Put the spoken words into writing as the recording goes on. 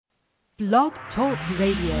Blog Talk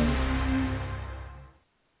Radio.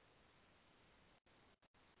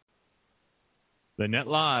 The Net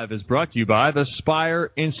Live is brought to you by the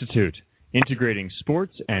Spire Institute, integrating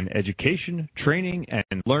sports and education, training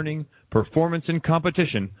and learning, performance and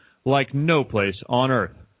competition like no place on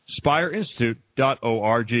earth.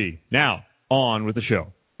 SpireInstitute.org. Now, on with the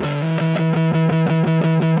show.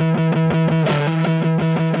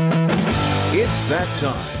 It's that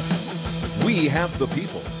time. We have the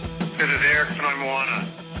people. This is Eric from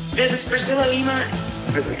Moana. This is Priscilla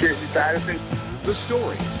Lima. This is Casey Patterson. The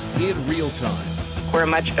story in real time. We're a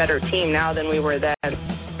much better team now than we were then.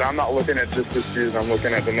 I'm not looking at just this season. I'm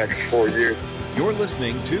looking at the next 4 years. You're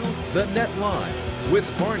listening to The Net Live with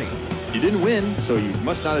Barney. You didn't win, so you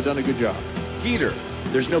must not have done a good job. Peter.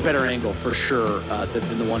 There's no better angle for sure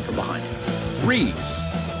than the one from behind. Reeves.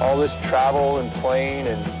 All this travel and playing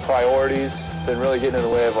and priorities been really getting in the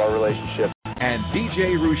way of our relationship. And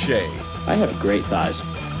DJ Rouchet. I have great thighs.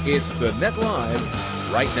 It's The Net Live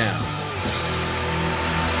right now.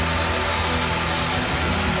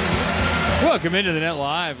 Welcome into the Net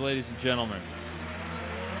Live, ladies and gentlemen.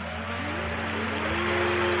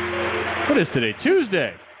 What is today?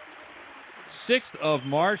 Tuesday, 6th of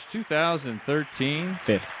March, 2013.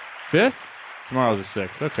 5th? Tomorrow's the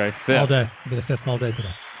 6th. Okay, 5th. All day. It'll be the 5th all day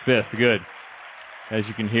today. 5th, good. As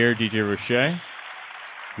you can hear, DJ Rouchet,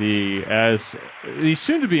 the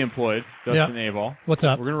soon-to-be employed Dustin Abel. What's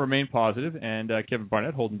up? We're going to remain positive, and Kevin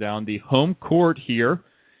Barnett holding down the home court here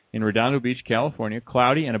in Redondo Beach, California.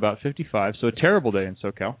 Cloudy and about 55, so a terrible day in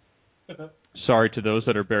SoCal. Sorry to those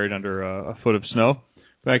that are buried under a foot of snow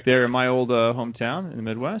back there in my old hometown in the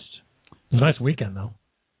Midwest. It was a nice weekend, though.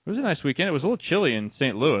 It was a nice weekend. It was a little chilly in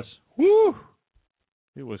St. Louis. Woo!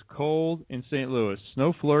 It was cold in St. Louis.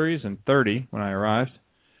 Snow flurries and 30 when I arrived.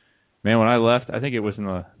 Man, when I left, I think it was in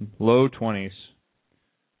the low 20s.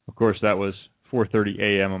 Of course, that was 4:30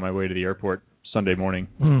 a.m. on my way to the airport Sunday morning.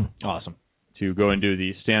 Awesome. To go and do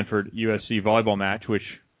the Stanford-USC volleyball match, which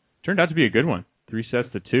turned out to be a good one.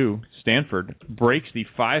 3-2. Stanford breaks the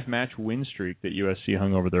 5-match win streak that USC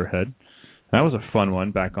hung over their head. That was a fun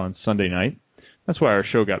one back on Sunday night. That's why our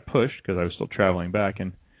show got pushed, because I was still traveling back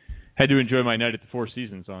and had to enjoy my night at the Four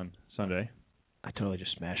Seasons on Sunday. I totally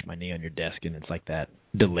just smashed my knee on your desk, and it's like that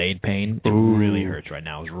delayed pain. It really hurts right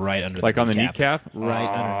now. It was right under like the on kneecap. the kneecap? Right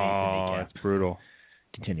underneath the kneecap. That's brutal.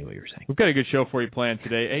 Continue what you were saying. We've got a good show for you planned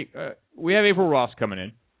today. Hey, we have April Ross coming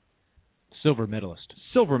in. Silver medalist.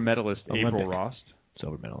 Olympic. April Ross.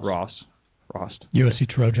 Silver medalist. Ross. USC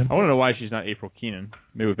Trojan. I want to know why she's not April Keenan.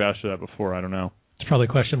 Maybe we've asked her that before. I don't know. It's probably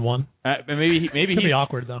question one. Maybe Could be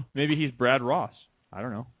awkward, though. Maybe he's Brad Ross. I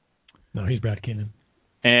don't know. No, he's Brad Keenan.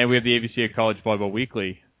 And we have the AVCA College Volleyball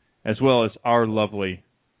Weekly, as well as our lovely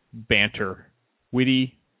banter.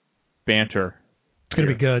 Witty banter. It's going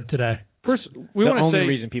to be good today. First, we want to say... The only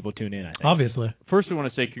reason people tune in, I think. Obviously. First, we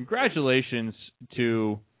want to say congratulations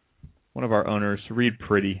to one of our owners, Reed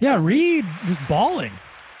Pretty. Yeah, Reed was balling.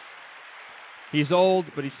 He's old,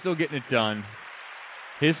 but he's still getting it done.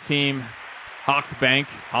 His team, Halkbank,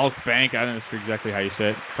 I don't know exactly how you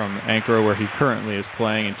say it, from Ankara, where he currently is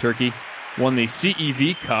playing in Turkey, won the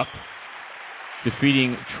CEV Cup,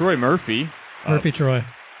 defeating Troy Murphy. Troy,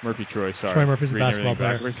 sorry. Troy Murphy's a basketball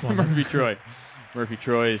player. Murphy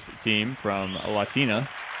Troy's team from Latina,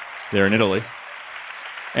 there in Italy.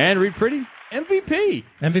 And Reed Pretty, MVP.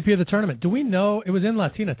 MVP of the tournament. Do we know? It was in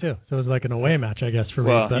Latina, too. So it was like an away match, I guess, for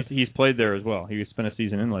Reed. Well, he's played there as well. He spent a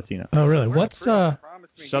season in Latina. Oh, really? What's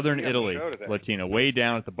Southern Italy, Latina, way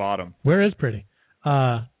down at the bottom. Where is Pretty?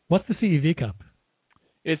 What's the CEV Cup?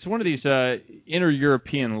 It's one of these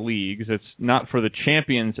inter-European leagues. It's not for the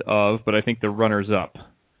champions of, but I think the runners-up.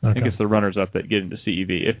 Okay. I think it's the runners-up that get into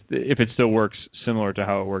CEV, if it still works similar to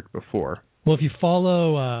how it worked before. Well, if you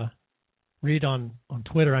follow Reed on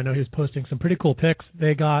Twitter, I know he was posting some pretty cool pics.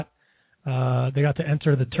 They got to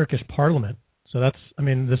enter the Turkish parliament. So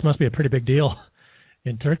this must be a pretty big deal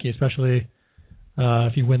in Turkey, especially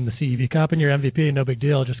if you win the CEV Cup and you're MVP, no big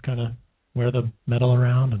deal, just kind of wear the medal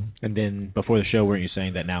around. And then before the show, weren't you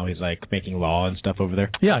saying that now he's like making law and stuff over there?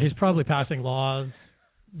 Yeah, he's probably passing laws.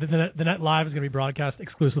 The Net Live is going to be broadcast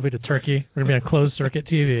exclusively to Turkey. We're going to be on closed circuit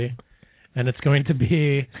TV, and it's going to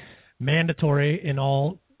be mandatory in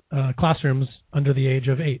all classrooms under the age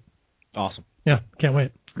of 8. Awesome. Yeah, can't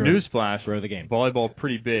wait. Newsflash, grow the game. Volleyball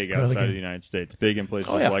pretty big outside of the United States, big in places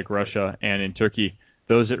like Russia and in Turkey.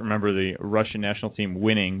 Those that remember the Russian national team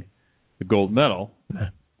winning the gold medal,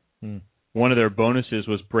 one of their bonuses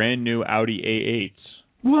was brand new Audi A8s.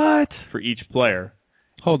 What? For each player.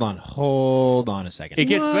 Hold on a second. It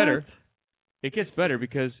gets better. It gets better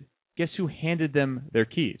because guess who handed them their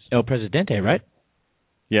keys? El Presidente, right?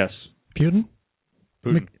 Yes. Putin?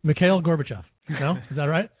 Putin. Mikhail Gorbachev. No? Is that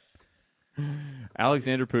right?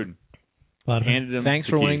 Alexander Putin. Handed him Thanks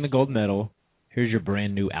the for keys. winning the gold medal. Here's your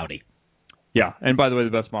brand new Audi. Yeah, and by the way, the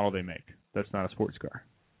best model they make. That's not a sports car.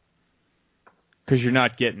 Because you're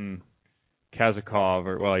not getting Kazakov,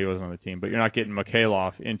 or well, he wasn't on the team, but you're not getting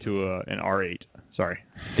Mikhailov into an R8. Sorry.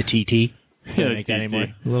 The TT? Yeah, Make that anymore.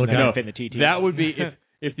 Little guy. No, fit in the TT. that would be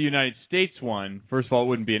if the United States won. First of all, it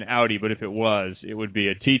wouldn't be an Audi, but if it was, it would be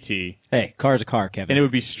a TT. Hey, car's a car, Kevin. And it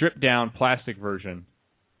would be stripped down plastic version.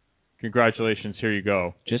 Congratulations, here you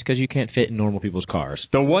go. Just because you can't fit in normal people's cars.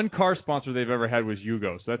 The one car sponsor they've ever had was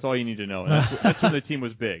Yugo, so that's all you need to know. And that's when the team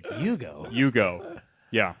was big. Yugo.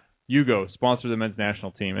 Yeah. Yugo sponsored the men's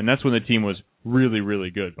national team, and that's when the team was really, really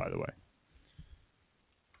good, by the way.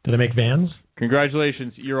 Do they make vans?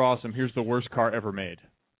 Congratulations, you're awesome. Here's the worst car ever made.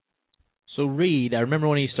 So Reed, I remember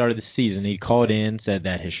when he started the season, he called in, said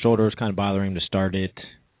that his shoulder was kind of bothering him to start it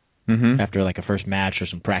after like a first match or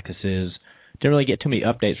some practices. Didn't really get too many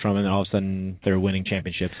updates from him, and all of a sudden they're winning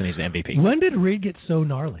championships and he's the MVP. When did Reed get so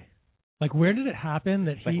gnarly? Like, where did it happen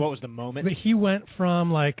that Like, what was the moment? But he went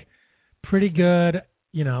from like pretty good,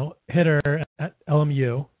 hitter at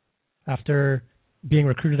LMU after being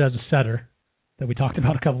recruited as a setter that we talked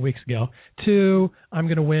about a couple weeks ago to I'm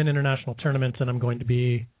going to win international tournaments and I'm going to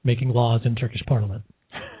be making laws in Turkish Parliament.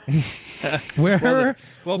 Where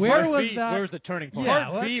was the turning point? Yeah,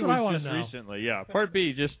 Part B that's what I was wanna just know. recently. Yeah, Part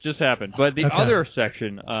B just happened. But the other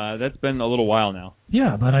section, that's been a little while now.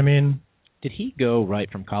 Yeah, but I mean, Did he go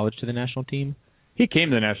right from college to the national team? He came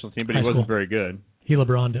to the national team, but he wasn't very good. he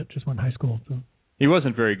LeBron'd it, just went high school. So. He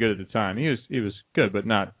wasn't very good at the time. He was good, but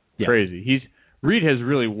not crazy. Reed has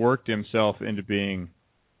really worked himself into being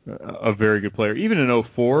a very good player. Even in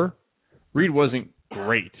 2004, Reed wasn't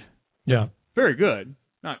great. Yeah. Very good,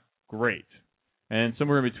 not great. And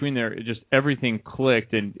somewhere in between there, it just everything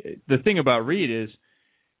clicked. And the thing about Reed is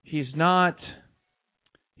he's not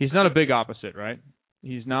a big opposite, right?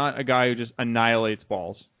 He's not a guy who just annihilates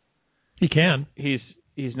balls. He can. He's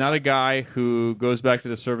not a guy who goes back to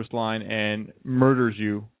the service line and murders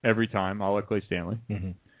you every time, a la Clay Stanley.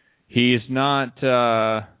 Mm-hmm. He's not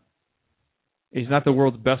the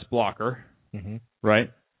world's best blocker,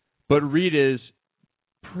 right? But Reed is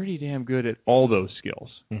pretty damn good at all those skills.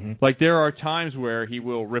 Like, there are times where he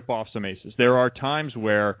will rip off some aces. There are times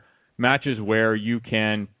where matches where you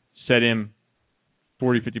can set him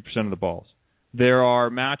 40-50% of the balls. There are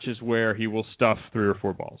matches where he will stuff 3 or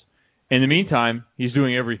 4 balls. In the meantime, he's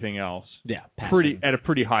doing everything else at a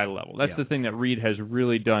pretty high level. That's the thing that Reed has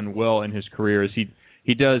really done well in his career is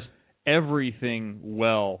he does everything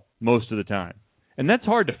well most of the time. And that's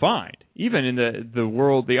hard to find. Even in the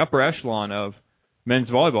world, the upper echelon of men's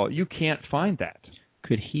volleyball, you can't find that.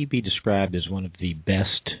 Could he be described as one of the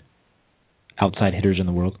best outside hitters in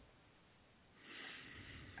the world?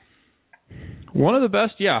 One of the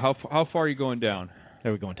best, yeah. How far are you going down?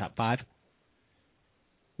 Are we going top 5?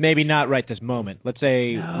 Maybe not right this moment. Let's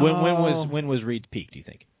say when was Reed's peak? Do you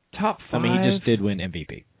think? Top 5. I mean, he just did win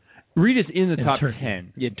MVP. Reed is in the top Turkey.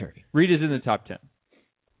 10. In Turkey. Reed is in the top 10.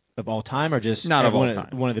 Of all time, or just not of all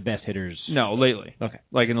time? One of the best hitters. No, lately. Okay.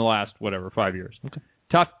 Like in the last 5 years. Okay.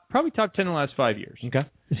 Probably top 10 in the last 5 years. Okay.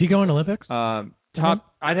 Is he going to Olympics? I'd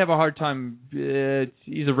have a hard time.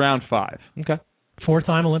 He's around 5. Okay.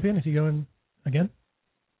 4-time Olympian? Is he going again?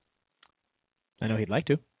 I know he'd like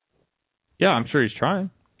to. Yeah, I'm sure he's trying.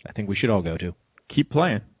 I think we should all go to. Keep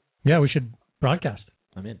playing. Yeah, we should broadcast.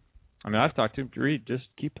 I'm in. I mean, I've talked to him. Reed, just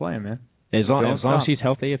keep playing, man. As long as he's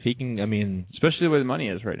healthy, if he can, I mean... Especially the way the money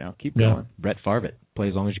is right now. Keep going. Brett Favre it. Play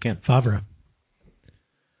as long as you can. Favre.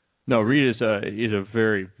 No, Reed is a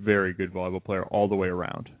very, very good volleyball player all the way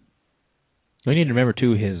around. We need to remember,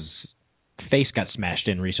 too, his face got smashed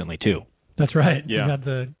in recently, too. That's right. Yeah. He had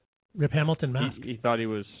the Rip Hamilton mask. He thought he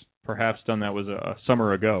was perhaps done that was a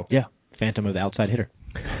summer ago. Yeah. Phantom of the outside hitter.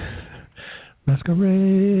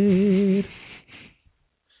 Masquerade.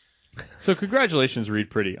 So congratulations,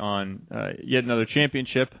 Reed Pretty, on yet another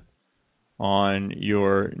championship, on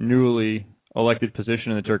your newly elected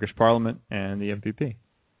position in the Turkish parliament, and the MVP.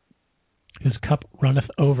 His cup runneth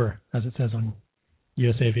over, as it says on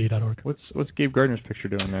usav.org. What's Gabe Gardner's picture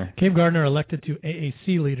doing there? Gabe Gardner elected to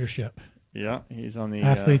AAC leadership. Yeah, he's on the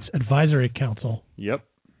Athletes Advisory Council. Yep.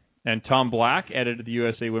 And Tom Black added to the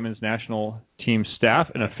USA Women's National Team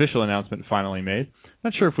staff. An official announcement finally made.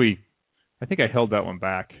 Not sure if I think I held that one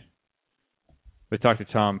back. We talked to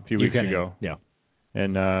Tom a few weeks ago. Yeah.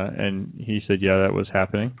 And he said, yeah, that was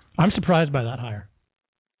happening. I'm surprised by that hire.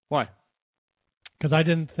 Why? Because I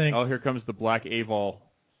didn't think... Oh, here comes the Black Aval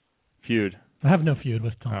feud. I have no feud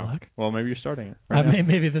with Tom Black. Well, maybe you're starting it. Right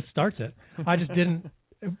Maybe this starts it. I just didn't...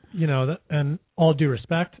 and all due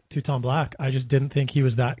respect to Tom Black, I just didn't think he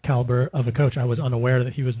was that caliber of a coach. I was unaware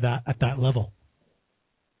that he was at that level.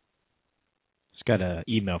 Just got an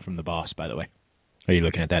email from the boss, by the way. Are you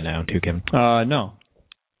looking at that now too, Kevin? No.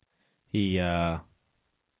 They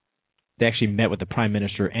actually met with the Prime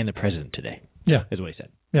Minister and the President today. Yeah. Is what he said.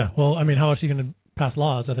 Yeah. Well, I mean, how else are you going to pass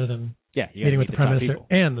laws other than meeting with the Prime Minister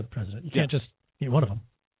and the President? You can't just meet one of them.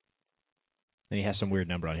 And he has some weird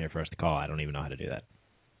number on here for us to call. I don't even know how to do that.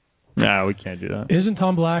 No, we can't do that. Isn't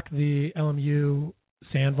Tom Black the LMU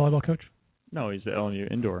sand volleyball coach? No, he's the LMU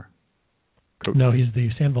indoor coach. No, he's the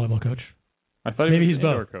sand volleyball coach. I thought maybe he was he's the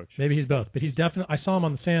indoor both. Coach. Maybe he's both. But he's definitely. I saw him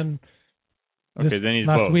on the sand. Okay, then he's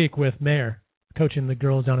last both. week with Mayer coaching the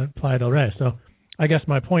girls down at Playa del Rey. So I guess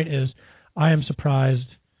my point is, I am surprised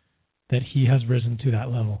that he has risen to that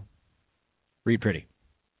level. Read Pretty.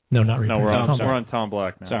 No, not Reed. No, we're on Tom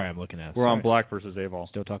Black now. Sorry, I'm looking at it. We're on Black versus Avol.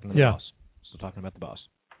 Still talking to the boss. Still talking about the boss.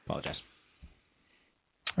 Apologize.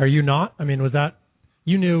 Are you not? I mean, was that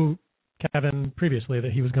you knew Kevin previously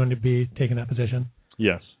that he was going to be taking that position?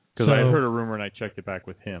 Yes, because I had heard a rumor and I checked it back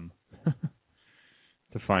with him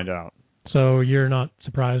to find out. So you're not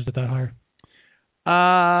surprised at that hire?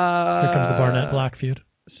 Here comes the Barnett Black feud.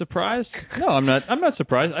 Surprised? No, I'm not. I'm not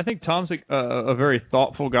surprised. I think Tom's a very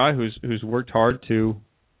thoughtful guy who's worked hard to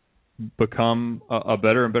become a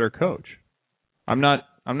better and better coach. I'm not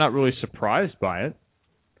really surprised by it.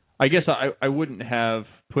 I guess I wouldn't have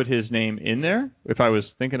put his name in there if I was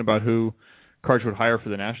thinking about who Karch would hire for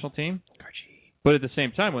the national team. But at the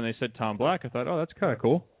same time, when they said Tom Black, I thought, oh, that's kind of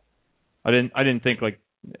cool. I didn't think like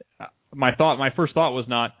my first thought was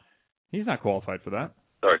not he's not qualified for that.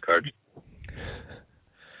 Sorry, Karch.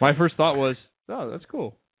 My first thought was, oh, that's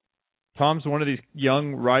cool. Tom's one of these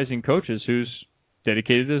young rising coaches who's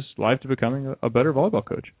dedicated his life to becoming a better volleyball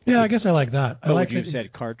coach. Yeah, I guess I like that. I like you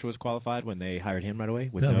said Karch was qualified when they hired him right away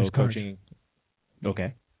with no coaching.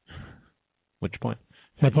 Okay. What's your point?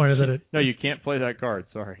 My point is that no, you can't play that card.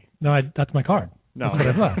 Sorry. No, that's my card. No,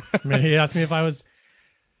 that's what I thought. I mean, he asked me if I was.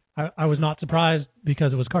 I was not surprised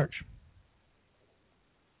because it was Karch.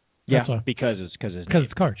 Yeah, because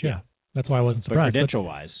it's Karch. Yeah, that's why I wasn't surprised. But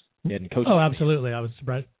credential-wise, he didn't coach. Oh, absolutely, I was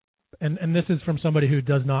surprised. And this is from somebody who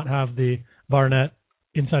does not have the Barnett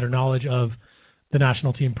insider knowledge of the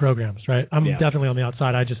national team programs, right? I'm definitely on the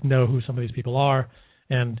outside. I just know who some of these people are,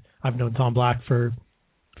 and I've known Tom Black for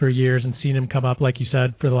years and seen him come up, like you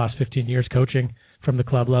said, for the last 15 years coaching from the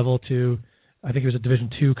club level to, I think he was a Division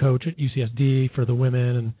II coach at UCSD for the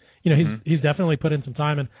women, and he's definitely put in some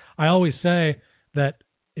time. And I always say that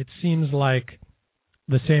it seems like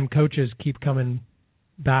the same coaches keep coming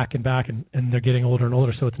back and back, and they're getting older and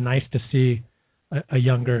older. So it's nice to see a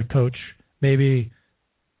younger coach. Maybe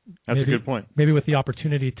that's a good point. Maybe with the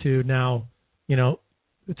opportunity to now,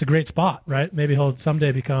 it's a great spot, right? Maybe he'll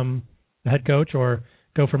someday become the head coach or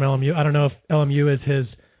go from LMU. I don't know if LMU is his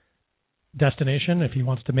destination, if he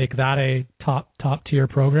wants to make that a top tier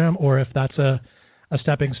program, or if that's a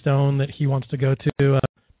stepping stone that he wants to go to,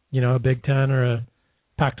 a Big Ten or a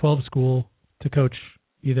Pac-12 school to coach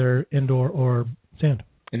either indoor or sand.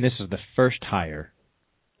 And this is the first hire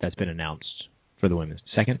that's been announced for the women's.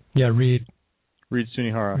 Second? Yeah, Reed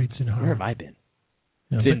Sunihara. Where have I been?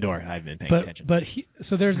 Yeah, it's indoor. I've been paying attention. But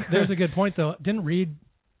so there's a good point though. Didn't Reed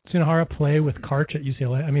Sunihara play with Karch at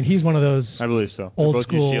UCLA? I mean, he's one of those. I believe so. Old both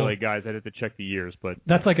school UCLA guys. I'd have to check the years, but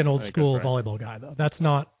that's like an old school volleyball guy though. That's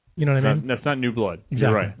not. You know what I mean? That's not new blood. Exactly.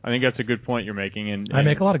 You're right. I think that's a good point you're making, and I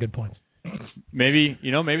make a lot of good points. Maybe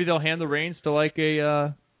they'll hand the reins to like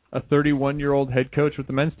a 31-year-old head coach with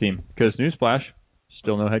the men's team. Because newsflash,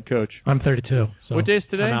 still no head coach. I'm 32. So what day is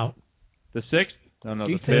today? I'm out. The 6th? No,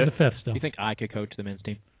 the 5th. The 5th still. Do you think I could coach the men's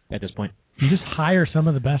team at this point? You just hire some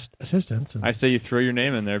of the best assistants. I say you throw your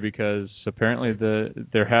name in there because apparently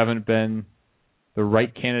there haven't been the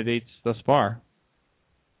right candidates thus far.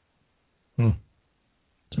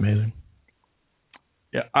 It's amazing.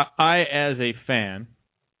 Yeah, I as a fan,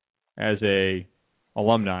 as a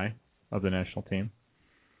alumni of the national team,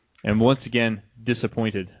 am once again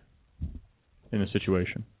disappointed in the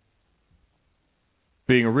situation.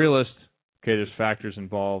 Being a realist, okay, there's factors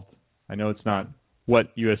involved. I know it's not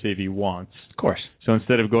what USAV wants. Of course. So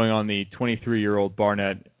instead of going on the 23-year-old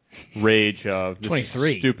Barnett rage of the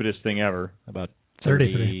 23. stupidest thing ever. About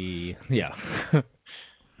 33. Yeah.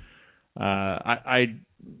 I'm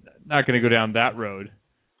not going to go down that road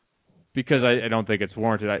because I don't think it's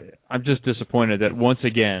warranted. I'm just disappointed that once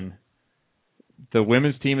again the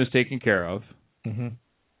women's team is taken care of and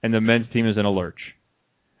the men's team is in a lurch.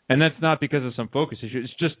 And that's not because of some focus issue.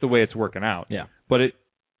 It's just the way it's working out. Yeah. But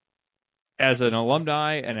as an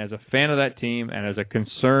alumni and as a fan of that team and as a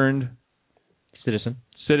concerned citizen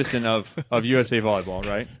citizen of USA Volleyball,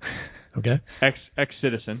 right? Okay.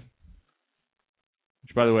 Ex-citizen.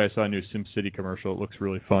 Which, by the way, I saw a new SimCity commercial. It looks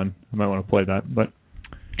really fun. I might want to play that. But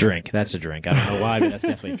drink. That's a drink. I don't know why, but that's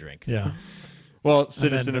definitely a drink. Yeah. Well,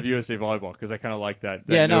 citizen of USA Volleyball, because I kind of like that.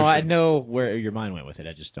 Yeah, no, notion. I know where your mind went with it.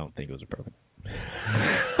 I just don't think it was appropriate.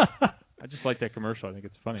 I just like that commercial. I think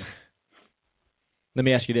it's funny. Let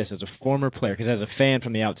me ask you this. As a former player, because as a fan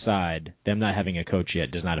from the outside, them not having a coach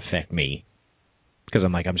yet does not affect me. Because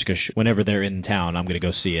I'm just going to, whenever they're in town, I'm going to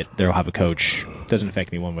go see it. They'll have a coach. It doesn't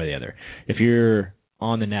affect me one way or the other. If you're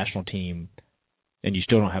on the national team and you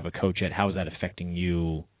still don't have a coach yet, how is that affecting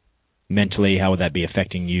you mentally? How would that be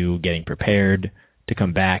affecting you getting prepared to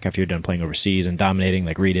come back after you're done playing overseas and dominating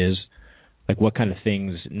like Reed is? Like what kind of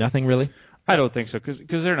things? Nothing really? I don't think so, because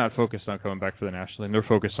they're not focused on coming back for the national team. They're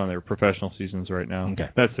focused on their professional seasons right now. Okay.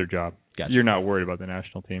 That's their job. Gotcha. You're not worried about the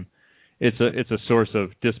national team. It's a source of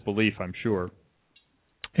disbelief, I'm sure.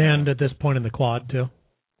 And at this point in the quad too,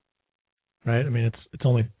 right? I mean, it's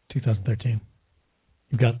only 2013.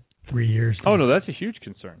 You've got 3 years. Oh no, that's a huge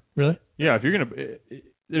concern. Really? Yeah. If you're gonna,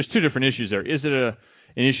 there's two different issues there. Is it an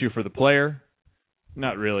issue for the player?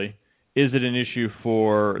 Not really. Is it an issue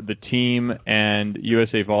for the team and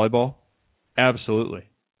USA Volleyball? Absolutely.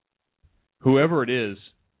 Whoever it is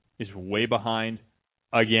way behind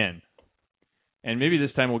again. And maybe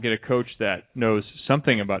this time we'll get a coach that knows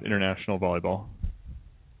something about international volleyball.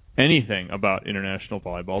 Anything about international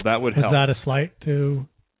volleyball. That would help. Is that a slight to...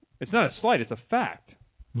 It's not a slight. It's a fact.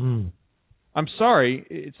 Mm. I'm sorry.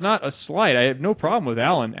 It's not a slight. I have no problem with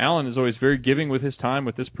Alan. Alan is always very giving with his time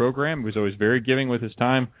with this program. He was always very giving with his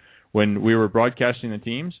time when we were broadcasting the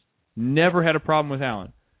teams. Never had a problem with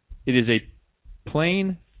Alan. It is a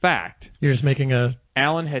plain fact. You're just making a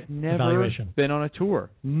Alan had never evaluation. been on a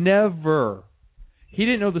tour. Never. He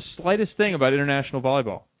didn't know the slightest thing about international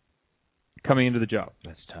volleyball coming into the job.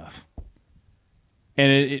 That's tough.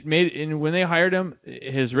 And it made, and when they hired him,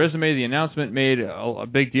 his resume, the announcement made a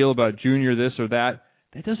big deal about junior this or that.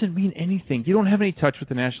 That doesn't mean anything. You don't have any touch with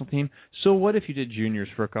the national team. So what if you did juniors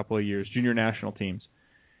for a couple of years, junior national teams?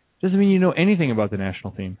 Doesn't mean you know anything about the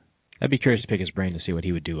national team. I'd be curious to pick his brain to see what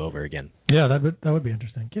he would do over again. Yeah, that would be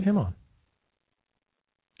interesting. Get him on.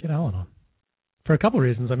 Get Alan on. For a couple of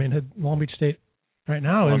reasons. I mean, Long Beach State right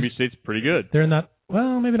now Long Beach State's pretty good. They're in that,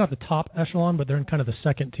 well, maybe not the top echelon, but they're in kind of the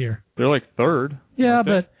second tier. They're like third. Yeah,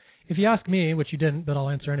 but if you ask me, which you didn't, but I'll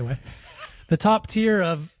answer anyway, the top tier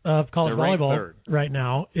of college volleyball right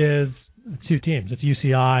now is two teams. It's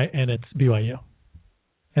UCI and it's BYU.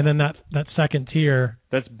 And then that second tier...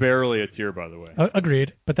 That's barely a tier, by the way.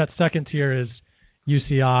 Agreed. But that second tier is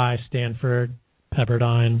UCI, Stanford,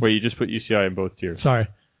 Pepperdine. Wait, you just put UCI in both tiers. Sorry.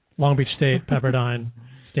 Long Beach State, Pepperdine,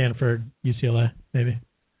 Stanford, UCLA, maybe.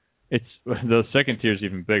 It's the second tier is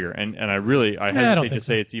even bigger, and I hesitate to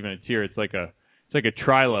say it's even a tier. It's like a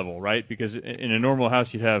tri-level, right? Because in a normal house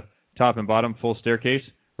you'd have top and bottom, full staircase.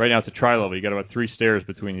 Right now it's a tri-level. You got about 3 stairs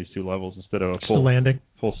between these two levels instead of a full landing,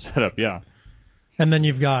 full setup. Yeah. And then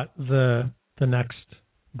you've got the next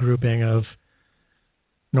grouping of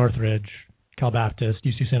Northridge, Cal Baptist,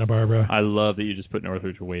 UC Santa Barbara. I love that you just put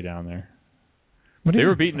Northridge way down there. They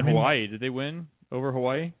were beating Hawaii. Did they win over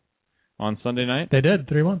Hawaii on Sunday night? They did,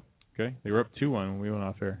 3-1. Okay. They were up 2-1 when we went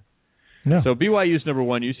off air. No. So BYU's number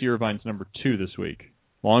 1, UC Irvine's number 2 this week.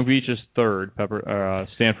 Long Beach is 3rd,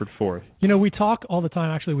 Stanford 4th. You know, we talk all the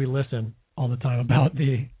time. Actually, we listen all the time about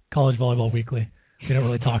the College Volleyball Weekly. We don't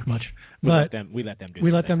really talk much. We let them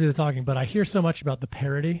do the talking, but I hear so much about the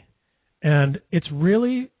parity, and it's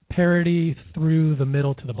really parity through the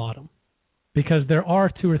middle to the bottom, because there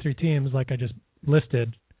are 2 or 3 teams, like I just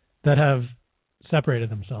listed, that have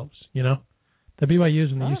separated themselves, you know? The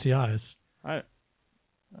BYUs and the UCIs. I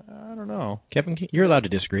don't know. Kevin, you're allowed to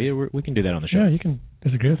disagree. We can do that on the show. Yeah, you can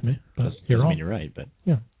disagree with me, but you're wrong. I mean, you're right, but...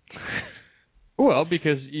 Yeah. Well,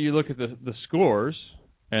 because you look at the scores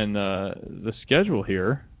and the schedule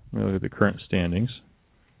here. Let me look at the current standings.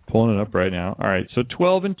 Pulling it up right now. All right, so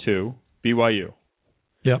 12-2, BYU.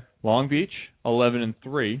 Yep. Long Beach,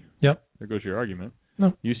 11-3. Yep. There goes your argument.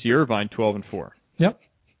 No. UC Irvine, 12-4. Yep.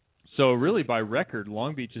 So really, by record,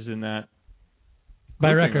 Long Beach is in that.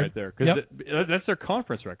 By record, right there, because that's their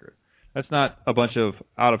conference record. That's not a bunch of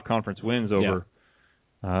out-of-conference wins over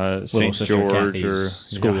St. George or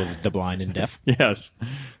School of the Blind and Deaf. Yes,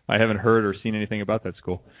 I haven't heard or seen anything about that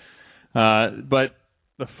school. But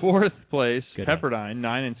the 4th place, Pepperdine,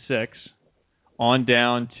 9-6, on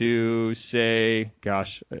down to say, gosh,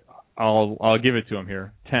 I'll give it to them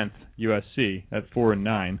here, 10th USC at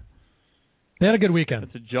 4-9. They had a good weekend.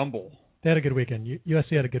 It's a jumble. They had a good weekend.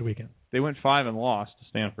 USC had a good weekend. They went 5 and lost to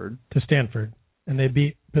Stanford. And they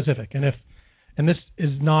beat Pacific. And and this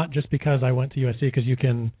is not just because I went to USC, because you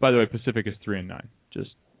can. By the way, Pacific is 3-9.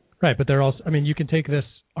 Just right, but they're also. I mean, you can take this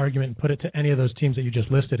argument and put it to any of those teams that you just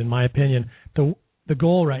listed. In my opinion, the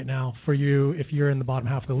goal right now for you, if you're in the bottom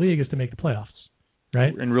half of the league, is to make the playoffs,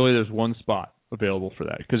 right? And really, there's one spot available for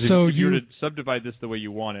that, because if you were to subdivide this the way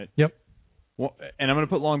you want it. Yep. Well, and I'm going to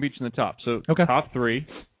put Long Beach in the top. So okay. Top 3,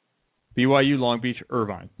 BYU, Long Beach,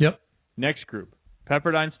 Irvine. Yep. Next group,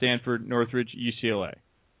 Pepperdine, Stanford, Northridge, UCLA.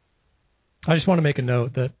 I just want to make a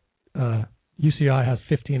note that UCI has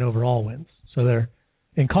 15 overall wins. So they're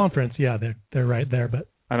in conference, yeah, they're right there. But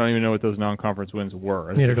I don't even know what those non-conference wins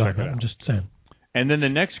were. Neither do I. I'm just saying. And then the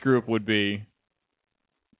next group would be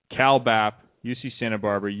Cal BAP, UC Santa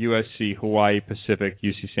Barbara, USC, Hawaii Pacific,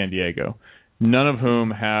 UC San Diego. None of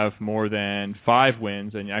whom have more than 5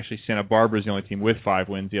 wins, and actually Santa Barbara is the only team with 5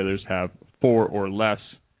 wins. The others have 4 or less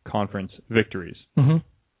conference victories. Mm-hmm.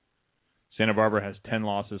 Santa Barbara has 10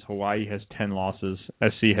 losses. Hawaii has 10 losses.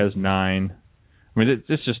 SC has 9. I mean,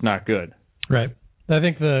 it's just not good. Right. I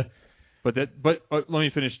think But let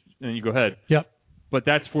me finish, and you go ahead. Yep. But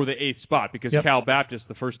that's for the 8th spot, because yep. Cal Baptist,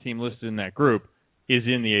 the first team listed in that group, is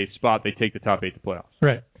in the 8th spot. They take the top 8 to playoffs.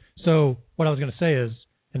 Right. So what I was going to say is,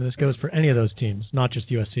 and this goes for any of those teams, not just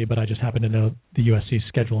USC, but I just happen to know the USC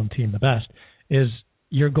schedule and team the best, is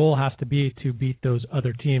your goal has to be to beat those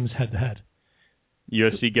other teams head-to-head.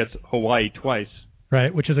 USC gets Hawaii twice.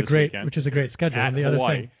 Right, which is a great schedule. At and the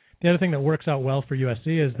Hawaii. other thing that works out well for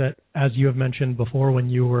USC is that, as you have mentioned before when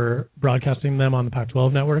you were broadcasting them on the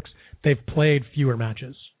Pac-12 networks, they've played fewer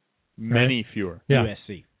matches. Many fewer. Yeah.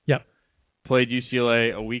 USC. Yep. Played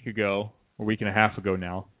UCLA a week and a half ago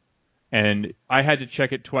now. And I had to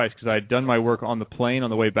check it twice because I had done my work on the plane on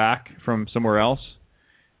the way back from somewhere else.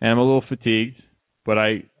 And I'm a little fatigued, but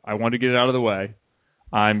I wanted to get it out of the way.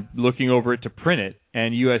 I'm looking over it to print it,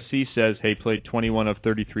 and USC says, hey, played 21 of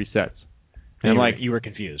 33 sets. And I'm like, you were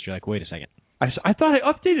confused. You're like, wait a second. I thought I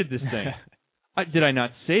updated this thing. Did I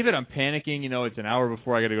not save it? I'm panicking. It's an hour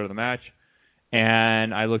before I got to go to the match.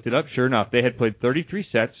 And I looked it up. Sure enough, they had played 33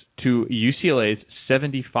 sets to UCLA's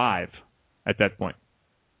 75 at that point.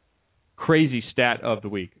 Crazy stat of the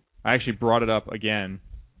week. I actually brought it up again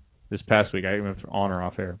this past week. I don't know if it's on or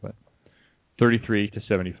off air, but 33 to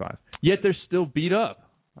 75. Yet they're still beat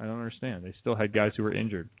up. I don't understand. They still had guys who were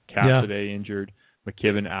injured. Cassidy injured.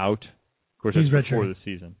 McKibben out. Of course, that's before the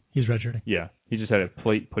season. He's redshirting. Yeah, he just had a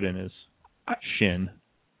plate put in his shin.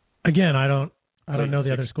 Again, I don't know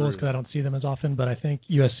the other schools because I don't see them as often, but I think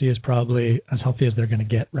USC is probably as healthy as they're going to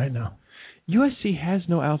get right now. USC has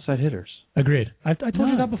no outside hitters. Agreed. I told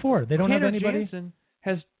you that before. They don't have anybody. Jansen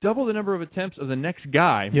has double the number of attempts of the next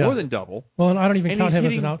guy, more than double. Well, and I don't even count him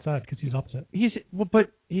as an outside because he's opposite. But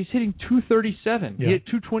he's hitting 237. Yeah. He hit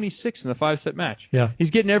 226 in the 5-set match. Yeah. He's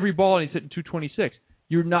getting every ball and he's hitting 226.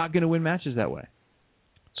 You're not going to win matches that way.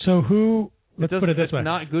 So let's put it this way. It's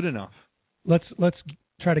not good enough. Let's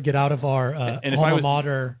try to get out of our alma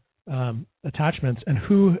mater attachments, and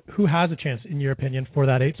who has a chance, in your opinion, for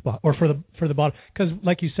that 8 spot or for the bottom? Because,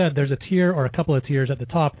 like you said, there's a tier or a couple of tiers at the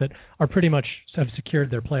top that are pretty much have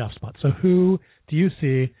secured their playoff spot. So who do you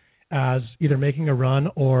see as either making a run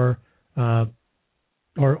or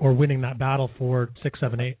winning that battle for 6,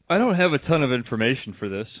 7, 8? I don't have a ton of information for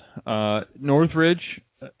this. Northridge,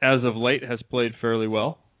 as of late, has played fairly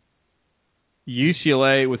well.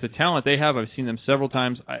 UCLA, with the talent they have, I've seen them several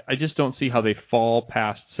times. I just don't see how they fall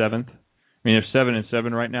past 7th. I mean, they're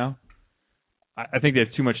 7-7 right now. I think they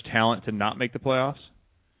have too much talent to not make the playoffs.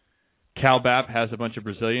 Cal BAP has a bunch of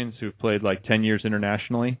Brazilians who've played like 10 years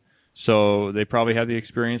internationally, so they probably have the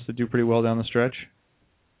experience to do pretty well down the stretch.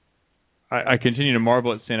 I continue to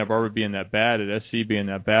marvel at Santa Barbara being that bad, at SC being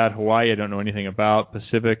that bad. Hawaii, I don't know anything about.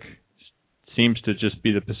 Pacific seems to just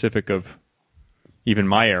be the Pacific of even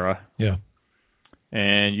my era. Yeah.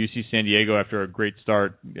 And UC San Diego, after a great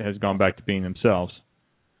start, has gone back to being themselves.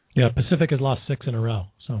 Yeah, Pacific has lost 6 in a row.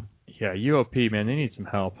 So yeah, UOP, man, they need some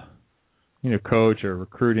help. A coach or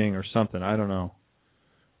recruiting or something. I don't know.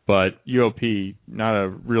 But UOP, not a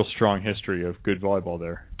real strong history of good volleyball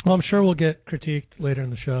there. Well, I'm sure we'll get critiqued later in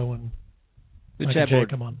the show when the chat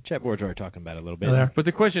board's already talking about it a little bit. Oh, but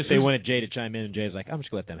the question is, they wanted Jay to chime in, and Jay's like, I'm just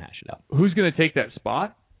going to let them hash it out. Who's going to take that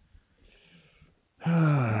spot?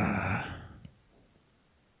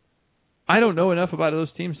 I don't know enough about those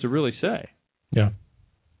teams to really say. Yeah.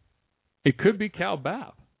 It could be Cal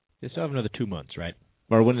BAP. They still have another 2 months, right?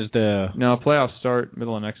 Or when is the... No, playoffs start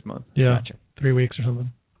middle of next month. Yeah, gotcha. 3 weeks or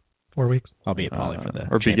something. 4 weeks. I'll be at Poly for the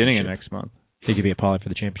or beginning of next month. Think you'll be at Poly for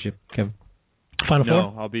the championship, Kevin? Final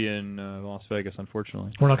No, Four? I'll be in Las Vegas,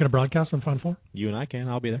 unfortunately. We're not going to broadcast on Final Four? You and I can.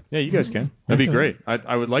 I'll be there. Yeah, you guys can. That'd be great.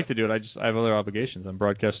 I would like to do it. I have other obligations. I'm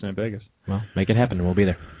broadcasting in Vegas. Well, make it happen, and we'll be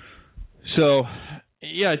there. So,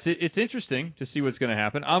 yeah, it's interesting to see what's going to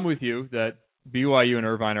happen. I'm with you that BYU and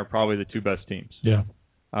Irvine are probably the two best teams. Yeah.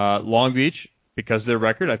 Long Beach, because of their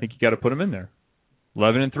record, I think you got to put them in there.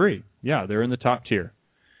 11-3. Yeah, they're in the top tier.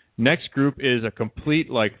 Next group is a complete,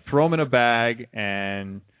 like, throw them in a bag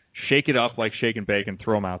and shake it up like shake and bake and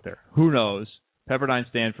throw them out there. Who knows? Pepperdine,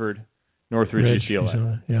 Stanford, Northridge,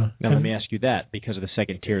 UCLA. Yeah. Now, let me ask you that. Because of the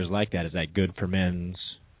second tiers like that, is that good for men's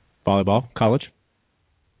volleyball, college?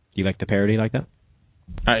 Do you like the parity like that?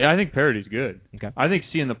 I think parity's good. Okay. I think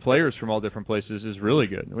seeing the players from all different places is really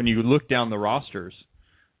good. When you look down the rosters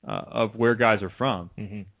of where guys are from,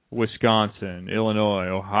 Wisconsin, Illinois,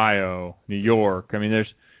 Ohio, New York. I mean,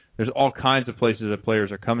 there's all kinds of places that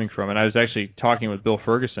players are coming from. And I was actually talking with Bill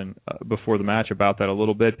Ferguson before the match about that a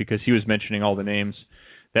little bit because he was mentioning all the names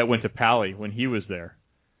that went to Pally when he was there.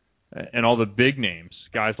 And all the big names,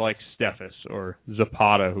 guys like Steffes or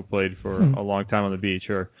Zapata, who played for a long time on the beach,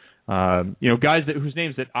 or guys whose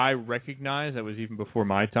names that I recognize. That was even before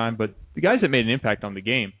my time, but the guys that made an impact on the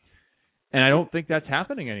game. And I don't think that's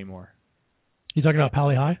happening anymore. You talking about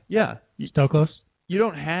Pally High? Yeah, Still close? You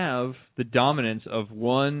don't have the dominance of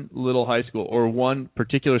one little high school or one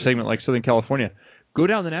particular segment like Southern California. Go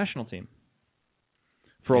down the national team.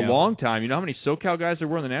 For a long time, you know how many SoCal guys there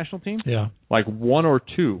were on the national team? Yeah. Like one or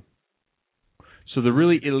two. So the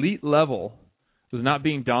really elite level was not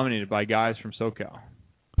being dominated by guys from SoCal.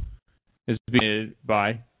 It's being dominated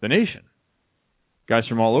by the nation. Guys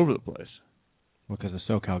from all over the place. Well, because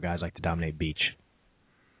the SoCal guys like to dominate beach.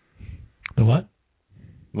 The what?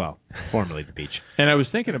 Well, formerly the beach. And I was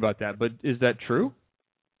thinking about that, but is that true?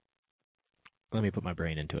 Let me put my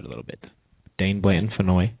brain into it a little bit. Dane Blanton,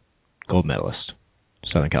 Fennoy, gold medalist,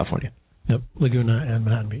 Southern California. Yep, Laguna and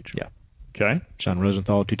Manhattan Beach. Yeah. Okay. Sean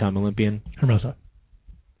Rosenthal, two-time Olympian. Hermosa.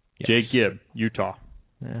 Yes. Jake Gibb, Utah.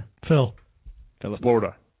 Yeah. Phil.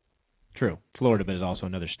 Florida. True. Florida, but is also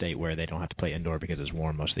another state where they don't have to play indoor because it's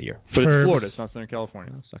warm most of the year. But it's Florida. It's not Southern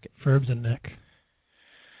California. Oh, suck it. Ferbs and Nick.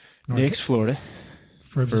 Nick's Florida.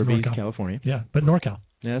 Ferbs, California. Yeah, but NorCal.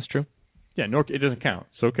 Yeah, that's true. Yeah, it doesn't count.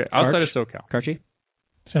 It's okay. Outside of SoCal. Karchi?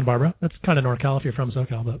 Santa Barbara. That's kind of NorCal if you're from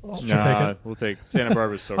SoCal, but we'll take Santa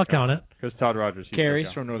Barbara's SoCal. I'll count it. Because Todd Rogers. Carrie's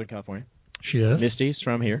from Northern California. She is. Misty's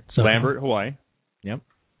from here. SoCal. Lambert, Hawaii. Yep.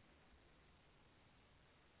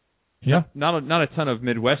 Yeah. Not a ton of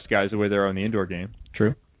Midwest guys the way they're on the indoor game.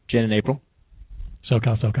 True. Jen and April.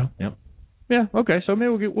 SoCal. Yep. Yeah. Okay. So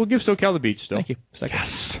maybe we'll give SoCal the beach still. Thank you. Suck it.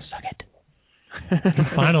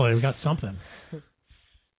 Finally, we got something.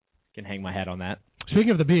 Can hang my hat on that. Speaking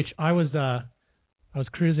of the beach, I was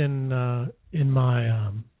cruising in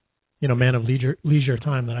my man of leisure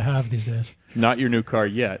time that I have these days. Not your new car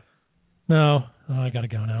yet. No, I got to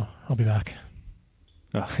go now. I'll be back.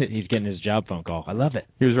 Oh, he's getting his job phone call. I love it.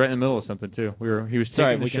 He was right in the middle of something too. He was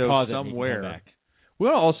taking the show somewhere.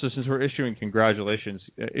 Well, also since we're issuing congratulations,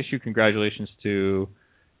 to.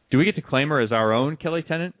 Do we get to claim her as our own Kelly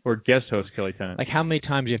Tennant or guest host Kelly Tennant? Like how many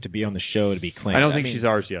times do you have to be on the show to be claimed? I don't think she's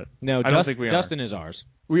ours yet. No, I don't think we are. Dustin is ours.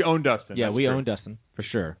 We own Dustin. Yeah, we own Dustin for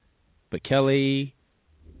sure. But Kelly,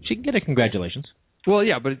 she can get a congratulations. Well,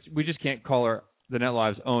 yeah, but we just can't call her the Net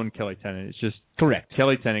Live's own Kelly Tennant. It's just correct.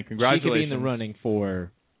 Kelly Tennant. Congratulations. She could be in the running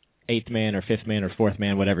for 8th man or 5th man or 4th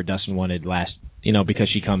man, whatever Dustin wanted last. Because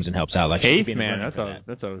she comes and helps out. Like 8th man,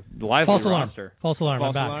 that's a lively roster. False alarm.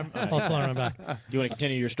 I'm back. False alarm. I'm back. Do you want to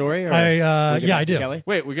continue your story? Or I do. Kelly?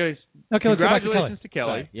 Wait, we got to. Okay, congratulations to Kelly.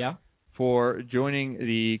 Sorry. Yeah. For joining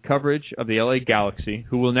the coverage of the LA Galaxy,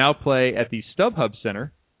 who will now play at the StubHub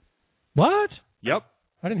Center. What? Yep.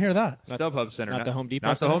 I didn't hear that. StubHub Center. Not the Home Depot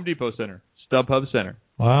Not Center? the Home Depot Center. StubHub Center.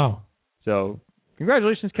 Wow. So,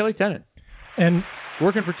 congratulations, Kelly Tennant. And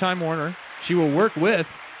working for Time Warner, she will work with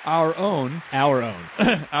our own. And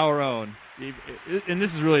this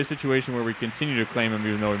is really a situation where we continue to claim him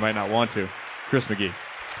even though we might not want to. Chris McGee.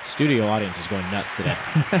 Studio audience is going nuts today.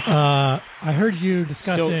 I heard you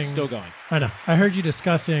discussing... Still going. I know. I heard you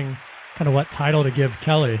discussing kind of what title to give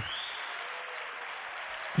Kelly.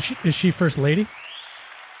 Is she First Lady?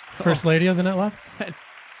 First Lady of the Net Live? It's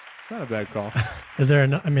not a bad call. Is there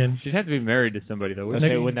she'd have to be married to somebody, though.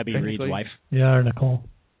 Wouldn't that be Reed's wife? Yeah, or Nicole.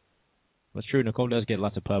 That's true. Nicole does get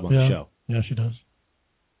lots of pub on the show. Yeah, she does.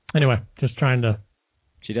 Anyway, just trying to...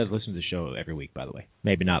 She does listen to the show every week, by the way.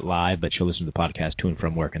 Maybe not live, but she'll listen to the podcast to and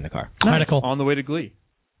from work in the car. Hi, Nicole. On the way to Glee.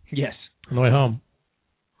 Yes. On the way home.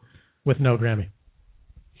 With no Grammy.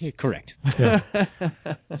 Correct. Yeah.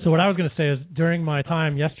 So what I was going to say is during my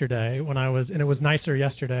time yesterday and it was nicer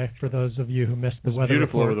yesterday for those of you who missed the weather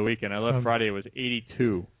beautiful report over the weekend. I left Friday, it was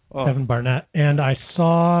 82. Oh. Kevin Barnett, and I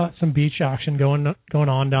saw some beach action going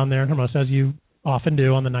on down there in Hermosa, as you often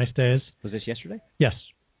do on the nice days. Was this yesterday? Yes.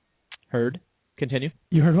 Heard. Continue.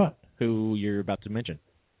 You heard what? Who you're about to mention.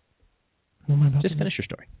 Who am I about Just to finish your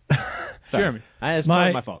story. Jeremy. It's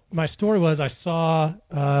not my fault. My story was I saw,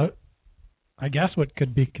 I guess, what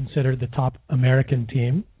could be considered the top American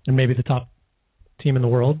team, and maybe the top team in the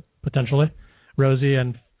world, potentially. Rosie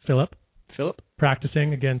and Philip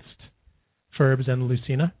practicing against Ferbs and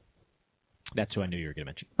Lucina. That's who I knew you were going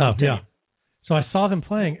to mention. Oh, yeah. So I saw them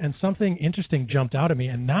playing, and something interesting jumped out at me,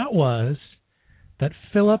 and that was that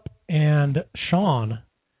Philip and Sean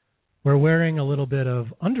were wearing a little bit of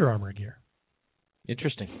Under Armour gear.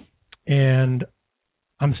 Interesting. And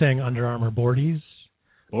I'm saying Under Armour boardies.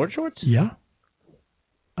 Board shorts? Yeah.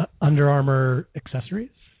 Under Armour accessories.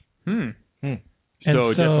 So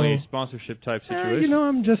definitely sponsorship type situation.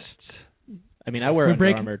 I'm just... I wear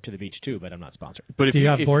Under Armour to the beach too, but I'm not sponsored. But if do you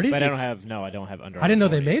have boardies? But I don't have Under Armour. I didn't know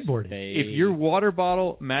boardies. they made boardies. If your water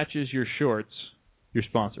bottle matches your shorts, you're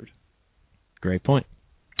sponsored. Great point.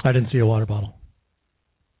 I didn't see a water bottle.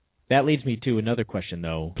 That leads me to another question,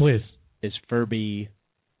 though. Please. Is Furby...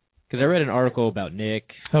 Because I read an article about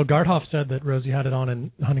Nick. Oh, Gardhoff said that Rosie had it on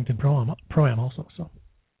in Huntington Pro-Am also. So,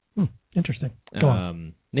 interesting. Go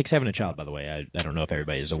on. Nick's having a child, by the way. I don't know if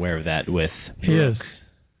everybody is aware of that with... He is.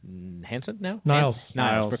 Hanson now? Niles.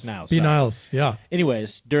 Brooke Niles. B. Niles, yeah. Anyways,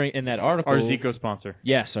 in that article... Our Zico sponsor.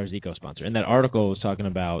 Yes, our Zico sponsor. And that article was talking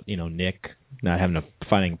about, Nick not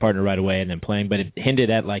finding a partner right away and then playing, but it hinted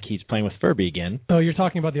at like he's playing with Furby again. Oh, you're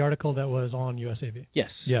talking about the article that was on USAV? Yes.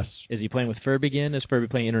 Yes. Is he playing with Furby again? Is Furby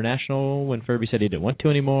playing international when Furby said he didn't want to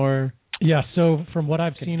anymore? Yeah, so from what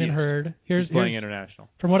I've seen and heard... He's playing international.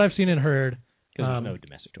 From what I've seen and heard... Because there's no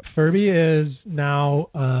domestic tour. Furby is now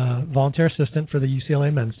a volunteer assistant for the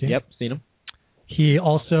UCLA men's team. Yep, seen him. He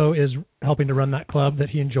also is helping to run that club that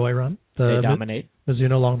he and Joy run. They dominate.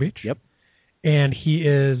 Mizuno Long Beach. Yep. And he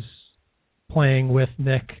is playing with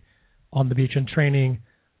Nick on the beach and training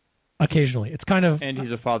occasionally. It's kind of... And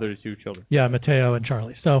he's a father to two children. Yeah, Mateo and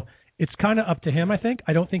Charlie. So it's kind of up to him, I think.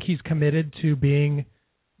 I don't think he's committed to being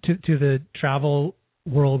to the travel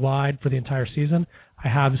worldwide for the entire season. I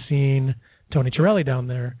have seen Tony Chiarelli down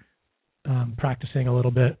there practicing a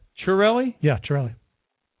little bit. Chiarelli? Yeah, Chiarelli.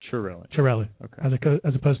 Okay.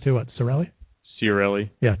 As opposed to what? Ciarelli? Ciarelli.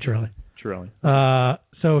 Yeah, Chiarelli.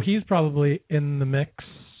 So he's probably in the mix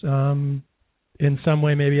in some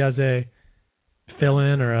way, maybe as a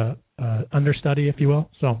fill-in or a understudy, if you will.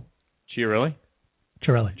 So Chiarelli?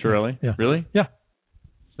 Chiarelli. Yeah. Really? Yeah.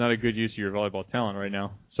 It's not a good use of your volleyball talent right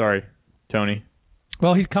now. Sorry, Tony.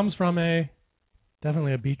 Well, he comes from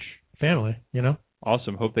definitely a beach family,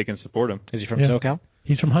 Awesome. Hope they can support him. Is he from SoCal?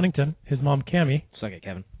 He's from Huntington. His mom, Cammie. Suck it,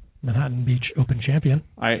 Kevin. Manhattan Beach Open champion.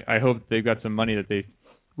 I hope they've got some money that they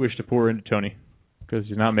wish to pour into Tony because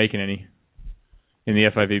he's not making any in the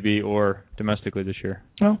FIVB or domestically this year.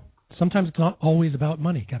 Well, sometimes it's not always about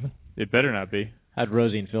money, Kevin. It better not be. How'd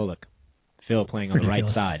Rosie and Phil look? Phil playing on the right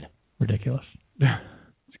side. Ridiculous.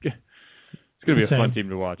 It's going to be a fun team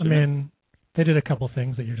to watch. I mean, they did a couple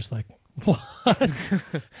things that you're just like, what?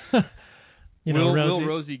 Will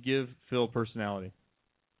Rosie give Phil personality?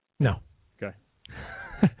 No. Okay.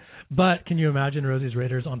 But can you imagine Rosie's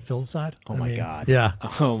Raiders on Phil's side? Oh, my God. Yeah.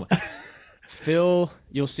 Phil,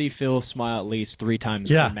 you'll see Phil smile at least 3 times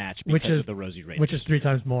per match because of the Rosie Raiders. Which is 3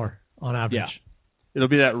 times more on average. Yeah. It'll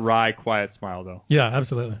be that wry, quiet smile, though. Yeah,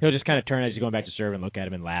 absolutely. He'll just kind of turn as he's going back to serve and look at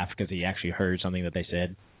him and laugh because he actually heard something that they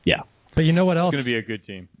said. Yeah. But you know what else? It's going to be a good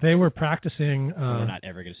team. They were practicing. We're not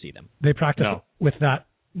ever going to see them. They practiced with that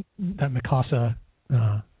Mikasa.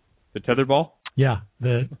 The tetherball? Yeah.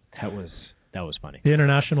 That was funny. The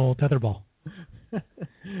international tetherball.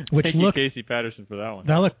 Thank you, Casey Patterson, for that one.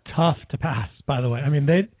 That looked tough to pass, by the way. I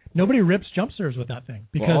mean, nobody rips jump serves with that thing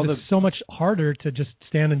because it's so much harder to just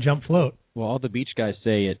stand and jump float. Well, all the beach guys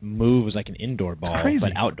say it moves like an indoor ball,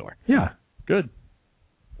 but outdoor. Yeah. Good.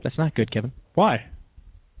 That's not good, Kevin. Why?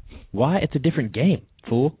 It's a different game,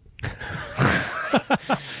 fool. Did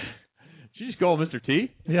you just call Mr.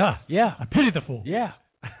 T? Yeah. Yeah. I pity the fool. Yeah.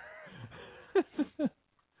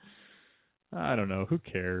 I don't know. Who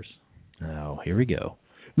cares? Oh, here we go.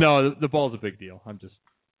 No, the ball's a big deal. I'm just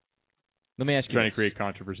Let me ask you trying to create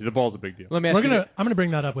controversy. The ball's a big deal. Let me ask you. I'm gonna bring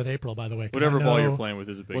that up with April, by the way. Whatever ball you're playing with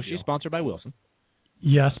is a big deal. Well, she's sponsored by Wilson.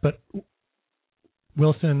 Yes, but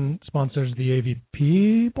Wilson sponsors the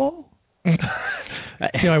AVP ball?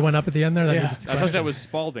 See how I went up at the end there? I thought that was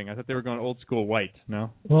Spalding. I thought they were going old school white.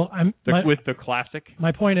 No. Well, with the classic.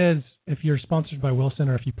 My point is, if you're sponsored by Wilson,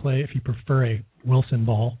 or if you prefer a Wilson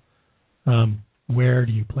ball, where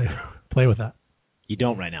do you play with that? You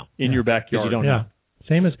don't right now. In your backyard. You don't know.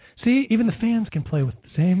 Same as even the fans can play with the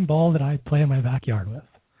same ball that I play in my backyard with.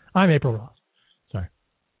 I'm April Ross. Sorry.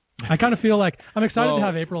 I kind of feel like I'm excited to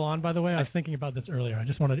have April on, by the way. I was thinking about this earlier. I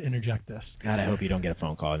just wanted to interject this. God, I hope you don't get a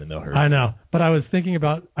phone call and then they'll hurt. I know. But I was thinking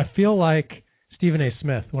about, I feel like Stephen A.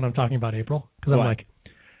 Smith when I'm talking about April. Because I'm like,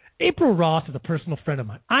 April Ross is a personal friend of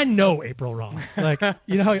mine. I know April Ross. Like,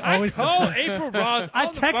 you know how you always call April Ross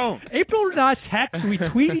on the phone. April and I text, we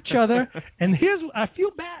tweet each other, and I feel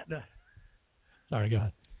bad. Sorry, go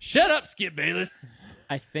ahead. Shut up, Skip Bayless.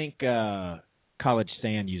 I think College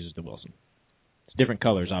Sand uses the Wilson. It's different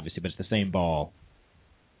colors, obviously, but it's the same ball.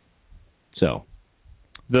 So,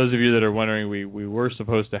 those of you that are wondering, we were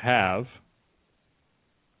supposed to have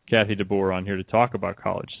Kathy DeBoer on here to talk about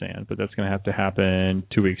College Sand, but that's going to have to happen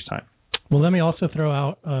 2 weeks' time. Well, let me also throw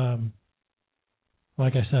out,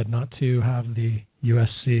 like I said, not to have the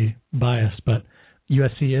USC bias, but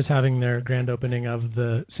USC is having their grand opening of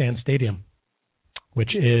the Sand Stadium,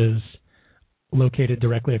 which is located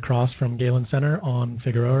directly across from Galen Center on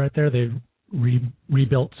Figueroa right there. They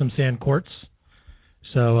rebuilt some sand courts.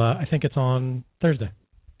 So I think it's on Thursday.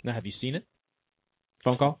 Now, have you seen it?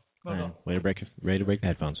 Phone call? Ready to break the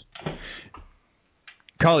headphones.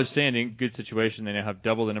 College Standing, good situation. They now have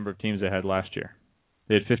double the number of teams they had last year.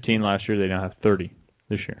 They had 15 last year. They now have 30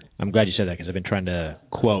 this year. I'm glad you said that because I've been trying to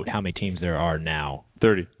quote how many teams there are now.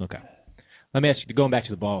 30. Okay. Let me ask you, going back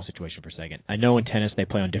to the ball situation for a second. I know in tennis they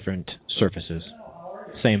play on different surfaces,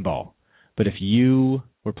 same ball. But if you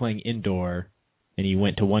were playing indoor and you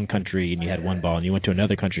went to one country and you had one ball and you went to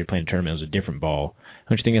another country playing a tournament, it was a different ball,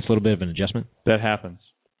 don't you think that's a little bit of an adjustment? That happens.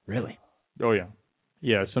 Really? Oh, yeah.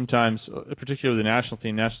 Yeah, sometimes, particularly the national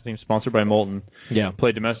team sponsored by Molten. Yeah.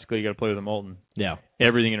 Play domestically, you got to play with a Molten. Yeah.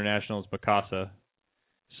 Everything international is Mikasa.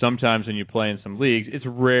 Sometimes when you play in some leagues, it's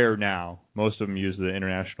rare now. Most of them use the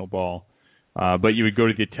international ball. But you would go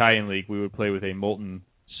to the Italian league, we would play with a Molten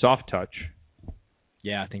soft touch.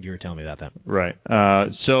 Yeah, I think you were telling me about that. Right.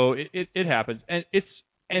 So it happens.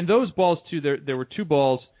 And those balls, too, there were two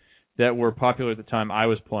balls that were popular at the time I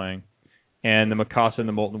was playing, and the Mikasa and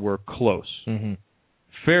the Molten were close. Mm-hmm.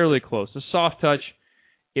 Fairly close. The soft touch,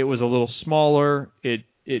 it was a little smaller.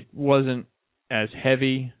 It wasn't as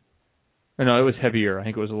heavy. No, it was heavier. I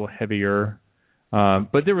think it was a little heavier.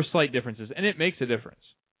 But there were slight differences, and it makes a difference.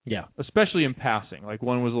 Yeah. Especially in passing. Like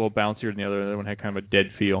one was a little bouncier than the other one had kind of a dead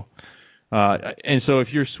feel. And so if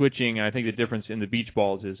you're switching, I think the difference in the beach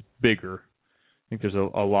balls is bigger. I think there's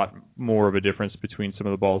a lot more of a difference between some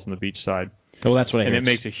of the balls on the beach side. Well, that's what I heard. And it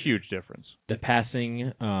makes a huge difference. The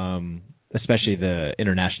passing, especially the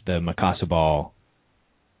Mikasa ball,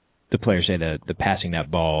 the players say that the passing that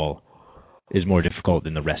ball is more difficult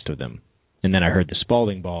than the rest of them. And then I heard the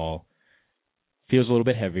Spalding ball feels a little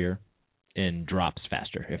bit heavier and drops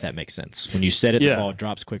faster, if that makes sense. When you set it, the ball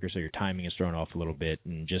drops quicker, so your timing is thrown off a little bit,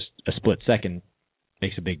 and just a split second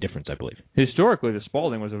makes a big difference, I believe. Historically, the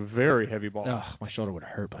Spalding was a very heavy ball. Oh, my shoulder would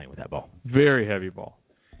hurt playing with that ball. Very heavy ball.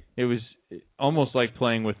 It was almost like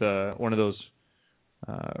playing with one of those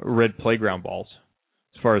red playground balls,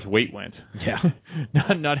 as far as weight went. Yeah,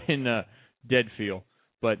 not in dead feel,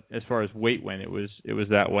 but as far as weight went, it was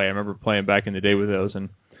that way. I remember playing back in the day with those, and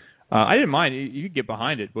I didn't mind. You could get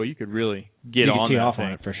behind it, but you could really get on that off thing.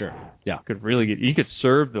 on it for sure. Yeah, you could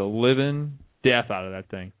serve the living death out of that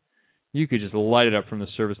thing. You could just light it up from the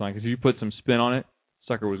service line because if you put some spin on it,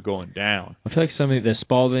 sucker was going down. I feel like some of the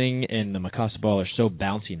Spalding and the Mikasa ball are so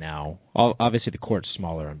bouncy now. Obviously, the court's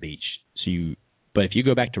smaller on beach, but if you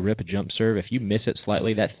go back to rip a jump serve, if you miss it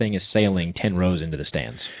slightly, that thing is sailing 10 rows into the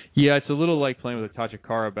stands. Yeah, it's a little like playing with a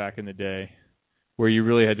Tachikara back in the day, where you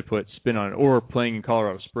really had to put spin on it, or playing in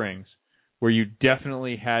Colorado Springs, where you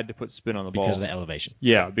definitely had to put spin on the ball. Because of the elevation.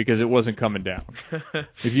 Yeah, because it wasn't coming down.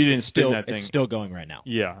 If you didn't spin that thing... It's still going right now.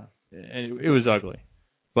 Yeah, and it was ugly.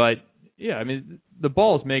 But, yeah, I mean, the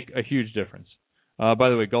balls make a huge difference. By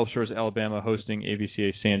the way, Gulf Shores, Alabama, hosting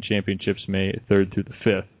AVCA Sand Championships May 3rd through the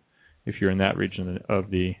 5th, if you're in that region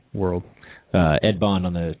of the world. Ed Bond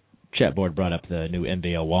on the chat board brought up the new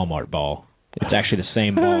NVL Walmart ball. It's actually the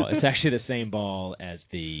same ball. It's actually the same ball as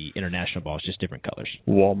the international ball. It's just different colors.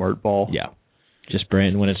 Walmart ball. Yeah.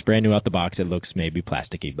 When it's brand new out the box, it looks maybe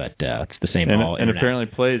plasticky, but it's the same ball. And apparently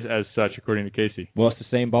plays as such, according to Casey. Well, it's the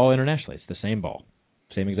same ball internationally. It's the same ball.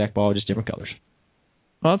 Same exact ball, just different colors.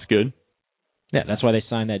 Well, that's good. Yeah, that's why they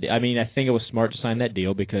signed that. I mean, I think it was smart to sign that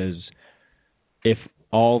deal because if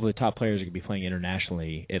all the top players are going to be playing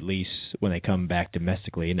internationally, at least when they come back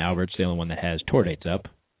domestically, and Albert's the only one that has tour dates up.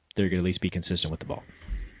 They're going to at least be consistent with the ball,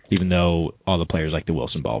 even though all the players like the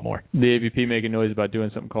Wilson ball more. The AVP making noise about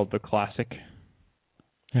doing something called the Classic.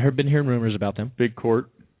 I've been hearing rumors about them. Big court,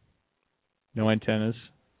 no antennas.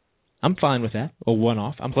 I'm fine with that. A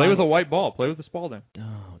one-off. Play with a white ball. Play with the Spalding.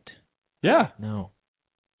 Don't. Yeah. No.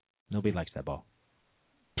 Nobody likes that ball.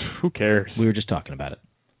 Who cares? We were just talking about it.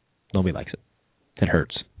 Nobody likes it. It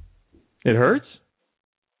hurts. It hurts?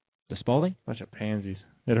 The Spalding? Bunch of pansies.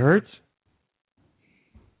 It hurts?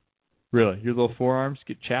 Really? Your little forearms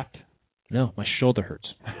get chapped? No, my shoulder hurts.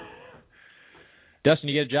 Dustin,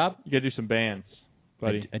 you get a job? You got to do some bands,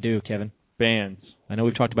 buddy. I do, Kevin. Bands. I know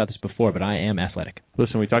we've talked about this before, but I am athletic.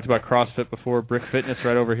 Listen, we talked about CrossFit before. Brick Fitness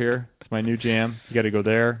right over here. It's my new jam. You got to go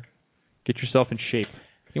there. Get yourself in shape.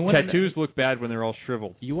 Tattoos look bad when they're all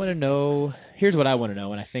shriveled. You want to know? Here's what I want to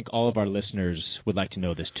know, and I think all of our listeners would like to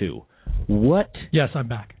know this too. What? Yes, I'm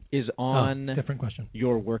back. Is on different question.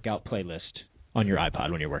 Your workout playlist on your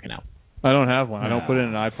iPod when you're working out? I don't have one. I don't put it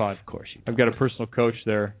in an iPod. Of course you don't. I've got a personal coach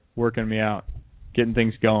there working me out, getting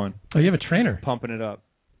things going. Oh, you have a trainer? Pumping it up.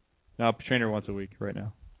 No, a trainer once a week right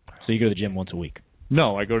now. So you go to the gym once a week?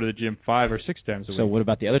 No, I go to the gym 5 or 6 times a week. So what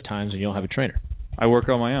about the other times when you don't have a trainer? I work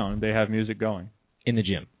on my own. They have music going. In the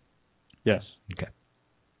gym? Yes. Okay.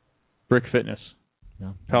 Brick Fitness.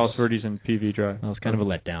 No. Palos Verdes and PV Drive. Well, it's kind of a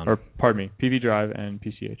letdown. Or, pardon me, PV Drive and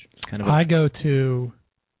PCH. It's kind of I go to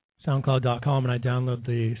SoundCloud.com and I download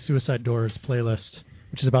the Suicide Doors playlist,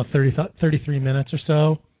 which is about 33 minutes or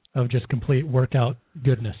so of just complete workout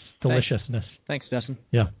goodness, deliciousness. Thanks, Dustin.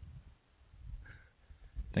 Yeah.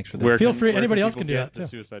 Thanks for that. Feel free. Anybody else can do that, too.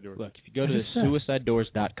 Suicide Doors? Look, if you go to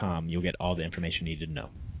suicidedoors.com, you'll get all the information you need to know.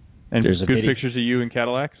 And there's good pictures of you in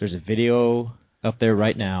Cadillacs? There's a video up there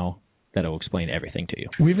right now that will explain everything to you.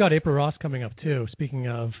 We've got April Ross coming up, too, speaking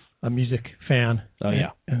of a music fan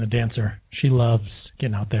and a dancer. She loves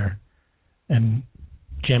getting out there and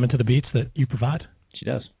jamming to the beats that you provide. She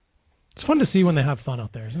does. It's fun to see when they have fun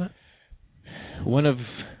out there, isn't it?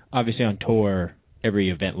 Obviously on tour, every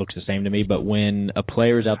event looks the same to me, but when a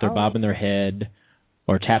player is out there bobbing their head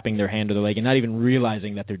or tapping their hand or their leg and not even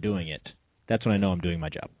realizing that they're doing it, that's when I know I'm doing my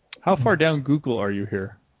job. How far down Google are you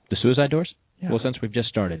here? The Suicide Doors? Yeah. Well, since we've just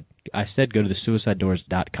started, I said go to the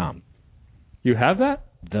suicidedoors.com. You have that?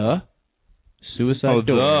 The Suicide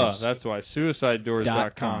Doors. That's why.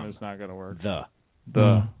 Suicidedoors.com is not going to work. The.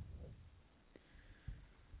 I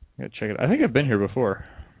got to check it. I think I've been here before.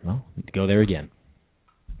 Well, go there again.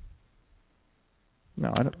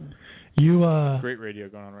 No, I don't. Great radio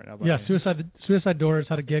going on right now. Yeah, Suicide Doors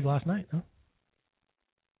had a gig last night, huh?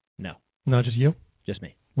 No. No, just you? Just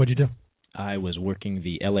me. What'd you do? I was working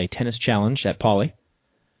the LA Tennis Challenge at Pauley.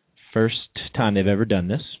 First time they've ever done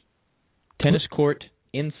this. Tennis court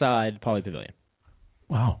inside Pauley Pavilion.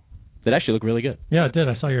 Wow. That actually looked really good. Yeah, it did.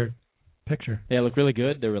 I saw your picture. Yeah, it looked really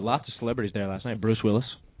good. There were lots of celebrities there last night. Bruce Willis.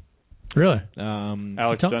 Really?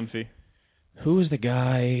 Alex Dunphy. Who was the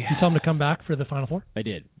guy? You tell him to come back for the Final Four? I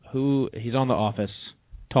did. He's on The Office.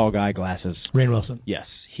 Tall guy, glasses. Rainn Wilson. Yes.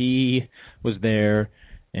 He was there,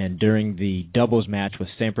 and during the doubles match with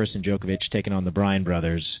Sampras and Djokovic taking on the Bryan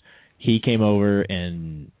brothers, he came over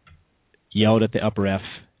and yelled at the up ref,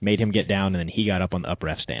 made him get down, and then he got up on the up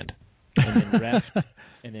ref stand.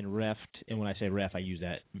 And then refed, and when I say ref, I use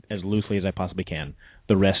that as loosely as I possibly can,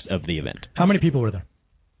 the rest of the event. How many people were there?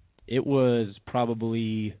 It was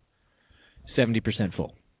probably 70%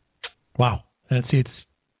 full. Wow. And it seats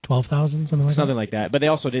 12,000, something like that? Something like that. But they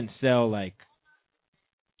also didn't sell, like...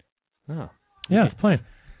 Oh. Yeah, it's plenty.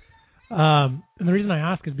 And the reason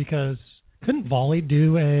I ask is because couldn't Volley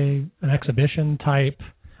do an exhibition-type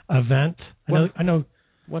event? I know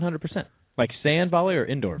 100%. Like sand volley or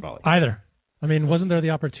indoor volley? Either. I mean, wasn't there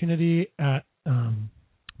the opportunity at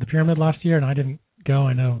the Pyramid last year, and I didn't go.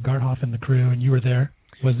 I know Garthoff and the crew, and you were there.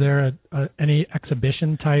 Was there any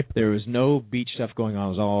exhibition type? There was no beach stuff going on. It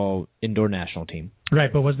was all indoor national team.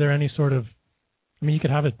 Right, but was there any sort of... I mean, you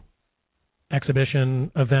could have an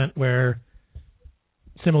exhibition event where...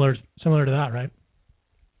 Similar to that, right?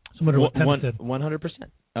 Similar to what tennis did.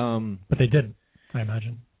 100%. But they did, I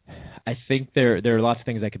imagine. I think there are lots of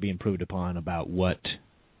things that could be improved upon about what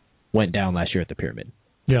went down last year at the Pyramid.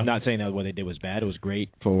 Yeah. I'm not saying that what they did was bad. It was great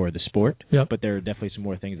for the sport. Yeah. But there are definitely some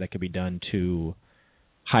more things that could be done to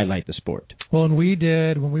highlight the sport. Well, and we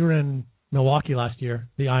did, when we were in Milwaukee last year,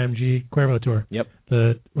 the IMG Cuervo Tour. Yep.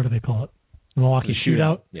 What do they call it? Milwaukee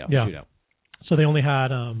Shootout? Yeah, Shootout. So they only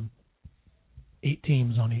had 8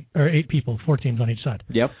 teams on each, or 8 people, 4 teams on each side.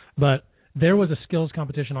 Yep. But there was a skills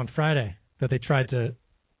competition on Friday that they tried to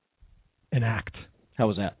enact. How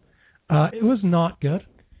was that? It was not good.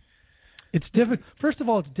 It's First of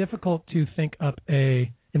all, it's difficult to think up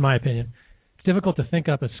in my opinion, it's difficult to think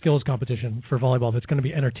up a skills competition for volleyball that's going to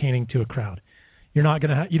be entertaining to a crowd. You're not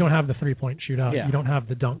going to you don't have the 3-point shootout. Yeah. You don't have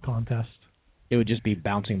the dunk contest. It would just be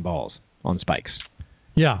bouncing balls on spikes.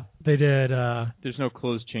 Yeah, they did. There's no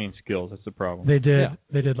closed chain skills. That's the problem. They did. Yeah.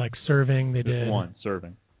 They did like serving. They did one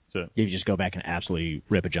serving. That's it. You just go back and absolutely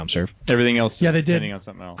rip a jump serve. Everything else. Yeah, they did. Depending on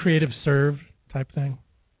something else. Creative serve type thing.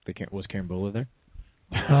 Was Carambola there?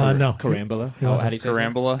 No. Carambola. How do you say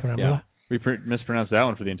Carambola? Carambola. Yeah. We mispronounced that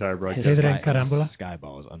one for the entire broadcast. Carambola.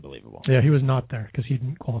 Skyball is unbelievable. Yeah, he was not there because he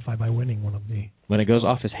didn't qualify by winning one of the. When it goes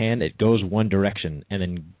off his hand, it goes one direction and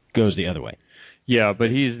then goes the other way. Yeah, but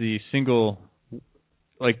he's the single,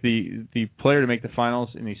 like the player to make the finals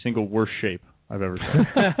in the single worst shape I've ever seen.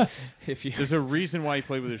 There's a reason why he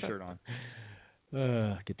played with his shirt on.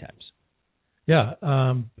 Good times. Yeah,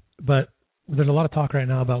 but there's a lot of talk right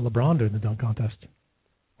now about LeBron doing the dunk contest.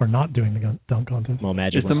 Or not doing the dunk contest. Well,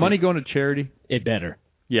 Magic. Is the money going to charity? It better.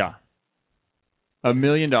 Yeah. $1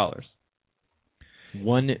 million.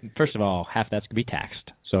 First of all, half that's going to be taxed.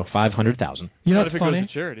 So $500,000. You know what what's if it funny? goes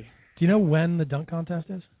to charity? Do you know when the dunk contest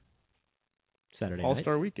is? Saturday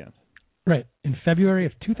All-Star night. weekend. Right. In February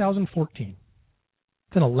of 2014.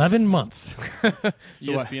 It's in 11 months.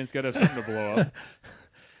 ESPN's got to have something to blow up.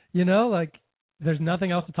 You know, like, there's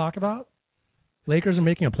nothing else to talk about. Lakers are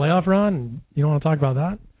making a playoff run, and you don't want to talk about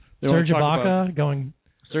that? Serge Ibaka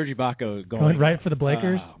going right for the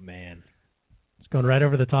Blakers. Oh, man. It's going right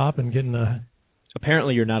over the top and getting a...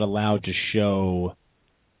 Apparently you're not allowed to show...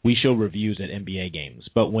 We show reviews at NBA games,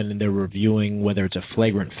 but when they're reviewing whether it's a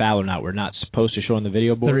flagrant foul or not, we're not supposed to show on the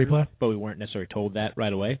video board. The replay? But we weren't necessarily told that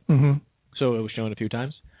right away. Mm-hmm. So it was shown a few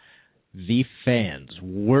times. The fans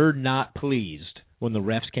were not pleased when the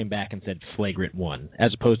refs came back and said flagrant 1,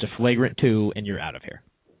 as opposed to flagrant 2, and you're out of here.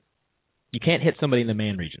 You can't hit somebody in the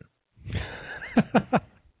man region.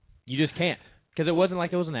 You just can't. Because it wasn't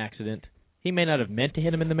like it was an accident. He may not have meant to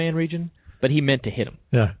hit him in the man region, but he meant to hit him.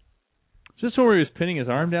 Yeah. Is this where he was pinning his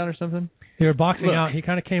arm down or something? They were boxing out. He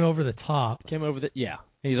kind of came over the top. Yeah.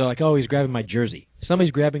 And he's like, oh, he's grabbing my jersey.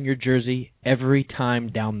 Somebody's grabbing your jersey every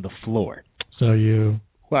time down the floor. So you...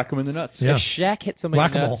 Whack him in the nuts. Yeah. If Shaq hit somebody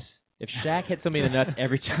in the nuts... If Shaq hit somebody in the nuts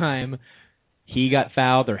every time he got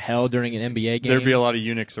fouled or held during an NBA game... There'd be a lot of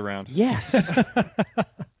eunuchs around. Yes.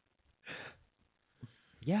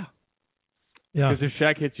 Yeah. Because if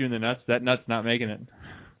Shaq hits you in the nuts, that nut's not making it.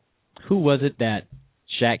 Who was it that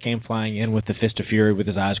Shaq came flying in with the fist of fury with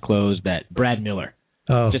his eyes closed? That Brad Miller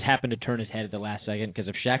just happened to turn his head at the last second. Because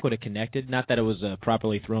if Shaq would have connected, not that it was a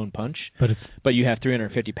properly thrown punch, but you have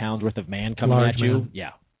 350 pounds worth of man coming at you. Man.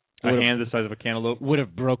 Yeah. A hand the size of a cantaloupe. Would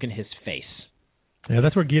have broken his face. Yeah,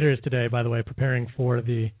 that's where Geeter is today, by the way, preparing for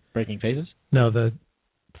the... Breaking faces? No, the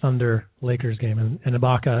Thunder-Lakers game. And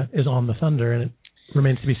Ibaka is on the Thunder, and it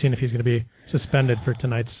remains to be seen if he's going to be suspended for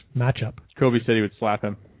tonight's matchup. Kobe said he would slap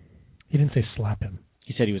him. He didn't say slap him.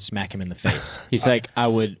 He said he would smack him in the face. He's like, I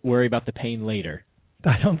would worry about the pain later.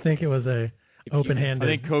 I don't think it was a open-handed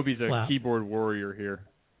I think Kobe's a slap. keyboard warrior here.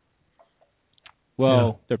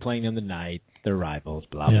 Well, they're playing them tonight. They're rivals,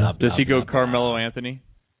 blah, blah, blah. Does he go blah, Carmelo blah. Anthony?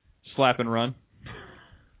 Slap and run?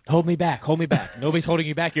 Hold me back. Hold me back. Nobody's holding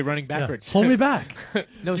you back. You're running backwards. Yeah. Hold me back.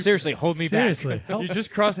 No, seriously, hold me back. Seriously. You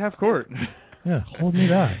just crossed half court. Yeah, hold me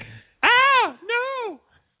back. Ah, no!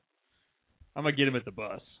 I'm going to get him at the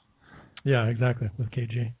bus. Yeah, exactly, with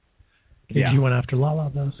KG. KG went after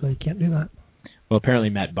Lala, though, so you can't do that. Well,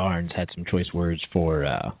 apparently Matt Barnes had some choice words for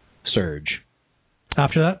Serge.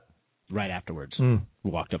 After that? Right afterwards. We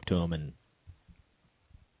walked up to him and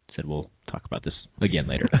said, we'll talk about this again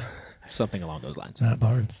later. Something along those lines. Matt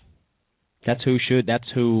Barnes. That's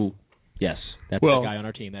the guy on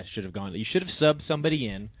our team that should have gone. You should have subbed somebody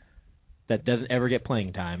in that doesn't ever get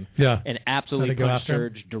playing time and absolutely punch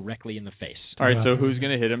Serge directly in the face. All right, so who's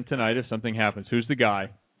going to hit him tonight if something happens? Who's the guy?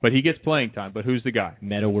 But he gets playing time, but who's the guy?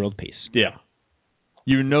 Meta World Peace. Yeah.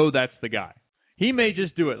 You know that's the guy. He may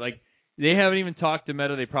just do it. Like, they haven't even talked to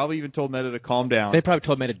Meta. They probably even told Meta to calm down. They probably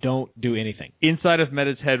told Meta, don't do anything. Inside of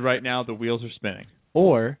Meta's head right now, the wheels are spinning.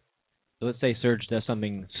 Or, let's say Serge does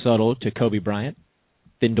something subtle to Kobe Bryant,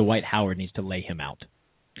 then Dwight Howard needs to lay him out.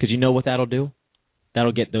 Because you know what that'll do?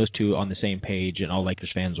 That'll get those two on the same page, and all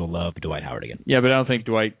Lakers fans will love Dwight Howard again. Yeah, but I don't think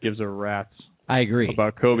Dwight gives a rat's I agree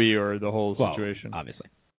about Kobe or the whole situation. Obviously.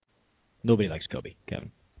 Nobody likes Kobe,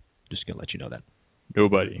 Kevin. Just going to let you know that.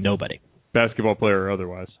 Nobody. Basketball player or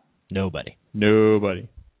otherwise. Nobody. Well,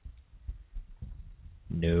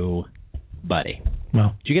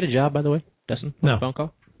 Did you get a job, by the way, Dustin? No. Phone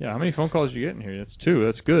call? Yeah, how many phone calls did you get in here? That's 2.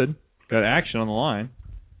 That's good. Got action on the line.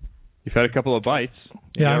 You've had a couple of bites.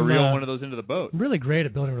 You Yeah, got to I'm reel one of those into the boat. I'm really great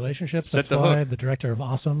at building relationships. Set That's the why hook. the director of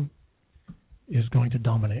Awesome is going to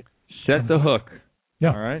dominate. Set the hook. Yeah.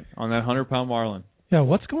 All right, on that 100-pound marlin. Yeah,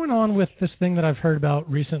 what's going on with this thing that I've heard about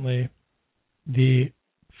recently, the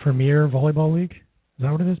Premier Volleyball League? Is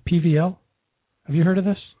that what it is? PVL? Have you heard of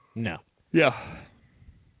this? No. Yeah.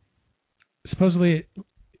 Supposedly,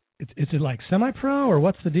 is it like semi-pro or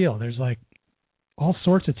what's the deal? There's like all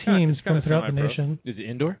sorts of teams it's kinda from throughout the semi-pro. nation. Is it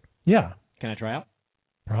indoor? Yeah, Can I try out?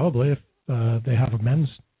 probably if they have a men's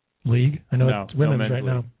league. I know No, it's women's no men's right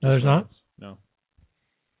now. league. No, there's not? No.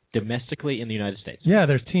 Domestically in the United States. Yeah,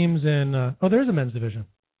 there's teams in, there's a men's division.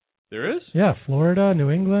 There is? Yeah, Florida, New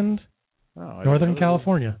England, Oh, I didn't Northern know that.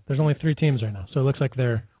 California. There's only 3 teams right now, so it looks like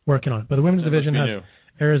they're working on it. But the women's That must division be has new.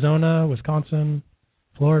 Arizona, Wisconsin,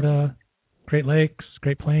 Florida, Great Lakes,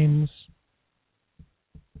 Great Plains,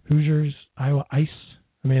 Hoosiers, Iowa Ice.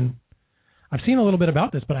 I mean, I've seen a little bit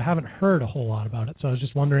about this, but I haven't heard a whole lot about it. So I was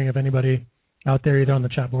just wondering if anybody out there, either on the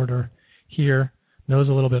chat board or here, knows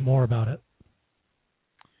a little bit more about it.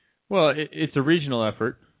 Well, it's a regional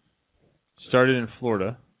effort. Started in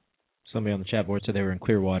Florida. Somebody on the chat board said they were in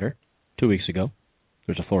Clearwater 2 weeks ago.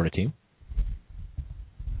 There's a Florida team.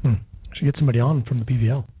 Should get somebody on from the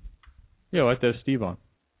PVL. Yeah, we'll have to have Steve on.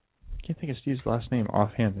 I can't think of Steve's last name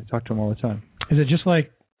offhand. I talk to him all the time. Is it just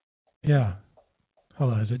like,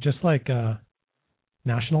 hold on, is it just like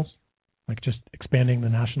nationals? Like just expanding the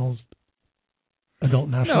nationals, adult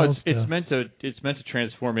nationals? No, it's meant to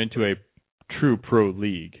transform into a true pro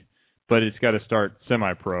league, but it's got to start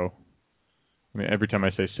semi-pro. I mean, every time I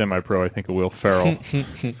say semi-pro, I think of Will Ferrell.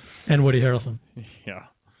 And Woody Harrelson. Yeah.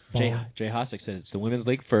 Jay Hossack said it's the women's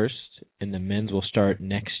league first, and the men's will start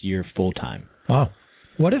next year full time. Wow.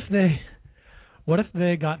 What if they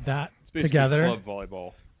got that It's together? Club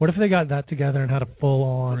volleyball What if they got that together and had a for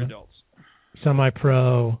full-on adults.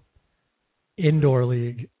 semi-pro indoor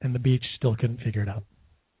league, and the beach still couldn't figure it out?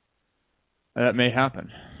 That may happen.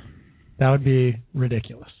 That would be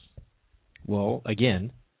ridiculous. Well,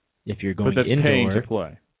 again, if you're going But that's indoor, paying to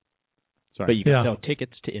play. Sorry. but you can Yeah. sell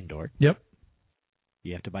tickets to indoor. Yep.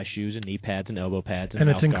 You have to buy shoes and knee pads and elbow pads and And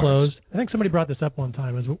it's mouth guards. enclosed. I think somebody brought this up one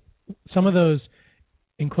time. Is some of those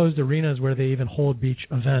enclosed arenas where they even hold beach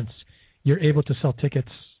events, you're able to sell tickets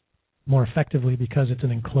more effectively because it's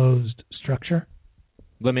an enclosed structure.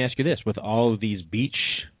 Let me ask you this: with all of these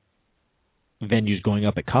beach venues going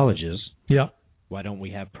up at colleges, Yeah. why don't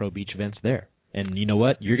we have pro beach events there? And you know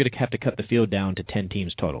what? You're going to have to cut the field down to 10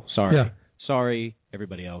 teams total. Sorry. Yeah. Sorry,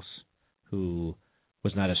 everybody else who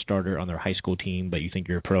was not a starter on their high school team, but you think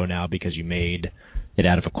you're a pro now because you made it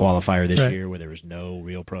out of a qualifier this Right. year where there was no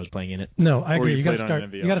real pros playing in it. No, I Or agree. you You got to played on start. an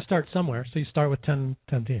NVL. You got to start somewhere. So you start with 10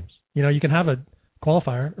 teams. You know, you can have a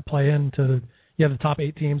qualifier or play into. You have the top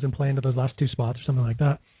 8 teams and play into those last 2 spots or something like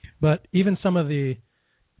that. But even some of the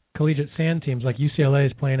collegiate sand teams, like UCLA,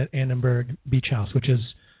 is playing at Annenberg Beach House, which is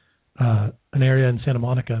an area in Santa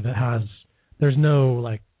Monica that there's no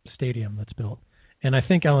like stadium that's built. And I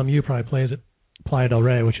think LMU probably plays at Playa del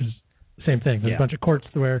Rey, which is the same thing. There's Yeah. a bunch of courts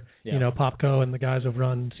where Popco and the guys have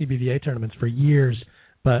run CBVA tournaments for years,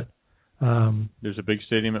 but There's a big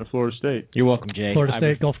stadium at Florida State. You're welcome, Jay. Florida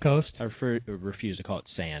State, Gulf Coast. I refuse to call it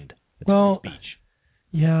sand. It's Well, beach.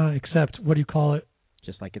 Yeah, except what do you call it?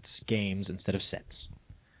 Just like it's games instead of sets.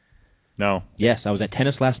 No. Yes, I was at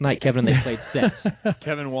tennis last night, Kevin, and they played sets.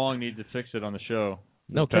 Kevin Wong needs to fix it on the show.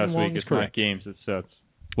 No, This past Kevin Wong week, is it's correct. not games, it's sets.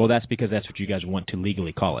 Well, that's because that's what you guys want to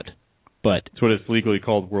legally call it. But It's what it's legally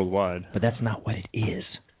called worldwide. that's not what it is.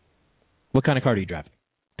 What kind of car do you drive?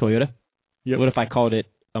 Toyota? Yep. What if I called it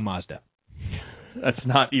a Mazda? That's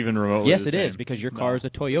not even remotely Yes, the it is, same. because your No. car is a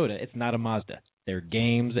Toyota. It's not a Mazda. They're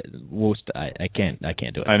games. I can't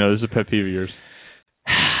do it. I know, this is a pet peeve of yours.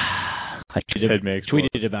 I Head may explode.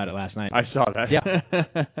 tweeted about it last night. I saw that. Yeah.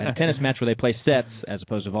 And a tennis match where they play sets as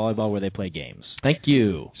opposed to volleyball where they play games. Thank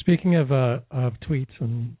you. Speaking of tweets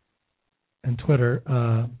and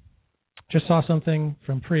Twitter, just saw something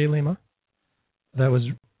from Pri Lima that was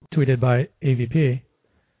tweeted by AVP,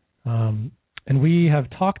 and we have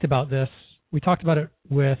talked about this. We talked about it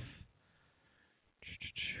with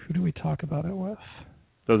who do we talk about it with?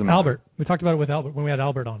 Doesn't matter. Albert. We talked about it with Albert when we had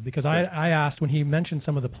Albert on, because I asked when he mentioned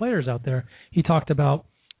some of the players out there, he talked about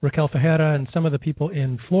Raquel Fajera and some of the people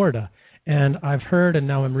in Florida. And I've heard, and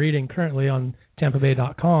now I'm reading currently on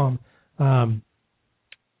TampaBay.com,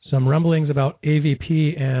 some rumblings about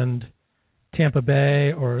AVP and Tampa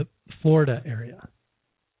Bay or Florida area.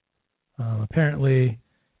 Apparently,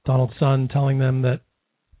 Donald's son telling them that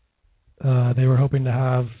they were hoping to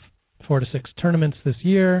have 4 to 6 tournaments this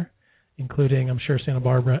year, including, I'm sure, Santa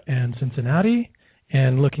Barbara and Cincinnati,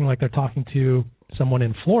 and looking like they're talking to someone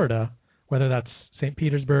in Florida whether that's St.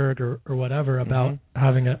 Petersburg or whatever, about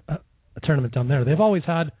having a tournament down there. They've always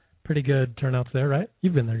had pretty good turnouts there, right?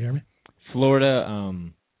 You've been there, Jeremy. Florida,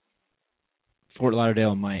 Fort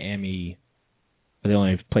Lauderdale, and Miami are the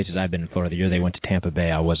only places I've been in Florida. The year they went to Tampa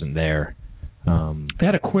Bay, I wasn't there. They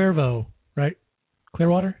had a Cuervo, right?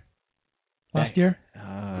 Clearwater last year.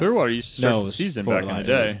 Clearwater used to start the season back in the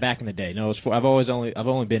day. Back in the day, no. I've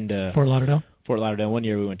only been to Fort Lauderdale. Fort Lauderdale. One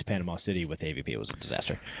year we went to Panama City with AVP. It was a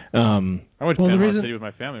disaster. I went to Panama City with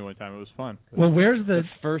my family one time. It was fun. Well, where's the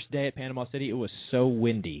first day at Panama City? It was so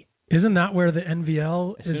windy. Isn't that where the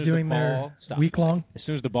NVL is doing their week-long? As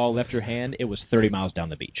soon as the ball left your hand, it was 30 miles down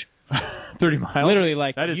the beach. 30 miles? Literally,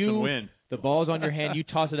 like, that is some wind. The ball's on your hand, you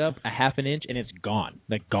toss it up a half an inch, and it's gone.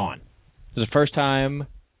 Like, gone. It was the first time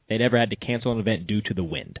they'd ever had to cancel an event due to the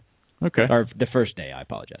wind. Okay. Or the first day, I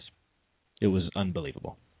apologize. It was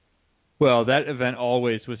unbelievable. Well, that event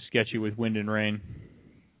always was sketchy with wind and rain.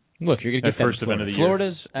 Look, you're going to get that first event of the year.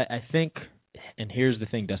 Florida's, I think, and here's the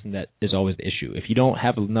thing, Dustin, that is always the issue. If you don't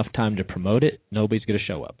have enough time to promote it, nobody's going to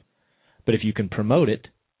show up. But if you can promote it,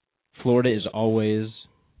 Florida is always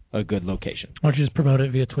a good location. Why don't you just promote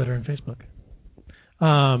it via Twitter and Facebook?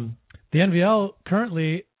 The NVL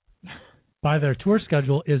currently, by their tour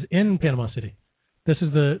schedule, is in Panama City. This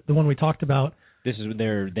is the one we talked about. This is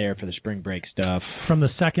they're there for the spring break stuff. From the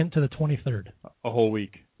 2nd to the 23rd. A whole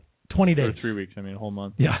week. 20 days. Or 3 weeks, a whole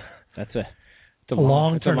month. Yeah. That's a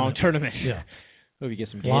long tournament. Yeah. Hope you get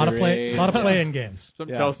some a lot of play-in games.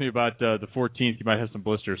 Something tells me about the 14th, you might have some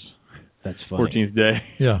blisters. That's funny. 14th day.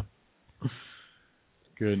 Yeah.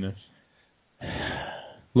 Goodness.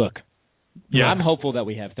 Look, I'm hopeful that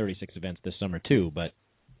we have 36 events this summer too, but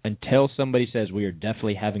until somebody says we are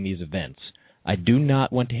definitely having these events, I do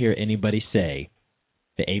not want to hear anybody say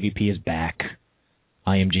the AVP is back,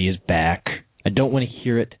 IMG is back. I don't want to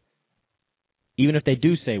hear it. Even if they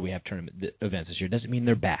do say we have tournament events this year, doesn't mean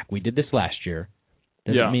they're back. We did this last year.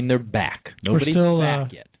 Doesn't mean they're back. Nobody's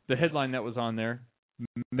back yet. The headline that was on there,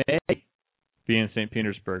 May be in St.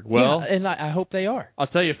 Petersburg. Well, and I hope they are. I'll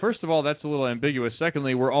tell you, first of all, that's a little ambiguous.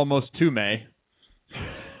 Secondly, we're almost to May.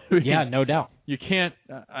 Yeah, no doubt. You can't,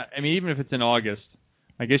 I mean, even if it's in August,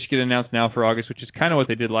 I guess you could announce now for August, which is kind of what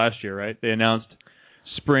they did last year, right? They announced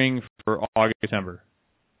spring for August, September.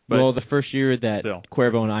 But well, the first year that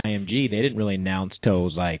Cuervo and IMG, they didn't really announce till it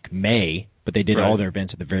was like May, but they did all their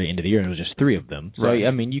events at the very end of the year, and it was just 3 of them. So,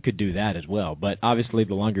 I mean, you could do that as well. But obviously,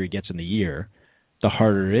 the longer it gets in the year, the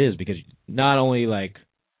harder it is, because not only like,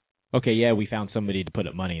 okay, yeah, we found somebody to put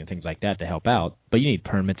up money and things like that to help out, but you need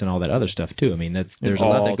permits and all that other stuff too. I mean, there's a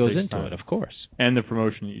lot that goes into it, of course. And the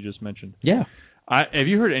promotion that you just mentioned. Yeah. Have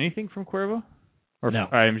you heard anything from Cuervo? Or no.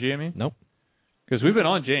 IMG, I mean? Nope. Because we've been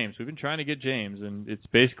on James. We've been trying to get James, and it's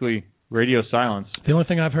basically radio silence. The only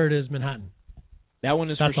thing I've heard is Manhattan. That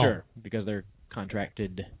one is for sure, because they're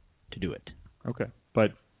contracted to do it. Okay.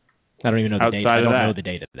 But I don't even know the date. I don't know the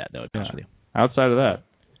date of that, though, to be honest with you. Outside of that.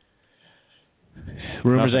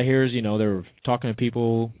 Rumors I hear is, they're talking to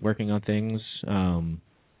people, working on things.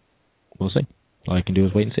 We'll see. All I can do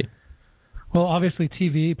is wait and see. Well, obviously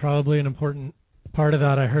TV, probably an important part of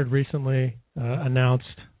that. I heard recently announced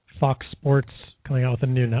Fox Sports coming out with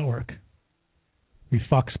a new network.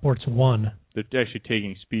 Fox Sports 1. They're actually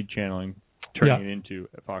taking speed channeling, turning it into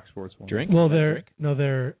Fox Sports 1. Drink? Well,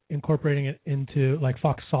 they're incorporating it into, like,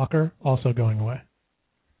 Fox Soccer, also going away.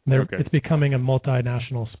 It's becoming a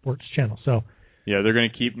multinational sports channel. So yeah, they're going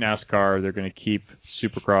to keep NASCAR. They're going to keep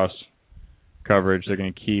Supercross coverage. They're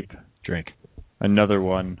going to keep another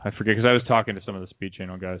one. I forget, because I was talking to some of the Speed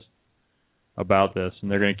Channel guys about this, and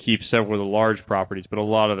they're going to keep several of the large properties, but a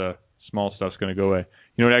lot of the small stuff's going to go away.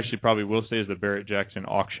 You know what I actually probably will say is the Barrett Jackson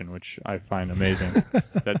auction, which I find amazing.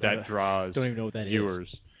 that draws Don't even know what that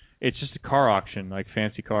viewers. It's just a car auction, like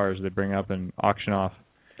fancy cars they bring up and auction off.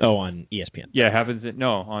 Oh, on ESPN. Yeah, it happens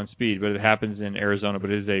on Speed, but it happens in Arizona, but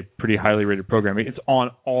it is a pretty highly rated program. It's on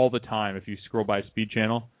all the time. If you scroll by Speed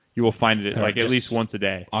Channel, you will find it at least once a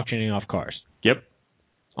day. Auctioning off cars. Yep.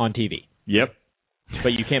 On TV. Yep.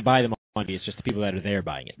 But you can't buy them on TV. It's just the people that are there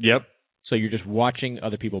buying it. Yep. So you're just watching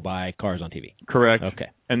other people buy cars on TV. Correct. Okay.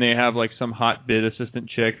 And they have like some hot bid assistant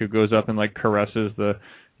chick who goes up and like caresses the,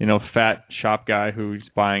 fat shop guy who's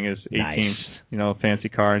buying his 18th, fancy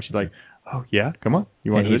car, and she's like, "Oh yeah, come on,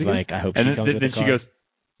 you want to do it again?" Like, I hope. And she comes with then the she car. goes,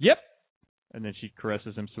 "Yep," and then she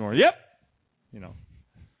caresses him some more. Yep.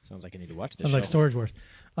 Sounds like I need to watch this. Sounds like Storage Wars.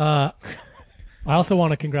 I also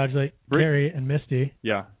want to congratulate Gary and Misty.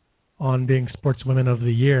 Yeah. On being Sportswomen of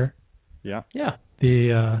the Year. Yeah. Yeah.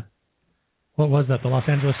 The what was that? The Los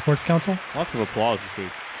Angeles Sports Council. Lots of applause this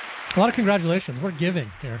week. A lot of congratulations. We're giving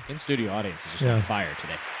here. In-studio audience is just on fire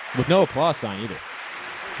today. With no applause sign either.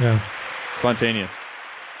 Yeah.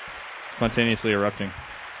 Spontaneously erupting.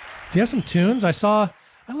 Do you have some tunes? I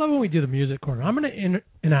love when we do the music corner. I'm going to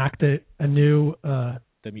enact a new The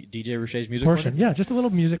DJ Ruche's music portion. corner? Yeah, just a little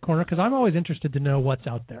music corner because I'm always interested to know what's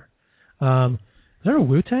out there. Is there a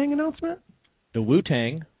Wu-Tang announcement? The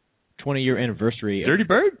Wu-Tang 20-year anniversary. Dirty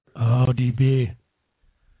Bird? Oh, DB.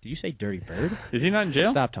 Did you say Dirty Bird? Is he not in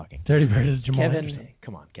jail? Stop talking. Dirty Bird is Jamal Kevin, Anderson.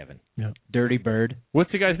 come on, Kevin. Yeah. Dirty Bird,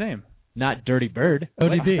 What's the guy's name? not Dirty Bird.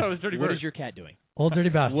 ODB. I thought it was Dirty What Bird. is your cat doing? Old Dirty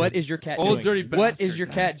Bastard. What is your cat Old doing? dirty What bastard. is your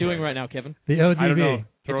cat doing right now, Kevin? The ODB. I don't know.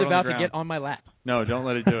 Throw It's it about on the to get on my lap. No, don't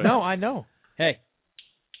let it do it. No, I know. Hey.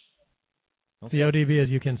 The ODB, as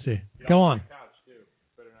you can see. Go on.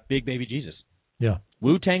 Big Baby Jesus. Yeah.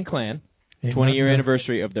 Wu-Tang Clan, 20-year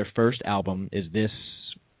anniversary of their first album is this,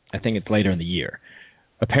 I think it's later in the year.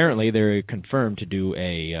 Apparently, they're confirmed to do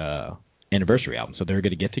a anniversary album, so they're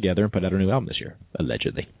going to get together and put out a new album this year,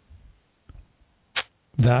 allegedly.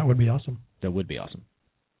 That would be awesome. That would be awesome.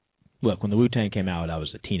 Look, when the Wu-Tang came out, I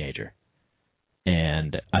was a teenager,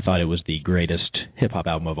 and I thought it was the greatest hip-hop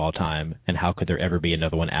album of all time, and how could there ever be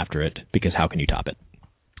another one after it, because how can you top it?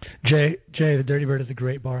 Jay, the Dirty Bird is a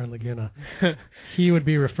great bar in Laguna. He would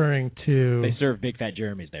be referring to... They serve Big Fat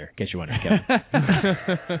Jeremy's there, in case you wonder, Kevin.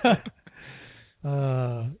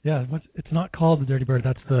 Yeah, it's not called the Dirty Bird.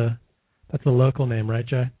 That's the local name, right,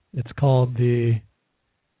 Jay? It's called it's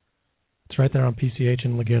right there on PCH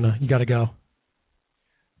in Laguna. You got to go.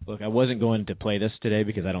 Look, I wasn't going to play this today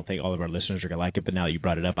because I don't think all of our listeners are going to like it, but now that you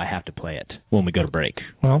brought it up, I have to play it when we go to break.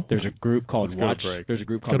 Well, there's a group called Watch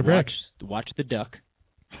the Duck.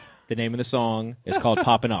 The name of the song is called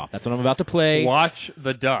Poppin' Off. That's what I'm about to play. Watch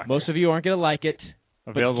the Duck. Most of you aren't going to like it.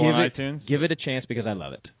 Available on iTunes? Give it a chance because I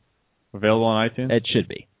love it. Available on iTunes? It should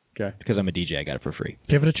be. Okay. Because I'm a DJ, I got it for free.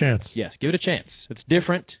 Give it a chance. Yes, give it a chance. It's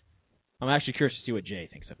different. I'm actually curious to see what Jay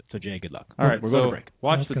thinks of it. So, Jay, good luck. All right, we're going to break.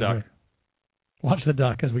 Watch the Duck. Watch the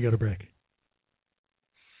Duck as we go to break.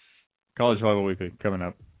 College Volleyball Weekly coming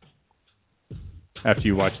up after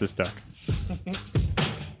you watch this Duck.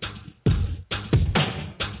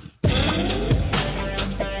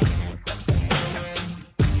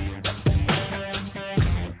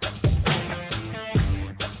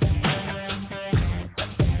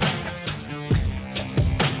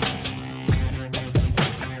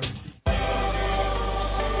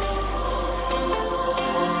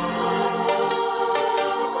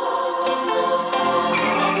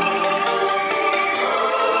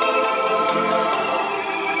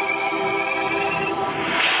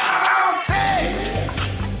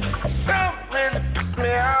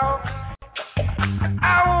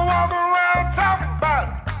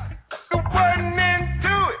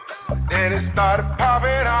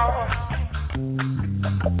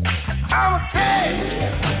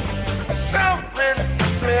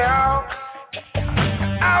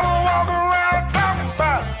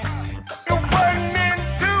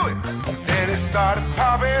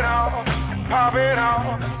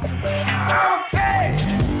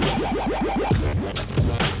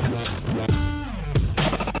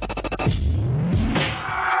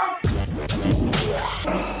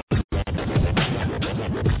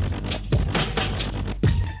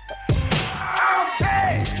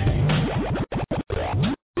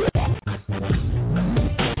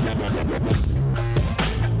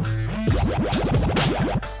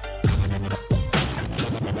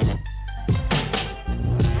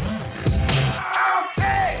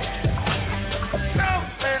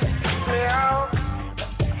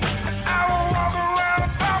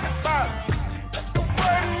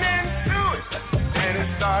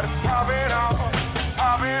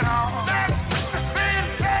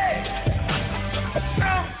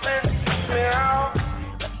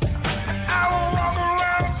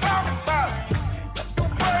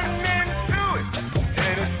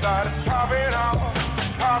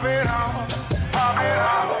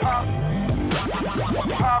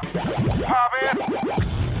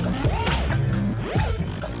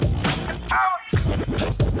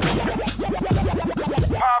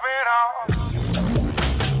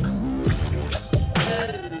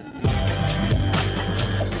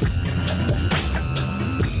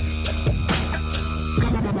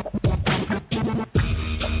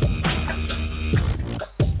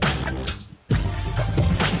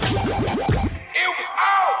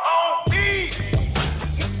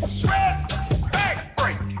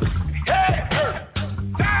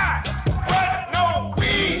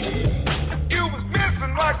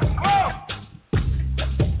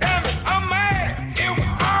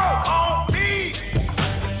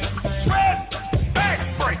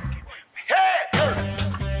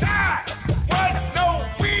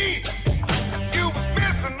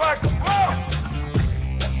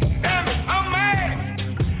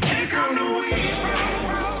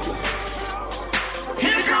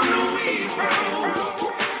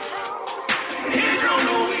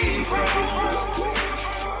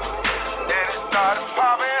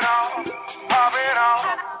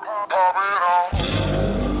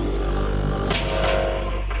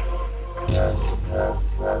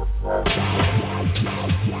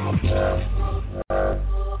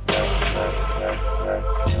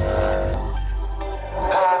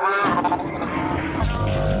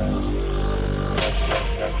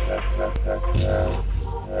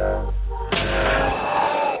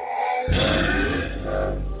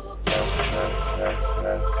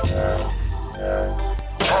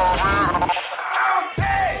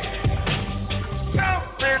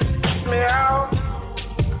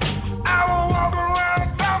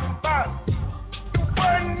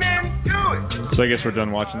 So I guess we're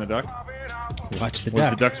done watching the duck. Watch the Was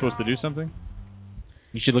duck. the duck supposed to do something?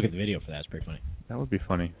 You should look at the video for that. It's pretty funny. That would be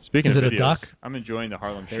funny. Speaking Is of it a videos, duck? I'm enjoying the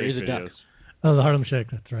Harlem There Shake is a duck. videos. Oh, the Harlem Shake.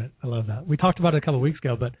 That's right. I love that. We talked about it a couple of weeks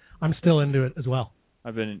ago, but I'm still into it as well.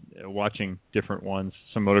 I've been watching different ones.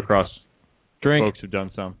 Some motocross folks have done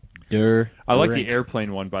some. I like the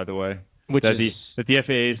airplane one, by the way. Which that is the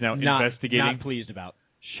FAA is now not investigating. Not pleased about.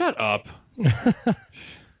 Shut up.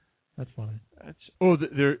 That's funny.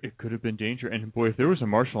 There it could have been danger. And boy, if there was a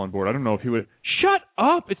marshal on board, I don't know if he would. Shut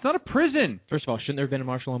up! It's not a prison. First of all, shouldn't there have been a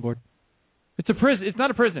marshal on board? It's a prison. It's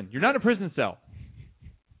not a prison. You're not in a prison cell.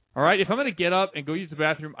 All right. If I'm going to get up and go use the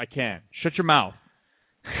bathroom, I can. Shut your mouth.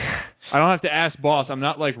 I don't have to ask boss. I'm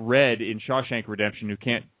not like Red in Shawshank Redemption who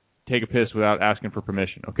can't take a piss without asking for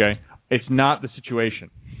permission. Okay. It's not the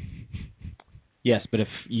situation. Yes, but if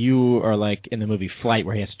you are like in the movie Flight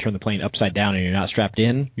where he has to turn the plane upside down and you're not strapped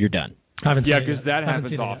in, you're done. Yeah, because that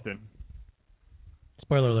happens often.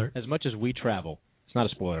 Spoiler alert. As much as we travel, it's not a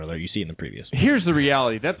spoiler alert. You see it in the previous. Here's the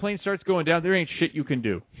reality. That plane starts going down, there ain't shit you can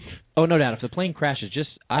do. Oh, no doubt. If the plane crashes,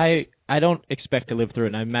 I don't expect to live through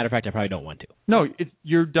it. And matter of fact, I probably don't want to. No,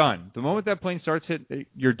 you're done. The moment that plane starts hitting,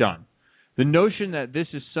 you're done. The notion that this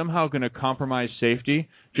is somehow going to compromise safety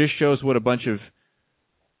just shows what a bunch of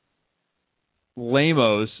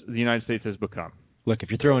lame-os the United States has become. Look,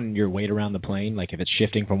 if you're throwing your weight around the plane, like if it's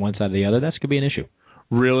shifting from one side to the other, that could be an issue.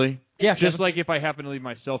 Really? Yeah. Just like if I happen to leave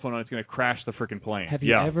my cell phone on, it's going to crash the freaking plane. Have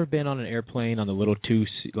you ever been on an airplane on the little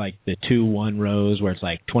the 2-1 rows where it's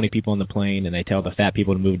like 20 people on the plane and they tell the fat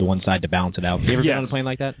people to move to one side to balance it out? Have you ever been on a plane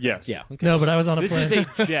like that? Yes. Yeah. Okay. No, but I was on a plane. This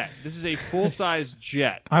is a jet. This is a full-size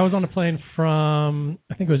jet. I was on a plane from,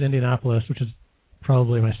 I think it was Indianapolis, which is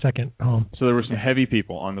probably my second home. So there were some heavy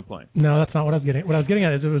people on the plane. No, that's not what I was getting. What I was getting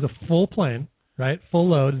at is it was a full plane, right? Full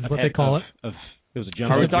load is what they call it. It was a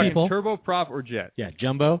jumbo. Are we talking people. turboprop or jet? Yeah,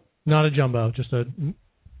 jumbo. Not a jumbo, just a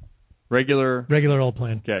regular old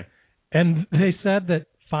plane. Okay. And they said that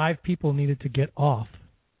 5 people needed to get off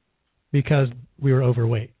because we were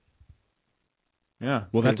overweight. Yeah.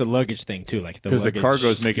 Well, that's a luggage thing too. Like because the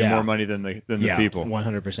cargo's making more money than the people.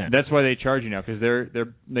 100%. That's why they charge you now because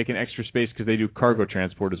they're making extra space because they do cargo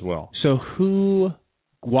transport as well. So who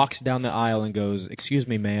walks down the aisle and goes, "Excuse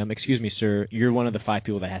me, ma'am. Excuse me, sir. You're one of the 5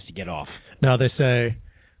 people that has to get off." Now they say,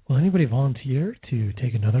 "Will anybody volunteer to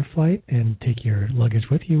take another flight and take your luggage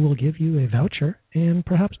with you? We'll give you a voucher and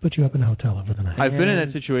perhaps put you up in a hotel over the night." I've been in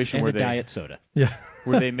that situation where diet soda. Yeah.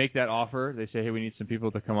 where they make that offer. They say, "Hey, we need some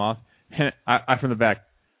people to come off." And I from the back,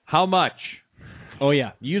 how much? Oh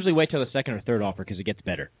yeah. You usually wait till the second or third offer because it gets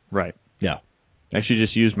better. Right. Yeah. I actually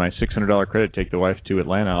just used my $600 credit to take the wife to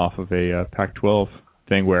Atlanta off of a Pac-12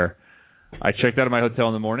 thing where I checked out of my hotel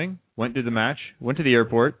in the morning, went to the match, went to the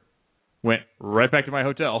airport, went right back to my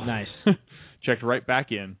hotel. Nice. Checked right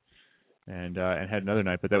back in, and had another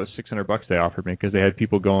night. But that was $600 they offered me because they had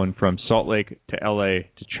people going from Salt Lake to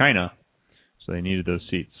L.A. to China, so they needed those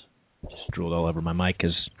seats. Just drooled all over my mic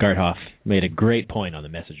because Garthoff made a great point on the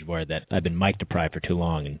message board that I've been mic deprived for too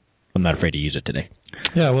long, and I'm not afraid to use it today.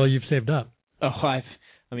 Yeah, well, you've saved up. Oh, I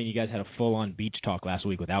mean, you guys had a full-on beach talk last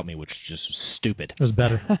week without me, which is just stupid. It was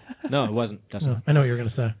better. No, it wasn't. No, I know what you're going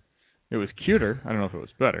to say. It was cuter. I don't know if it was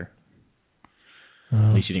better.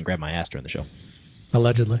 At least you didn't grab my ass during the show.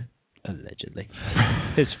 Allegedly.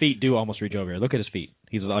 His feet do almost reach over here. Look at his feet.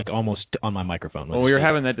 He's like almost on my microphone. Well, we were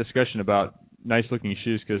having that discussion about nice-looking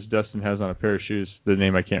shoes because Dustin has on a pair of shoes, the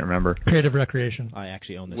name I can't remember. Creative Recreation. I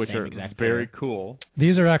actually own the which same are exact very pair. cool.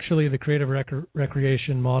 These are actually the Creative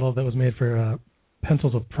Recreation model that was made for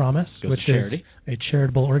Pencils of Promise, which is a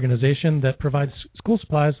charitable organization that provides school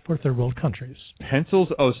supplies for third world countries. Pencils?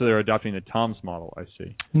 Oh, so they're adopting the Tom's model, I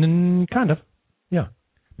see. Kind of, yeah.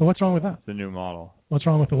 But what's wrong with that? It's the new model. What's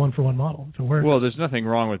wrong with the one-for-one model? If it works. Well, there's nothing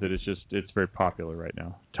wrong with it. It's just it's very popular right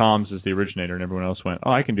now. Tom's is the originator, and everyone else went,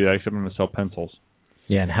 "Oh, I can do that, except I'm going to sell pencils."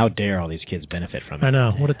 Yeah, and how dare all these kids benefit from it? I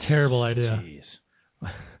know. What a terrible idea. Jeez.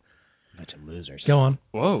 Bunch of losers. Go on.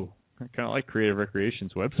 Whoa. I kind of like Creative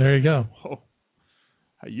Recreation's website. There you go. Whoa.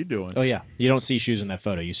 How you doing? Oh, yeah. You don't see shoes in that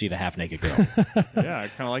photo. You see the half-naked girl. Yeah, I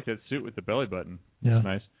kind of like that suit with the belly button. Yeah. It's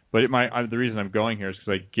nice. But the reason I'm going here is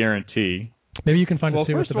because I guarantee. Maybe you can find a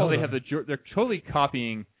suit with the belly button. First of all, they're totally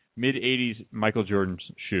copying mid-'80s Michael Jordan's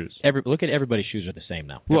shoes. Look at everybody's shoes are the same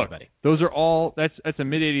now. Look, everybody. Those are all, that's a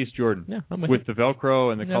mid-'80s Jordan. Yeah, I'm with the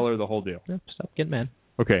Velcro and the color, the whole deal. Yeah, stop getting mad.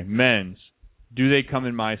 Okay, men's. Do they come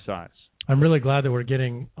in my size? I'm really glad that we're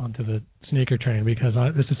getting onto the sneaker train because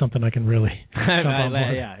this is something I can really jump on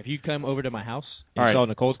board. Yeah, if you come over to my house, all right. install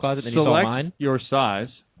Nicole's closet, and you install mine. Your size.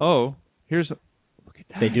 Oh, look at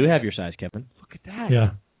that. They do have your size, Kevin. Look at that.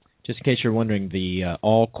 Yeah. Just in case you're wondering, the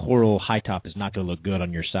all coral high top is not going to look good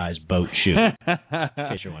on your size boat shoe. In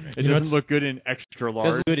case you're wondering. It doesn't look good in extra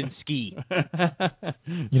large. It doesn't look good in ski.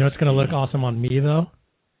 You know what's going to look awesome on me, though?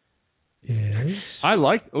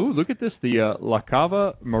 Look at this, the La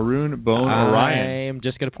Cava Maroon Bone Orion. I am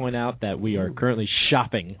just going to point out that we are currently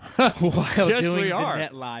shopping while doing the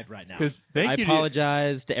Net Live right now. I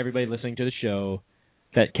apologize to everybody listening to the show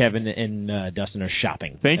that Kevin and Dustin are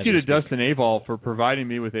shopping. Thank you to Dustin Avall for providing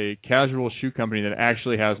me with a casual shoe company that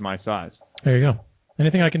actually has my size. There you go.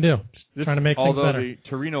 Anything I can do. Just trying to make things better. Although the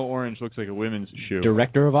Torino Orange looks like a women's shoe.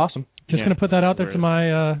 Director of Awesome. Just going to put that out there to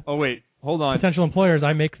my hold on. Potential employers.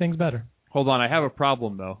 I make things better. Hold on. I have a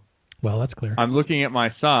problem, though. Well, that's clear. I'm looking at my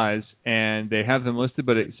size, and they have them listed,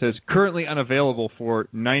 but it says currently unavailable for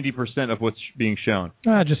 90% of what's being shown.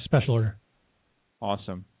 Just special order.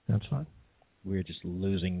 Awesome. That's fine. We're just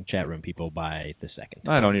losing chat room people by the second.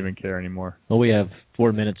 I don't even care anymore. Well, we have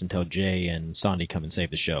 4 minutes until Jay and Sandy come and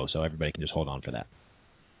save the show, so everybody can just hold on for that.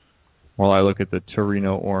 While I look at the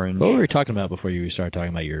Torino Orange. What were we talking about before you started talking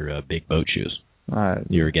about your big boat shoes?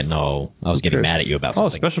 You were getting I was getting mad at you about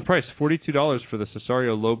something. Special price, $42 for the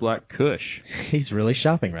Cesario Low Black Cush. He's really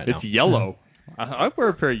shopping right now. It's yellow. I wear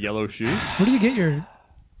a pair of yellow shoes. Where do you get your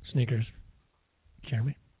sneakers,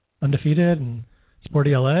 Jeremy? Undefeated and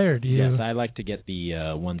Sporty LA, or do you? Yes, I like to get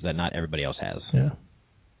the ones that not everybody else has. Yeah.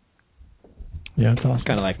 Yeah, it's awesome. It's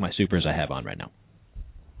kind of like my Supers I have on right now.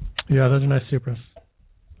 Yeah, those are nice Supras.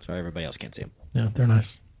 So everybody else can't see them. Yeah, they're nice.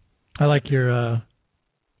 I like your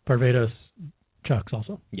Barbados Chucks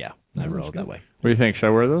also. Yeah, I roll that way. What do you think? Should I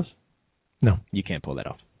wear those? No. You can't pull that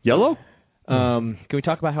off. Yellow? Can we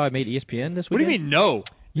talk about how I made ESPN this weekend? What do you mean, no?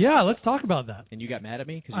 Yeah, let's talk about that. And you got mad at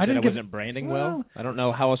me because you said I wasn't branding well? I don't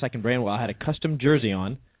know how else I can brand well. I had a custom jersey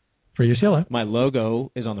on. For UCLA. My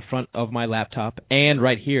logo is on the front of my laptop and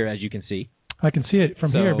right here, as you can see. I can see it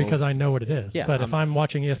from here because I know what it is. Yeah, but if I'm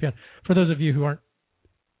watching ESPN, for those of you who aren't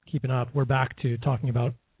keeping up, we're back to talking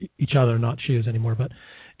about each other, not shoes anymore. But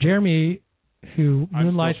Jeremy, who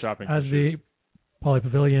moonlights as the Poly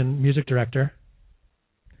Pavilion music director,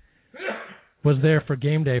 was there for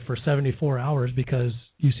game day for 74 hours because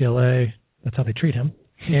UCLA, that's how they treat him.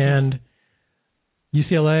 And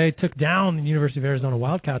UCLA took down the University of Arizona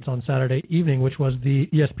Wildcats on Saturday evening, which was the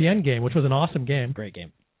ESPN game, which was an awesome game. Great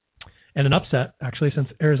game. And an upset, actually, since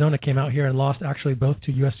Arizona came out here and lost actually both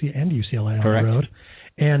to USC and UCLA on Correct. the road.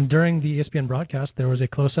 And during the ESPN broadcast, there was a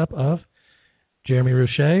close-up of Jeremy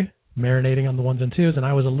Rouchet marinating on the ones and twos, and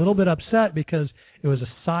I was a little bit upset because it was a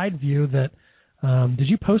side view that did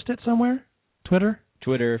you post it somewhere? Twitter,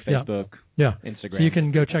 Facebook, Instagram. So you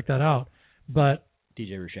can go check that out. But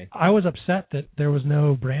DJ Rouchet. I was upset that there was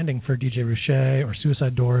no branding for DJ Rouchet or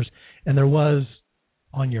Suicide Doors, and there was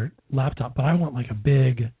on your laptop. But I want like a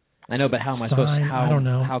big. I know, but how am I supposed to? I don't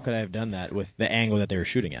know. How could I have done that with the angle that they were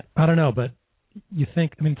shooting at? I don't know, but you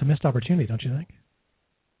think? I mean, it's a missed opportunity, don't you think?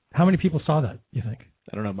 How many people saw that? You think?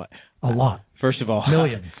 I don't know, but a lot. First of all,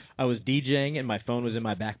 millions. I was DJing and my phone was in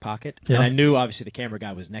my back pocket, and I knew obviously the camera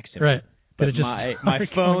guy was next to me. Right. But it just my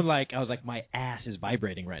phone, I was like, my ass is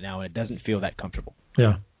vibrating right now, and it doesn't feel that comfortable.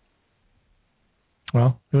 Yeah.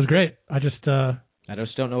 Well, it was great. I just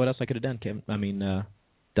don't know what else I could have done, Kim. I mean,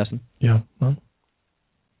 Dustin. Yeah. Well,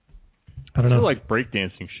 I don't know. I feel like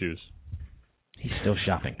breakdancing shoes. He's still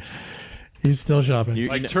shopping. He's still shopping.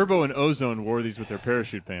 Turbo and Ozone wore these with their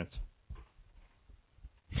parachute pants.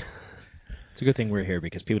 It's a good thing we're here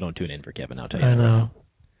because people don't tune in for Kevin. I'll tell you. I know.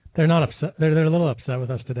 They're not upset. They're a little upset with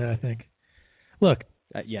us today, I think. Look.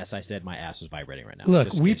 Yes, I said my ass is vibrating right now.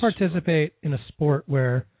 Look, we participate in a sport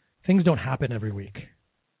where things don't happen every week.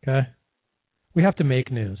 Okay? We have to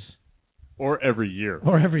make news. Or every year.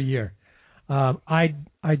 I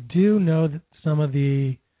do know that some of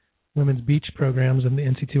the women's beach programs in the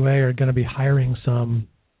NC2A are going to be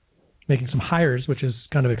making some hires, which is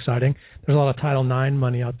kind of exciting. There's a lot of Title IX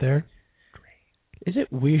money out there. Is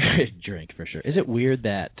it weird? Drink for sure. Is it weird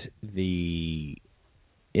that the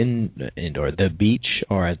indoor, the beach,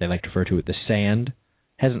 or as they like to refer to it, the sand,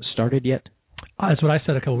 hasn't started yet? That's what I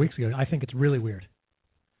said a couple of weeks ago. I think it's really weird.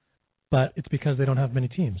 But it's because they don't have many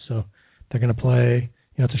teams. So they're going to play,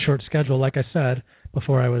 it's a short schedule. Like I said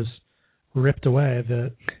before I was ripped away,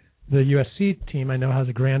 the USC team I know has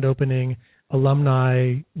a grand opening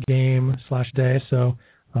alumni game /day. So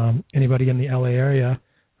anybody in the LA area,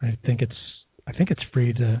 I think it's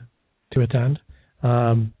free to attend.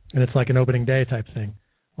 And it's like an opening day type thing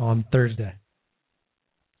on Thursday.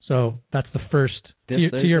 So that's the first, to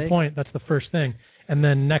your point, that's the first thing. And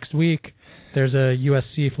then next week, there's a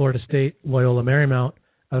USC Florida State Loyola Marymount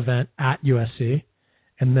event at USC.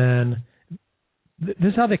 And then this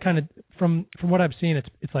is how they kind of, from what I've seen,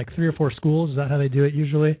 it's like 3 or 4 schools. Is that how they do it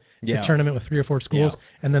usually? Yeah. The tournament with 3 or 4 schools,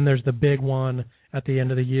 and then there's the big one at the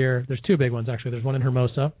end of the year. There's 2 big ones actually. There's one in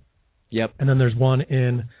Hermosa. Yep. And then there's one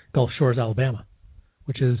in Gulf Shores, Alabama,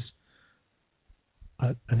 which is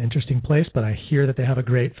an interesting place, but I hear that they have a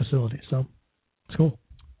great facility, so it's cool.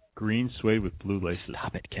 Green suede with blue laces.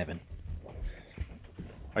 Stop it, Kevin.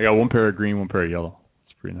 I got one pair of green, one pair of yellow.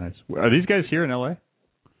 It's pretty nice. Are these guys here in L.A.?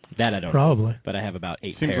 That I don't Probably. know. But I have about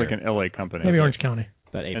 8 Seems pair. like an L.A. company. Maybe Orange County.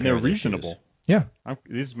 About 8 and pair they're of their reasonable. shoes. Yeah.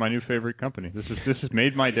 This is my new favorite company. This has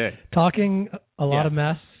made my day. Talking a lot of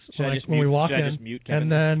mess when we walk in,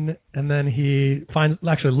 and then he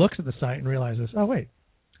actually looks at the site and realizes, oh wait,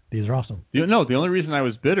 these are awesome. No, the only reason I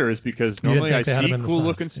was bitter is because normally I see cool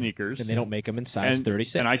looking sneakers, and they don't make them in size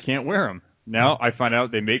 36, and I can't wear them. Now I find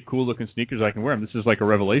out they make cool looking sneakers, I can wear them. This is like a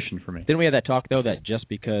revelation for me. Didn't we have that talk though that just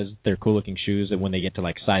because they're cool looking shoes, that when they get to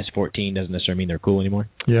like size 14 doesn't necessarily mean they're cool anymore?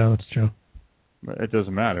 Yeah, that's true. But it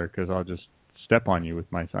doesn't matter because I'll just step on you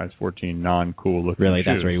with my size 14 non-cool looking Really, shoes.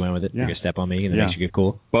 that's where you went with it? Yeah. You're going to step on me and it makes you get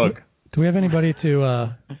cool? Bug. Do we have anybody to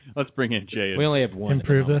Let's bring in Jay. We only have one.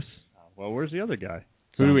 improve this? Well, where's the other guy?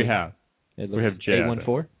 Who do we have? We have Jay.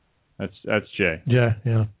 814? That's Jay.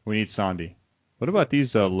 Yeah. We need Sandy. What about these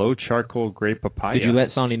low charcoal gray papaya? Did you let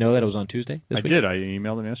Sandy know that it was on Tuesday? I did. I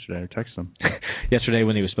emailed him yesterday. I texted him. Yesterday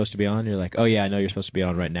when he was supposed to be on, you're like, oh yeah, I know you're supposed to be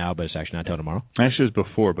on right now, but it's actually not until tomorrow. Actually, it was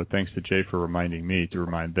before, but thanks to Jay for reminding me to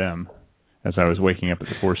remind them as I was waking up at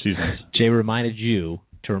the Four Seasons. Jay reminded you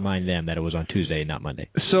to remind them that it was on Tuesday, not Monday.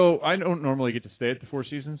 So I don't normally get to stay at the Four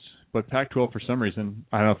Seasons, but Pac-12 for some reason,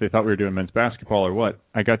 I don't know if they thought we were doing men's basketball or what,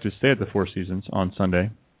 I got to stay at the Four Seasons on Sunday.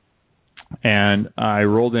 And I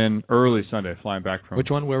rolled in early Sunday, flying back from... Which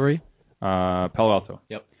one? Where were you? Palo Alto.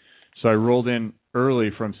 Yep. So I rolled in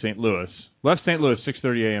early from St. Louis. Left St. Louis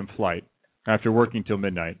 6:30 a.m. flight after working till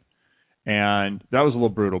midnight. And that was a little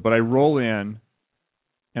brutal. But I roll in,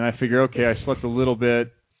 and I figure, okay, I slept a little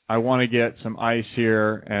bit. I want to get some ice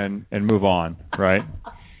here and move on, right?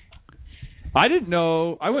 I didn't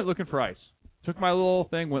know. I went looking for ice. Took my little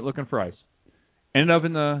thing, went looking for ice. Ended up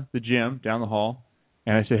in the gym down the hall.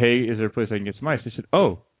 And I said, hey, is there a place I can get some ice? They said,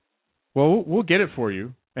 oh, well, we'll get it for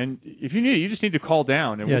you. And if you need it, you just need to call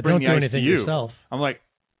down, and we'll bring the ice to you. Don't do anything yourself. I'm like,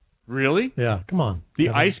 really? Yeah, come on. The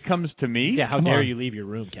ice comes to me? Yeah, how dare you leave your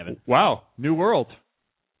room, Kevin? Wow, new world.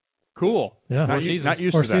 Cool. Yeah. Not used to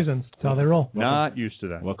that. Four Seasons. That's how they roll. Not used to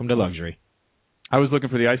that. Welcome to luxury. I was looking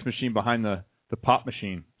for the ice machine behind the pop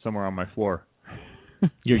machine somewhere on my floor.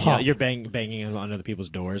 You're banging on other people's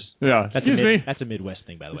doors. Yeah. Excuse me. That's a Midwest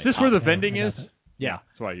thing, by the way. Is this where the vending is? Yeah.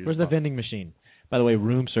 That's why I use Where's the vending machine? By the way,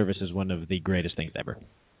 room service is one of the greatest things ever.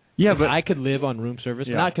 Yeah, but I could live on room service,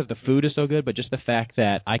 not because the food is so good, but just the fact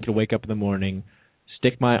that I could wake up in the morning,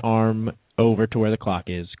 stick my arm over to where the clock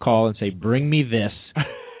is, call and say, bring me this.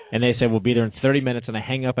 And they say, we'll be there in 30 minutes, and I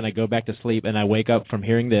hang up and I go back to sleep, and I wake up from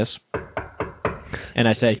hearing this. And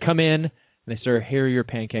I say, come in, and they say, here are your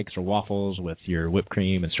pancakes or waffles with your whipped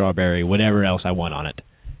cream and strawberry, whatever else I want on it.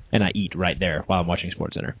 And I eat right there while I'm watching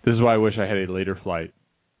SportsCenter. This is why I wish I had a later flight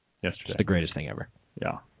yesterday. It's the greatest thing ever.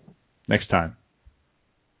 Yeah. Next time.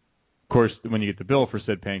 Of course, when you get the bill for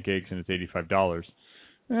said pancakes and it's $85,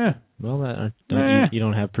 well, you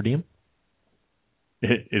don't have per diem?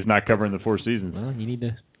 It is not covering the Four Seasons. Well, you need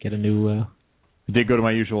to get a new... I did go to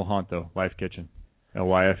my usual haunt, though, Life Kitchen,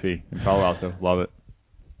 LYFE, in Palo Alto. Love it.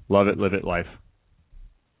 Love it, live it, life.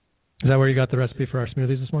 Is that where you got the recipe for our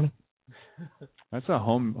smoothies this morning? That's a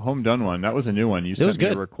home done one. That was a new one. You sent me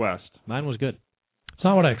a request. Mine was good. It's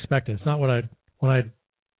not what I expected. It's not what when I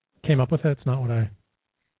came up with it. It's not what I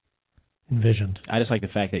envisioned. I just like the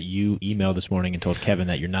fact that you emailed this morning and told Kevin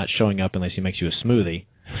that you're not showing up unless he makes you a smoothie,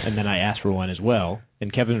 and then I asked for one as well,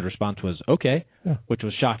 and Kevin's response was okay, which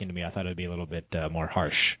was shocking to me. I thought it would be a little bit more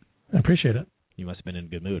harsh. I appreciate it. You must have been in a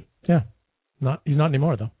good mood. Yeah. He's not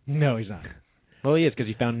anymore though. No, he's not. Well, he is because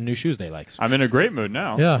he found new shoes they like. I'm in a great mood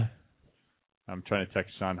now. Yeah. I'm trying to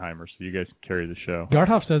text Sondheimer so you guys can carry the show.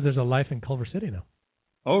 Gardhoff says there's a Life in Culver City now.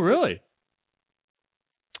 Oh, really?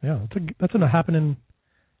 Yeah, that's a happening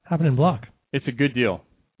block. It's a good deal.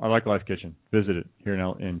 I like Life Kitchen. Visit it here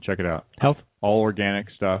and check it out. Health? All organic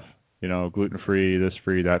stuff. Gluten-free, this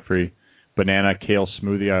free, that free. Banana kale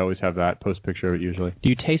smoothie. I always have that. Post picture of it usually. Do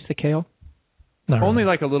you taste the kale? No, only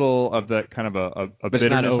like a little of that kind of a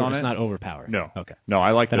bitterness on it. It's not overpowering. No. Okay. No,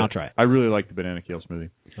 I like that. Then I'll try it. I really like the banana kale smoothie.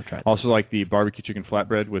 I'll try it. Also like the barbecue chicken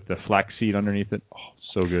flatbread with the flaxseed underneath it. Oh,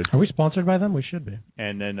 so good. Are we sponsored by them? We should be.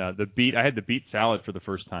 And then the beet. I had the beet salad for the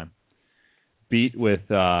first time. Beet with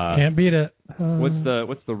can't beat it. What's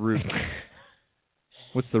the root?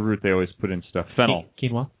 What's the root they always put in stuff? Fennel.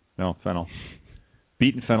 Quinoa? No, fennel.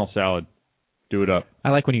 Beet and fennel salad. Do it up.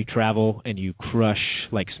 I like when you travel and you crush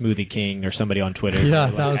like Smoothie King or somebody on Twitter. Yeah,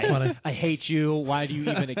 like, that was funny. I hate you. Why do you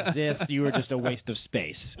even exist? You are just a waste of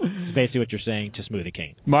space. It's basically what you're saying to Smoothie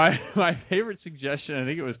King. My favorite suggestion, I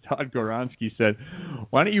think it was Todd Goronsky, said,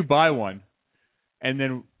 why don't you buy one and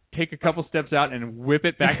then take a couple steps out and whip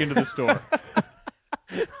it back into the store?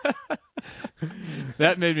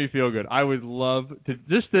 That made me feel good. I would love to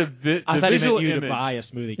I thought he meant you image. to buy a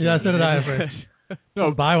Smoothie King. Yeah, so did I at first.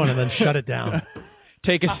 No, buy one and then shut it down.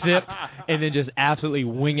 Take a sip and then just absolutely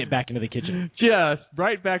wing it back into the kitchen. Just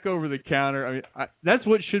right back over the counter. I mean, that's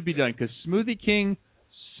what should be done because Smoothie King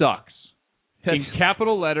sucks. In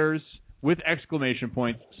capital letters with exclamation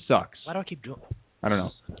points, sucks. Why do I keep doing? I don't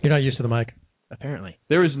know. You're not used to the mic. Apparently.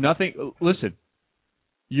 There is nothing. Listen,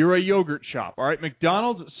 you're a yogurt shop. All right,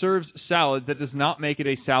 McDonald's serves salad that does not make it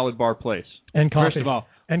a salad bar place. And coffee. First of all,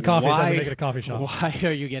 and coffee why, doesn't make it a coffee shop. Why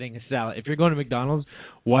are you getting a salad? If you're going to McDonald's,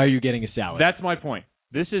 why are you getting a salad? That's my point.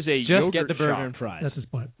 This is a just yogurt get the burger shop. and fries. That's his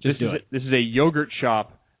point. Just do it. This is a yogurt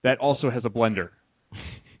shop that also has a blender.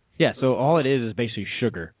 Yeah, so all it is basically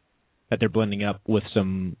sugar that they're blending up with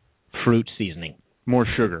some fruit seasoning. More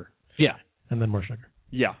sugar. Yeah. And then more sugar.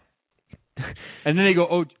 Yeah. And then they go,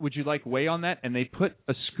 oh, would you like whey on that? And they put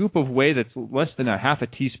a scoop of whey that's less than a half a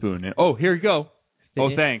teaspoon. And, oh, here you go.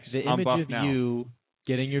 Thanks. The I'm image buff of now. you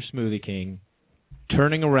getting your Smoothie King,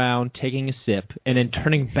 turning around, taking a sip, and then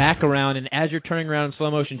turning back around, and as you're turning around in slow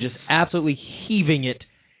motion, just absolutely heaving it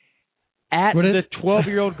at the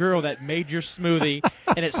 12-year-old girl that made your smoothie,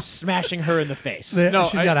 and it's smashing her in the face. She's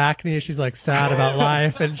got acne. She's like sad about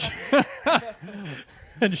life,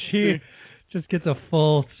 and she just gets a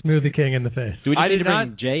full Smoothie King in the face. Do we need to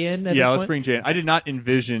bring Jay in? Let's bring Jay in. I did not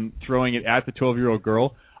envision throwing it at the 12-year-old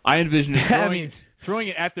girl. I envisioned throwing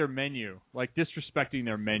it at their menu, like disrespecting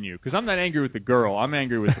their menu. Because I'm not angry with the girl. I'm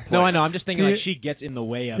angry with the plate. No, I know. I'm just thinking like she gets in the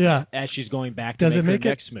way of it as she's going back to make her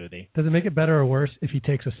next smoothie. Does it make it better or worse if he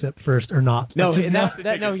takes a sip first or not? No, he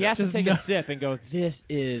has to take a sip and go, this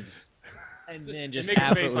is... And then just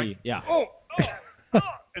absolutely...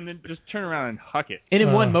 And then just turn around and huck it. And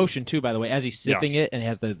in one motion, too, by the way, as he's sipping it and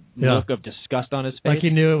has the look of disgust on his face. Like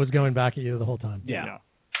he knew it was going back at you the whole time. Yeah.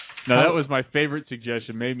 No, that was my favorite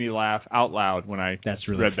suggestion. Made me laugh out loud when I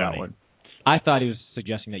read that one. I thought he was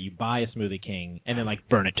suggesting that you buy a Smoothie King and then, like,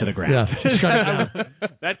 burn it to the ground. Yeah, shut it down.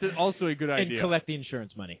 That's also a good idea. And collect the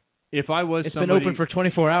insurance money. If I was It's been open for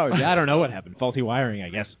 24 hours. I don't know what happened. Faulty wiring, I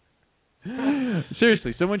guess.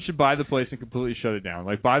 Seriously, someone should buy the place and completely shut it down.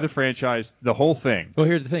 Like, buy the franchise, the whole thing. Well,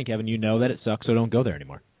 here's the thing, Kevin. You know that it sucks, so don't go there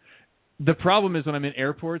anymore. The problem is when I'm in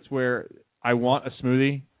airports where I want a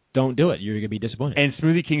smoothie. Don't do it. You're going to be disappointed. And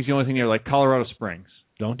Smoothie King's the only thing there, like Colorado Springs.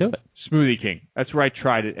 Don't do it. Smoothie King. That's where I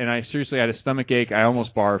tried it, and I seriously had a stomach ache. I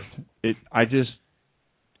almost barfed. I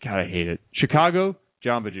hate it. Chicago,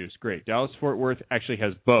 Jamba Juice, great. Dallas-Fort Worth actually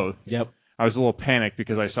has both. Yep. I was a little panicked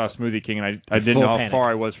because I saw Smoothie King, and I didn't know how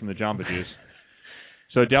far I was from the Jamba Juice.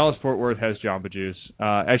 So Dallas-Fort Worth has Jamba Juice.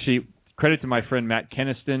 Actually, credit to my friend Matt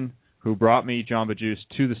Keniston, who brought me Jamba Juice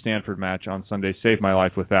to the Stanford match on Sunday. Saved my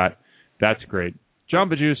life with that. That's great.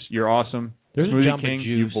 Jamba Juice, you're awesome. There's Smoothie Jamba King, Juice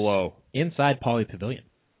you blow. Inside Pauley Pavilion.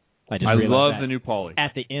 I love the new Pauley.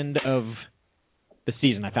 At the end of the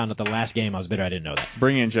season, I found out the last game I was bitter I didn't know that.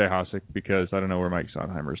 Bring in Jay Hosick because I don't know where Mike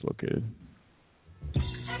Sondheimer is located.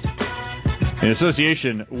 In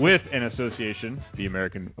association with the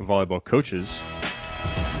American Volleyball Coaches,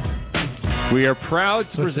 we are proud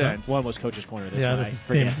to present one was Coach's Corner. This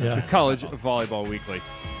the College Volleyball Weekly.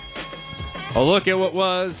 A look at what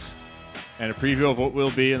was and a preview of what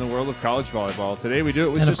will be in the world of college volleyball. Today we do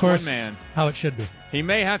it with just one man. How it should be. He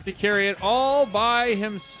may have to carry it all by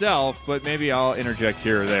himself, but maybe I'll interject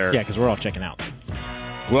here or there. Yeah, because we're all checking out.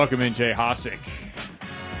 Welcome in, Jay Hosick.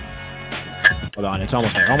 Hold on, it's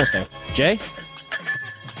almost there. Jay?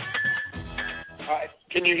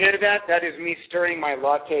 Can you hear that? That is me stirring my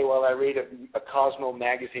latte while I read a Cosmo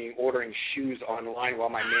magazine, ordering shoes online while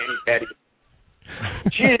my mani-pedi.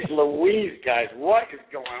 Jeez Louise, guys, what is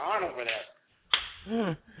going on over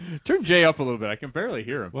there? Turn Jay up a little bit. I can barely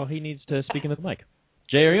hear him. Well, he needs to speak into the mic.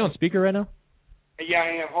 Jay, are you on speaker right now? Yeah,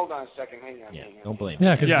 I am. Hold on a second. Hang on. Don't blame me.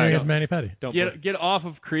 Yeah, because you're doing mani-pedi. Get off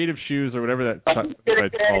of Creative Shoes or whatever that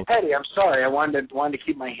mani-pedi. I'm sorry. I wanted to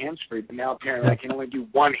keep my hands free, but now apparently I can only do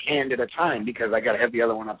one hand at a time because I got to have the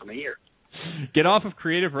other one up in the ear. Get off of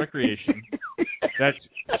Creative Recreation. That's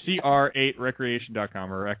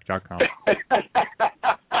CR8recreation.com or rec.com.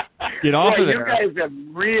 Get off of there. You guys have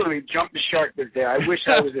really jumped the shark this day. I wish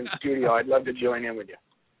I was in studio. I'd love to join in with you.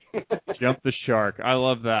 Jump the shark. I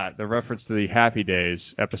love that. The reference to the Happy Days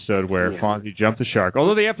episode where Fonzie jumped the shark.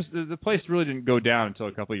 Although the place really didn't go down until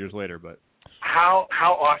a couple of years later, but how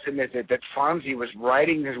awesome is it that Fonzie was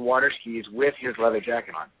riding his water skis with his leather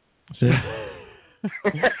jacket on?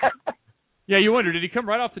 Yeah, you wonder, did he come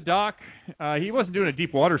right off the dock? He wasn't doing a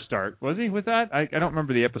deep water start, was he, with that? I don't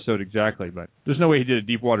remember the episode exactly, but there's no way he did a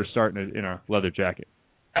deep water start in a leather jacket.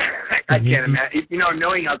 I can't imagine. You know,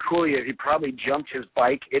 knowing how cool he is, he probably jumped his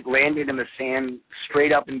bike. It landed in the sand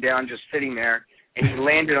straight up and down, just sitting there, and he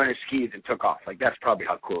landed on his skis and took off. Like, that's probably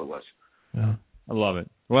how cool it was. Yeah. I love it.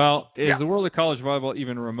 Well, is the world of college volleyball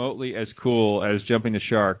even remotely as cool as jumping the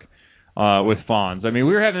shark with Fonz? I mean,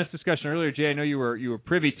 we were having this discussion earlier, Jay. I know you were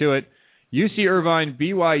privy to it. UC Irvine,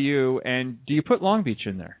 BYU, and do you put Long Beach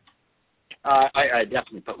in there? I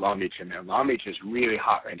definitely put Long Beach in there. Long Beach is really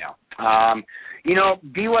hot right now. You know,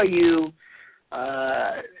 BYU,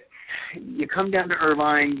 you come down to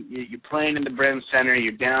Irvine, you're playing in the Brennan Center,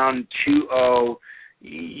 you're down 2-0.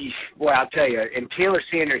 Well, I'll tell you, and Taylor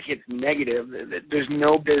Sanders hits negative. There's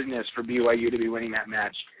no business for BYU to be winning that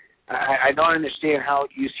match. I don't understand how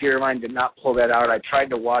UC Irvine did not pull that out. I tried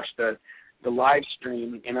to watch the live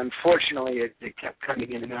stream, and unfortunately it kept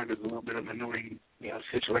coming in and out. It was a little bit of an annoying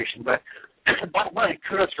situation. But bottom line,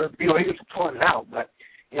 kudos for BYU for pulling it out. But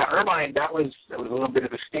Irvine, that was a little bit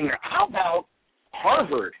of a stinger. How about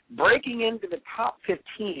Harvard breaking into the top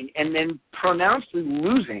 15 and then pronouncedly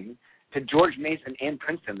losing to George Mason and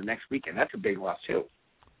Princeton the next weekend? That's a big loss too.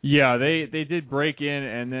 Yeah, they did break in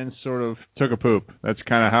and then sort of took a poop. That's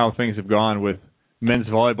kind of how things have gone with men's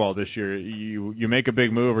volleyball this year. You make a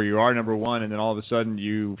big move or you are number one, and then all of a sudden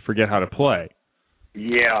you forget how to play.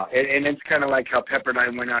 Yeah, and it's kind of like how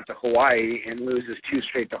Pepperdine went out to Hawaii and loses 2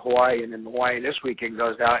 straight to Hawaii, and then Hawaii this weekend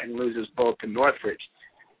goes out and loses both to Northridge.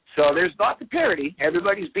 So there's lots of parity.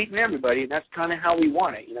 Everybody's beating everybody, and that's kind of how we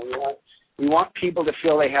want it. We want people to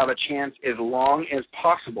feel they have a chance as long as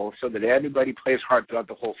possible so that everybody plays hard throughout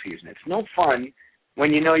the whole season. It's no fun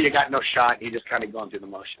when you know you got no shot and you're just kind of going through the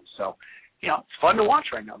motions. So, it's fun to watch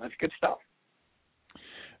right now. That's good stuff.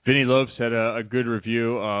 Vinny Lopes had a good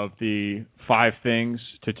review of the 5 things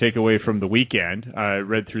to take away from the weekend. I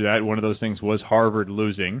read through that. One of those things was Harvard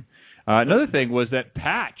losing. Another thing was that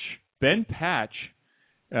Ben Patch,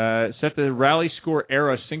 set the rally score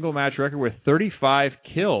era single match record with 35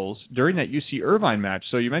 kills during that UC Irvine match.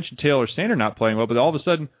 So you mentioned Taylor Sanders not playing well, but all of a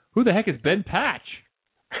sudden, who the heck is Ben Patch?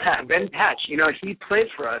 Ben Patch, he played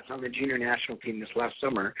for us on the junior national team this last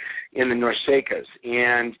summer in the Norsecas,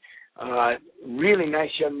 and really nice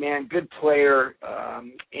young man, good player,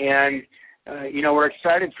 and we're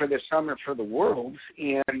excited for this summer for the Worlds,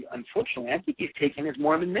 and unfortunately, I think he's taking his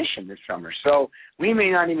Mormon mission this summer, so we may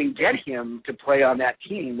not even get him to play on that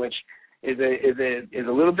team, which is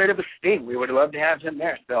a little bit of a sting. We would love to have him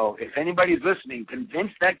there. So if anybody's listening,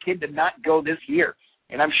 convince that kid to not go this year.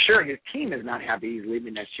 And I'm sure his team is not happy he's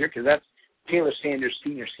leaving next year because that's Taylor Sanders'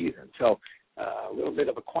 senior season. So a little bit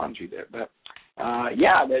of a quandary there. But,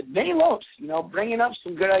 Vinny Lopes, bringing up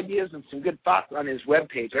some good ideas and some good thoughts on his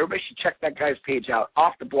webpage. Everybody should check that guy's page out.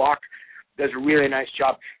 Off the Block does a really nice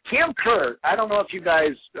job. Cam Kerr, I don't know if you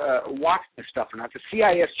guys watched this stuff or not. The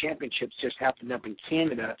CIS Championships just happened up in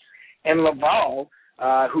Canada. And Laval,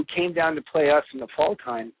 who came down to play us in the fall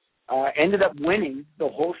time, ended up winning the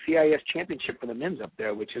whole CIS championship for the men's up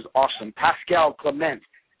there, which is awesome. Pascal Clement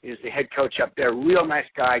is the head coach up there. Real nice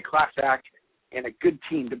guy, class act, and a good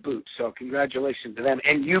team to boot. So congratulations to them.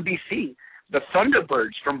 And UBC, the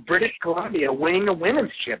Thunderbirds from British Columbia, winning the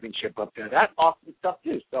women's championship up there. That's awesome stuff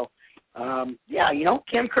too. So,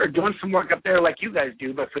 Cam Kerr doing some work up there like you guys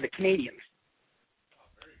do, but for the Canadians.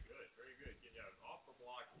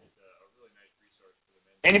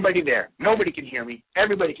 Anybody there? Nobody can hear me.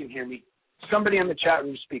 Everybody can hear me. Somebody in the chat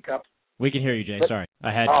room speak up. We can hear you, Jay. Sorry.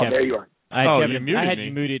 There you are. I had you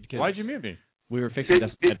muted. Why'd you mute me? We were fixing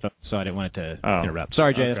the headphones, so I didn't want it to interrupt.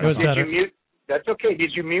 Sorry, Jay. Okay. Did you mute? That's okay.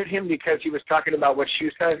 Did you mute him because he was talking about what shoe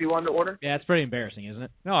size he wanted to order? Yeah, it's pretty embarrassing, isn't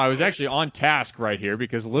it? No, I was actually on task right here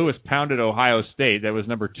because Lewis pounded Ohio State. That was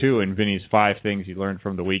number 2 in Vinny's 5 things he learned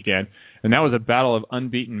from the weekend. And that was a battle of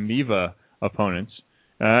unbeaten MIVA opponents.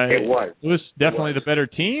 It was. Was definitely the better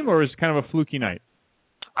team, or was it kind of a fluky night?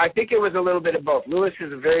 I think it was a little bit of both. Lewis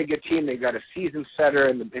is a very good team. They've got a seasoned setter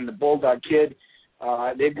in the Bulldog kid.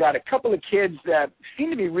 They've got a couple of kids that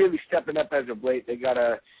seem to be really stepping up as of late. They got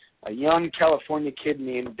a young California kid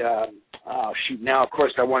named now of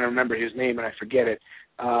course I want to remember his name and I forget it.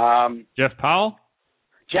 Jeff Powell?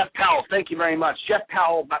 Jeff Powell, thank you very much. Jeff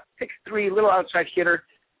Powell, about 6'3", little outside hitter.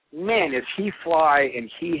 Man, is he fly,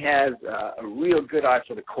 and he has a real good eye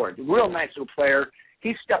for the court. A real nice little player.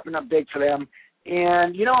 He's stepping up big for them.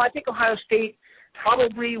 And, I think Ohio State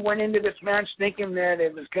probably went into this match thinking that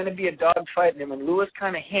it was going to be a dogfight. And when Lewis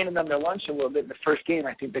kind of handed them their lunch a little bit in the first game,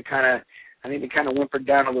 I think they kind of I think they kind of whimpered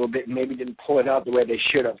down a little bit and maybe didn't pull it out the way they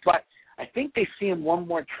should have. But I think they see him one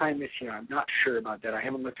more time this year. I'm not sure about that. I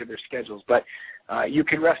haven't looked at their schedules, but you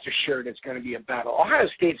can rest assured it's going to be a battle. Ohio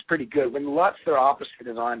State's pretty good. When Lutz, their opposite,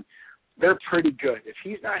 is on, they're pretty good. If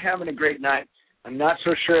he's not having a great night, I'm not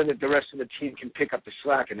so sure that the rest of the team can pick up the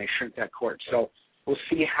slack and they shrink that court. So we'll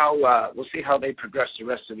see how they progress the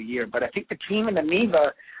rest of the year. But I think the team in the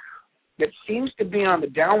NEVA that seems to be on the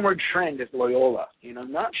downward trend is Loyola.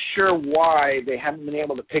 I'm not sure why they haven't been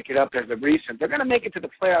able to pick it up as of recent. They're going to make it to the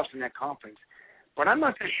playoffs in that conference, but I'm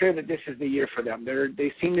not so sure that this is the year for them.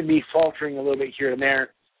 They seem to be faltering a little bit here and there,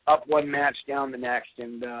 up one match, down the next,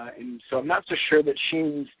 and so I'm not so sure that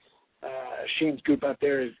Shane's group out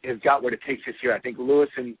there has got what it takes this year. I think Lewis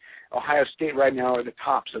and Ohio State right now are the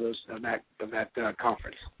tops of that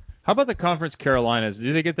conference. How about the Conference Carolinas?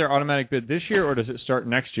 Do they get their automatic bid this year, or does it start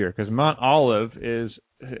next year? Because Mount Olive is,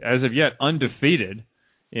 as of yet, undefeated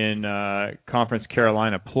in Conference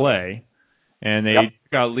Carolina play, and they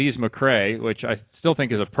got Lees McRae, which I still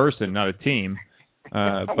think is a person, not a team.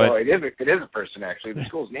 But well, it is a person, actually. The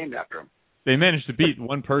school's named after him. They managed to beat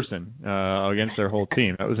one person against their whole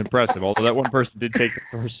team. That was impressive, although that one person did take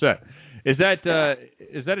the first set. Is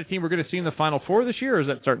that a team we're going to see in the Final Four this year, or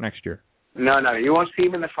does that start next year? No, you won't see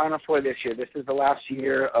them in the Final Four this year. This is the last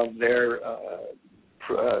year of their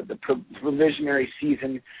provisionary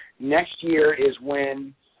season. Next year is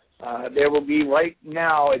when there will be, right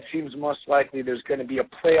now, it seems most likely there's going to be a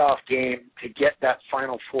playoff game to get that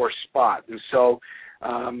Final Four spot. And so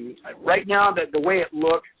right now, the way it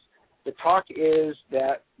looks, the talk is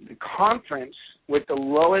that the conference with the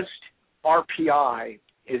lowest RPI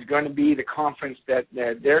is going to be the conference that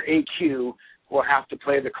their AQ will have to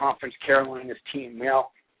play the Conference Carolinas team. Now,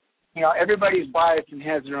 everybody's biased and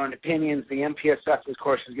has their own opinions. The MPSF, of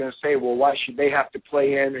course, is going to say, well, why should they have to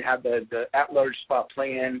play in and have the at-large spot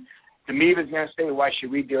play in? The MEVA is going to say, well, why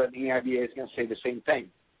should we do it? And the EIVA is going to say the same thing.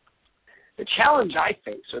 The challenge I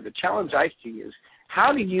face, or the challenge I see, is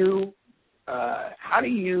how do you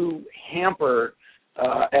hamper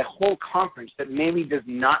a whole conference that maybe does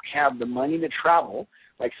not have the money to travel,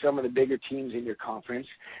 like some of the bigger teams in your conference?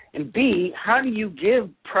 And B, how do you give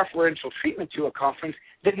preferential treatment to a conference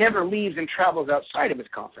that never leaves and travels outside of its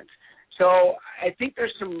conference? So I think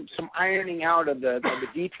there's some ironing out of the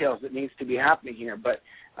details that needs to be happening here. But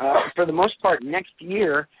for the most part, next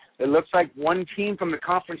year, it looks like one team from the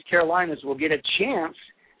Conference Carolinas will get a chance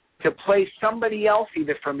to play somebody else,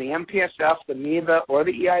 either from the MPSF, the MEVA, or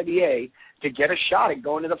the EIVA, to get a shot at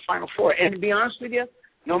going to the Final Four. And to be honest with you,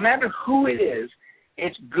 no matter who it is,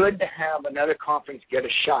 it's good to have another conference get a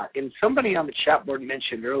shot. And somebody on the chat board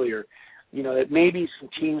mentioned earlier, that maybe some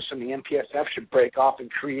teams from the MPSF should break off and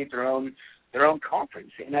create their own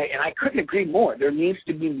conference. And I couldn't agree more. There needs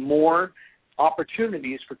to be more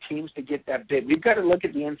opportunities for teams to get that bid. We've got to look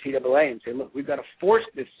at the NCAA and say, look, we've got to force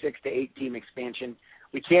this 6 to 8 team expansion.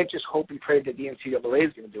 We can't just hope and pray that the NCAA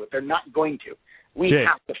is going to do it. They're not going to. We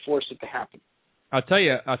have to force it to happen. I'll tell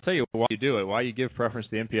you why you do it, why you give preference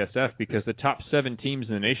to the MPSF, because the top 7 teams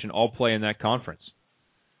in the nation all play in that conference.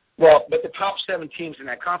 Well, but the top 7 teams in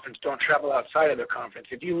that conference don't travel outside of their conference.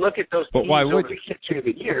 If you look at those teams over the history of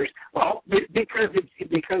the years, well, because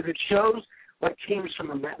it shows what teams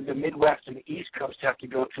from the Midwest and the East Coast have to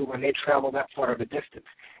go through when they travel that far of a distance.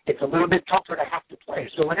 It's a little bit tougher to have to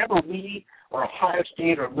play. So whenever we or Ohio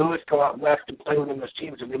State or Lewis go out west and play with those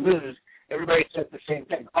teams and we lose, everybody says the same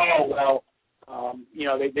thing. Oh, well,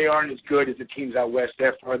 they aren't as good as the teams out west,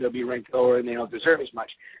 therefore they'll be ranked lower and they don't deserve as much.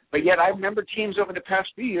 But yet I remember teams over the past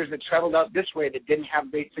few years that traveled out this way that didn't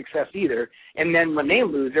have great success either. And then when they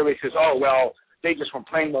lose, everybody says, oh, well, they just weren't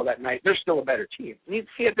playing well that night. They're still a better team. You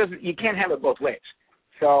see, you can't have it both ways.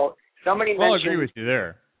 So somebody mentioned. I'll agree with you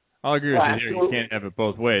there. You can't have it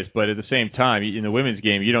both ways. But at the same time, in the women's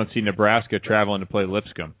game, you don't see Nebraska traveling to play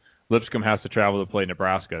Lipscomb. Lipscomb has to travel to play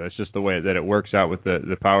Nebraska. That's just the way that it works out with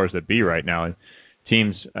the powers that be right now. And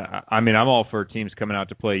teams, I'm all for teams coming out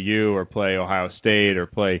to play you or play Ohio State or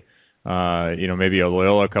play, maybe a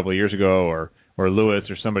Loyola a couple of years ago or Lewis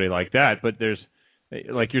or somebody like that. But there's,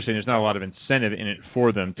 like you're saying, there's not a lot of incentive in it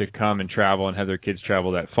for them to come and travel and have their kids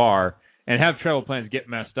travel that far and have travel plans get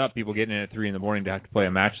messed up. People getting in at 3 a.m. to have to play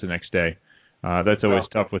a match the next day. That's always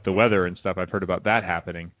tough with the weather and stuff. I've heard about that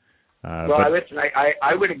happening. Listen,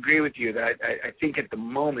 I would agree with you that I think at the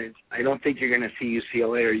moment, I don't think you're going to see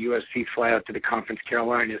UCLA or USC fly out to the Conference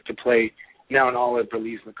Carolinas to play Mount Olive or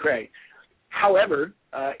Lees McRae. However,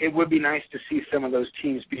 it would be nice to see some of those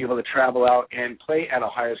teams be able to travel out and play at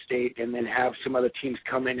Ohio State and then have some other teams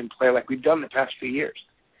come in and play like we've done the past few years.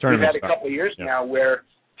 We've had a couple of years now where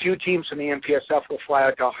 2 teams from the MPSF will fly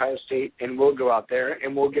out to Ohio State, and we'll go out there,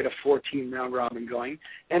 and we'll get a 4-team round robin going.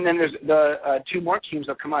 And then there's the 2 more teams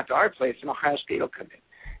that come out to our place, and Ohio State will come in.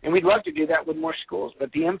 And we'd love to do that with more schools,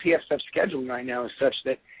 but the MPSF scheduling right now is such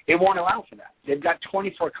that it won't allow for that. They've got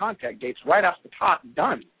 24 contact dates right off the top,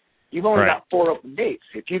 done. You've only got 4 open dates.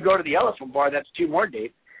 If you go to the Elephant Bar, that's 2 more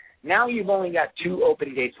dates. Now you've only got 2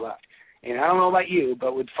 open dates left. And I don't know about you,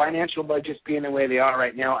 but with financial budgets being the way they are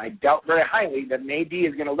right now, I doubt very highly that an AD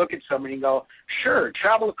is going to look at somebody and go, sure,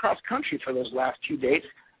 travel across country for those last 2 dates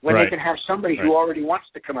when they can have somebody who already wants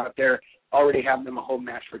to come out there already have them a home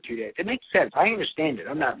match for 2 days. It makes sense. I understand it.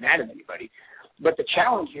 I'm not mad at anybody. But the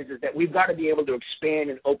challenge is that we've got to be able to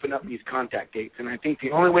expand and open up these contact dates. And I think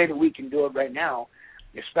the only way that we can do it right now,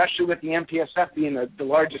 especially with the MPSF being the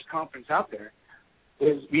largest conference out there,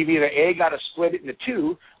 is we've either A, got to split it into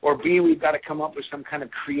 2, or B, we've got to come up with some kind of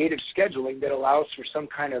creative scheduling that allows for some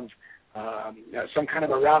kind of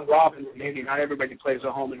a round robin. Maybe not everybody plays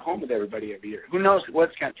a home and home with everybody every year. Who knows what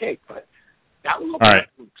it's going to take, but that will open up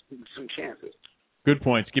some chances. Good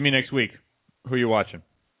points. Give me next week. Who are you watching?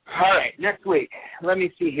 All right, next week. Let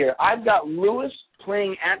me see here. I've got Lewis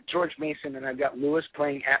playing at George Mason, and I've got Lewis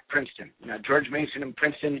playing at Princeton. Now, George Mason and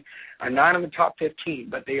Princeton are not in the top 15,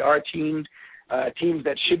 but they are teams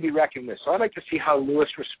that should be reckoned with. So I'd like to see how Lewis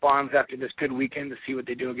responds after this good weekend to see what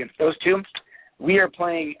they do against those two. We are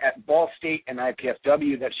playing at Ball State and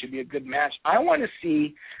IPFW. That should be a good match. I want to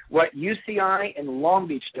see what UCI and Long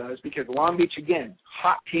Beach does, because Long Beach, again,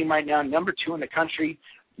 hot team right now, number 2 in the country.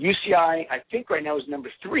 UCI, I think right now is number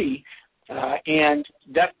 3, and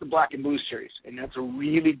that's the Black and Blue series, and that's a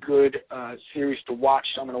really good series to watch,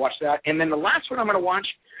 so I'm going to watch that. And then the last one I'm going to watch,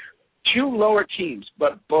 2 lower teams,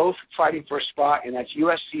 but both fighting for a spot, and that's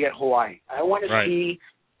USC at Hawaii. I want to see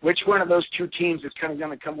which one of those 2 teams is kind of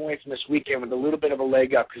going to come away from this weekend with a little bit of a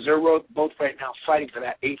leg up, because they're both right now fighting for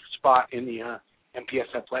that 8th spot in the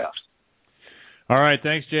MPSF playoffs. All right,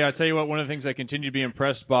 thanks, Jay. I'll tell you what, one of the things I continue to be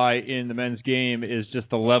impressed by in the men's game is just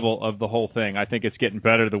the level of the whole thing. I think it's getting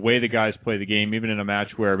better, the way the guys play the game, even in a match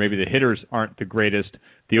where maybe the hitters aren't the greatest.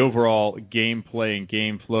 The overall game play and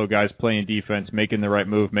game flow, guys playing defense, making the right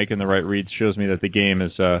move, making the right reads, shows me that the game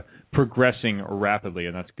is progressing rapidly,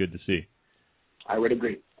 and that's good to see. I would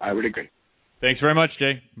agree. Thanks very much,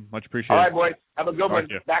 Jay. Much appreciated. All right, boys. Have a good one.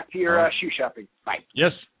 Back to your shoe shopping. Bye.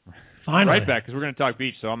 Yes. Finally. Right back, because we're going to talk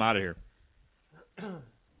beach, so I'm out of here.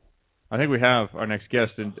 I think we have our next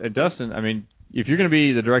guest. And Dustin, I mean, if you're going to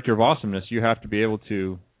be the director of awesomeness, you have to be able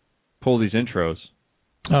to pull these intros.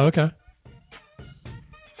 Oh, okay.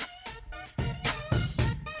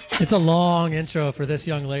 It's a long intro for this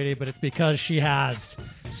young lady, but it's because she has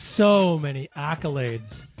so many accolades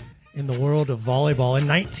in the world of volleyball. In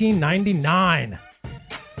 1999,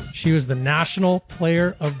 she was the National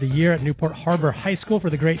Player of the Year at Newport Harbor High School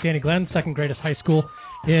for the great Danny Glenn, second greatest high school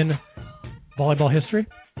in volleyball history.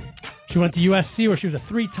 She went to USC, where she was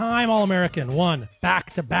a 3-time All-American, won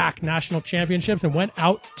back-to-back national championships, and went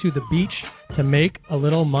out to the beach to make a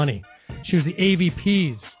little money. She was the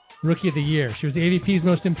AVP's Rookie of the Year. She was the AVP's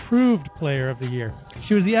Most Improved Player of the Year.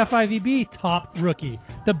 She was the FIVB Top Rookie,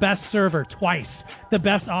 the best server twice, the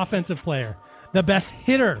best offensive player, the best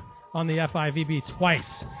hitter on the FIVB twice.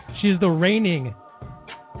 She's the reigning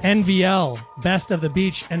NVL Best of the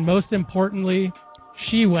Beach, and most importantly,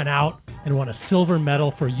 she went out and won a silver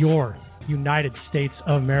medal for your United States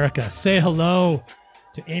of America. Say hello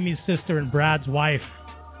to Amy's sister and Brad's wife,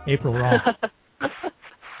 April Ross.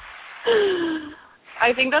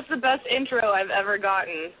 I think that's the best intro I've ever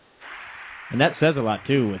gotten. And that says a lot,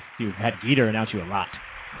 too. You've had Jeter announce you a lot.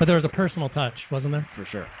 But there was a personal touch, wasn't there? For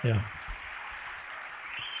sure. Yeah.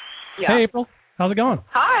 Hey, April. How's it going?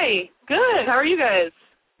 Hi. Good. How are you guys?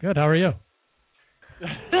 Good. How are you?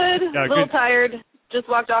 Good. A little tired. Just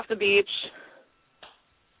walked off the beach.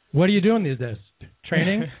 What are you doing these days?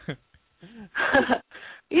 Training?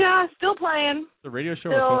 Yeah, still playing. The radio show?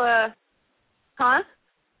 Still, huh?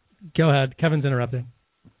 Go ahead. Kevin's interrupting.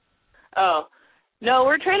 Oh. No,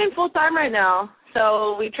 we're training full-time right now.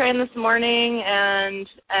 So we trained this morning, and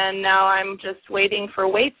now I'm just waiting for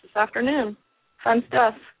weights this afternoon. Fun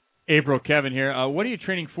stuff. April, Kevin here. What are you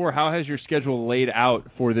training for? How has your schedule laid out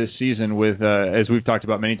for this season with, as we've talked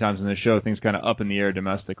about many times in the show, things kind of up in the air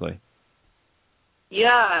domestically?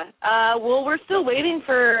 Yeah. Well, we're still waiting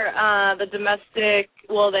for the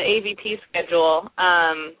AVP schedule.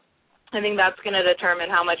 I think that's going to determine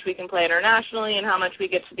how much we can play internationally and how much we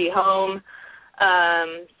get to be home.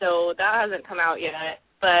 So that hasn't come out yet.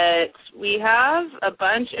 But we have a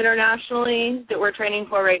bunch internationally that we're training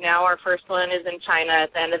for right now. Our first one is in China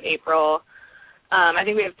at the end of April. I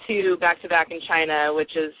think we have 2 back-to-back in China,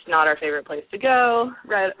 which is not our favorite place to go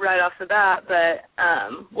right off the bat, but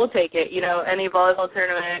we'll take it. Any volleyball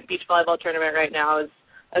tournament, beach volleyball tournament right now is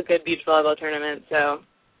a good beach volleyball tournament, so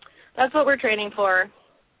that's what we're training for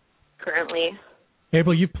currently.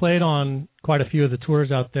 Abel, you've played on quite a few of the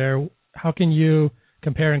tours out there. How can you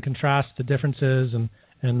compare and contrast the differences,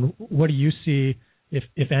 and what do you see,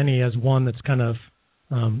 if any, as one that's kind of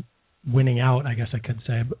winning out, I guess I could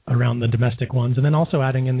say, around the domestic ones, and then also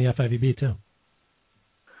adding in the FIVB too?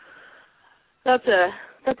 That's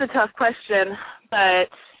a tough question, but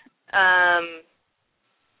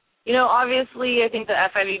obviously I think the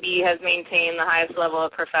FIVB has maintained the highest level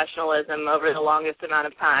of professionalism over the longest amount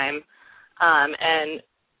of time, and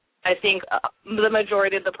I think the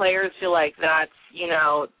majority of the players feel like that's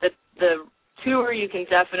the tour you can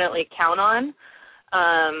definitely count on.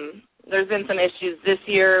 There's been some issues this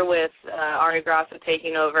year with Ari Grassa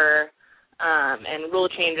taking over and rule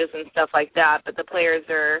changes and stuff like that, but the players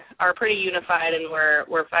are pretty unified, and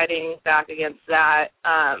we're fighting back against that.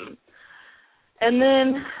 And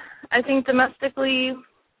then I think domestically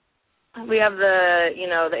we have the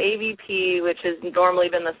AVP, which has normally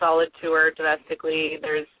been the solid tour domestically.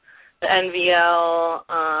 There's the NVL,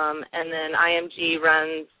 and then IMG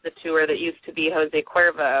runs the tour that used to be Jose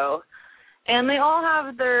Cuervo. And they all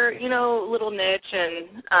have their, little niche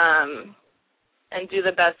and do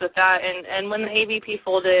the best with that. And when the AVP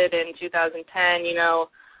folded in 2010,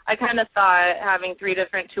 I kind of thought having 3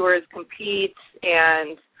 different tours compete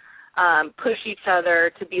and push each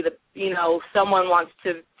other to be someone wants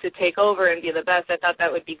to take over and be the best. I thought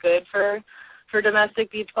that would be good for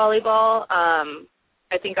domestic beach volleyball.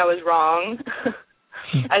 I think I was wrong.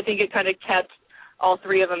 I think it kind of kept all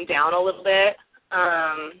 3 of them down a little bit.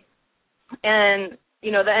 And, the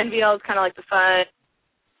NVL is kind of like the fun.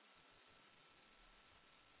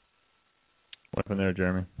 What happened there,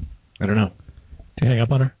 Jeremy? I don't know. Did you hang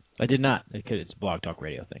up on her? I did not. It's a Blog Talk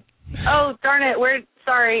Radio thing. Oh, darn it.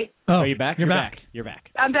 Sorry. Oh, are you back? You're back. You're back.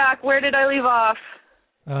 I'm back. Where did I leave off?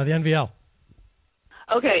 The NVL.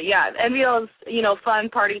 Okay, yeah. The NVL is, fun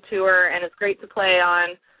party tour, and it's great to play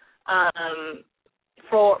on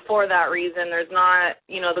for that reason. There's not,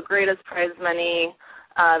 the greatest prize money.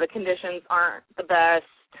 The conditions aren't the best.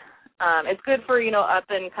 It's good for,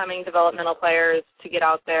 up-and-coming developmental players to get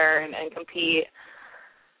out there and compete.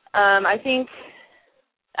 I think,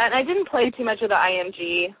 and I didn't play too much of the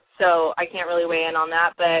IMG, so I can't really weigh in on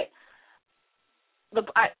that, but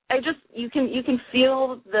you can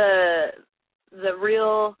feel the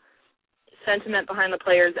real sentiment behind the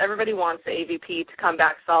players. Everybody wants the AVP to come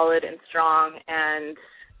back solid and strong, and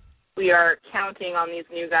we are counting on these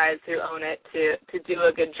new guys who own it to do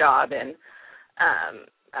a good job. And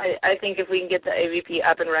I think if we can get the AVP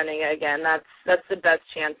up and running again, that's the best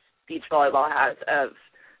chance beach volleyball has of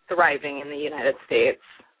thriving in the United States.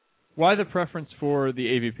 Why the preference for the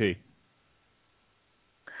AVP?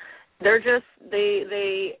 They're just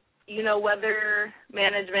they whether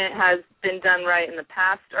management has been done right in the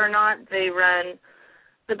past or not, they run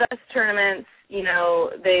the best tournaments.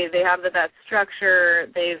 They have the best structure.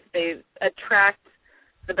 They attract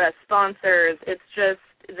the best sponsors. It's just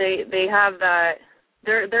they have that.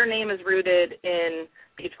 Their name is rooted in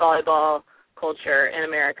beach volleyball culture in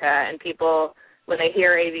America, and people, when they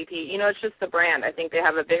hear AVP, it's just the brand. I think they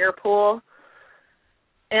have a bigger pool,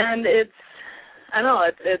 and it's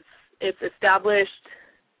established,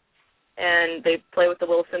 and they play with the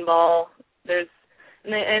Wilson ball.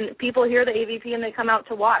 And people hear the AVP and they come out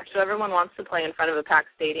to watch. So everyone wants to play in front of a packed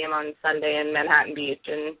stadium on Sunday in Manhattan Beach,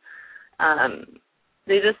 and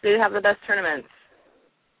they have the best tournaments.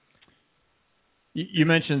 You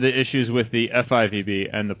mentioned the issues with the FIVB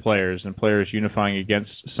and the players unifying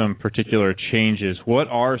against some particular changes. What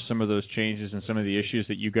are some of those changes and some of the issues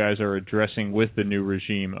that you guys are addressing with the new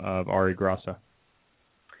regime of Ari Grassa?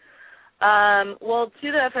 Well,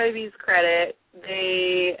 to the FIVB's credit,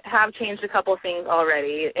 they have changed a couple things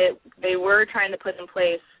already. They were trying to put in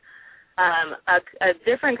place a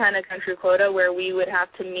different kind of country quota where we would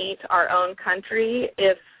have to meet our own country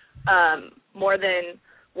if more than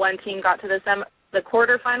one team got to the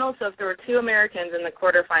quarterfinals. So if there were 2 Americans in the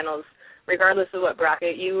quarterfinals, regardless of what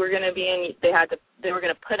bracket you were going to be in, they were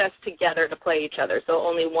going to put us together to play each other. So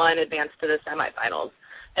only one advanced to the semifinals.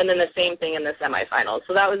 And then the same thing in the semifinals.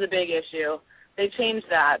 So that was a big issue. They changed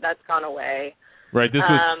that. That's gone away. Right. This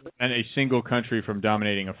was a single country from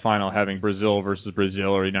dominating a final, having Brazil versus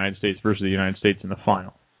Brazil or United States versus the United States in the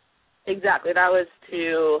final. Exactly. That was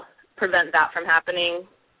to prevent that from happening.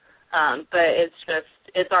 But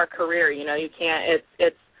it's our career. You can't.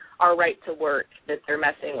 It's our right to work that they're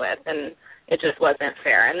messing with, and it just wasn't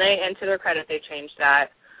fair. And to their credit, they changed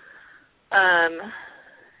that.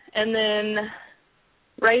 And then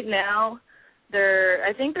right now,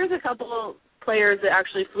 I think there's a couple players that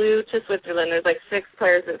actually flew to Switzerland. There's like 6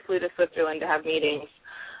 players that flew to Switzerland to have meetings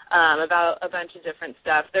about a bunch of different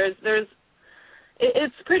stuff.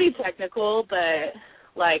 It's pretty technical, but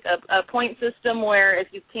like a point system where if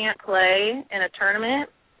you can't play in a tournament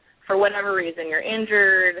for whatever reason, you're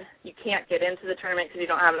injured, you can't get into the tournament because you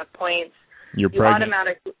don't have enough points, you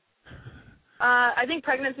automatically. I think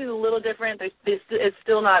pregnancy is a little different. It's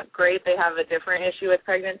still not great. They have a different issue with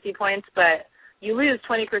pregnancy points, but you lose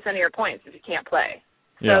 20% of your points if you can't play.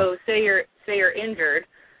 So say you're injured,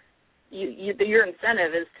 your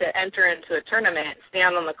incentive is to enter into a tournament,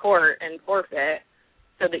 stand on the court, and forfeit,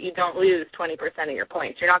 so that you don't lose 20% of your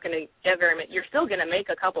points. You're not going to get you're still going to make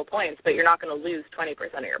a couple points, but you're not going to lose 20%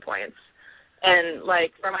 of your points. And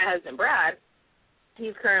like for my husband Brad,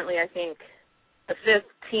 he's currently, I think, the 5th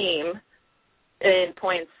team in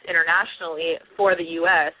points internationally for the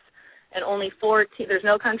U.S., and only 4 there's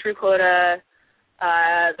no country quota.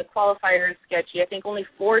 The qualifier is sketchy. I think only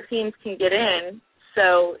 4 teams can get in,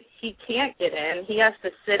 so he can't get in. He has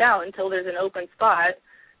to sit out until there's an open spot.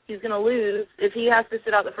 He's going to lose. If he has to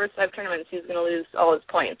sit out the first 5 tournaments, he's going to lose all his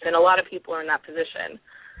points, and a lot of people are in that position.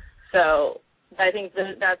 So I think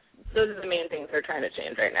those are the main things they're trying to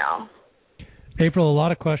change right now. April, a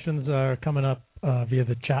lot of questions are coming up via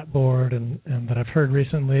the chat board and that I've heard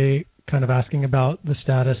recently, kind of asking about the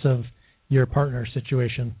status of your partner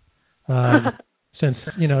situation. Since,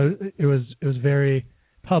 it was very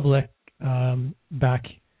public back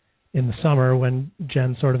in the summer when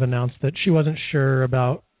Jen sort of announced that she wasn't sure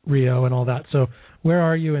about Rio and all that. So where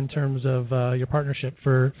are you in terms of your partnership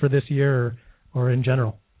for this year or in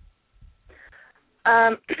general?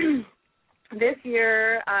 This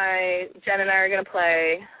year, Jen and I are going to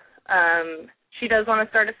play. She does want to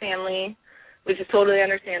start a family, which is totally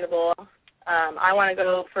understandable. I want to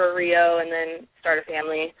go for Rio and then start a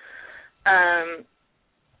family.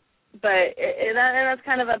 But that's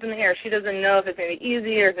kind of up in the air. She doesn't know if it's going to be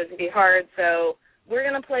easy or if it's going to be hard. So we're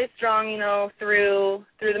going to play strong, through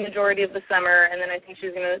the majority of the summer, and then I think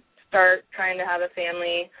she's going to start trying to have a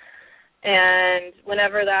family. And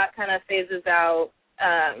whenever that kind of phases out,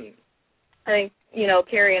 I think,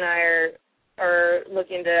 Carrie and I are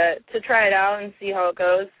looking to try it out and see how it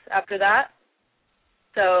goes after that.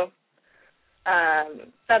 So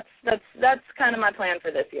that's kind of my plan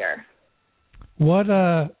for this year. What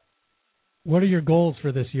are your goals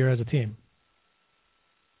for this year as a team?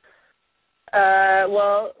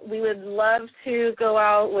 Well, we would love to go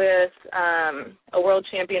out with a world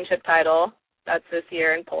championship title. That's this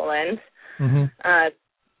year in Poland. Mm-hmm. It's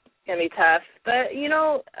going to be tough. But,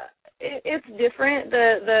 it's different.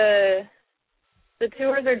 The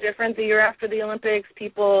tours are different. The year after the Olympics,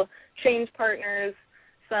 people change partners.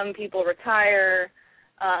 Some people retire.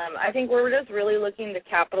 I think we're just really looking to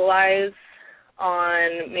capitalize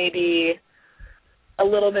on maybe a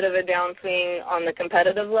little bit of a downswing on the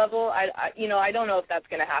competitive level. I don't know if that's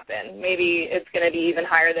going to happen. Maybe it's going to be even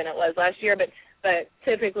higher than it was last year, but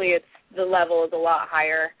typically the level is a lot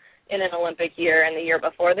higher in an Olympic year and the year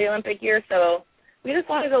before the Olympic year. So we just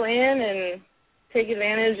want to go in and take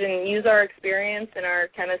advantage and use our experience and our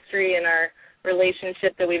chemistry and our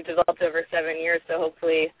relationship that we've developed over 7 years to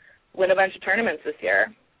hopefully win a bunch of tournaments this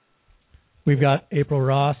year. We've got April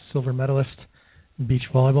Ross, silver medalist in beach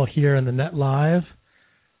volleyball, here in the net live.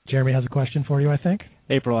 Jeremy has a question for you, I think.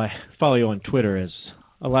 April, I follow you on Twitter, as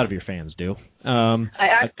a lot of your fans do. I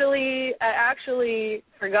actually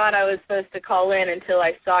forgot I was supposed to call in until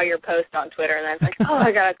I saw your post on Twitter, and I was like, oh,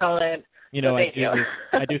 I got to call in.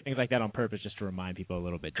 I do things like that on purpose just to remind people a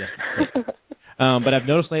little bit. But I've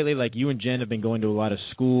noticed lately, like, you and Jen have been going to a lot of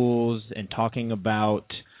schools and talking about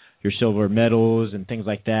your silver medals and things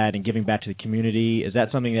like that and giving back to the community. Is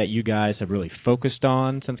that something that you guys have really focused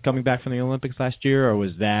on since coming back from the Olympics last year, or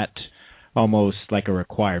was that almost like a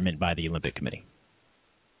requirement by the Olympic Committee?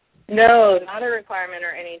 No, not a requirement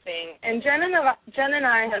or anything. And Jen and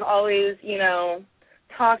I have always,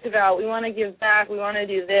 talked about we want to give back, we want to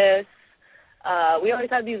do this. We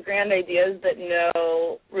always had these grand ideas, but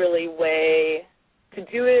no really way to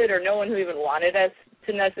do it, or no one who even wanted us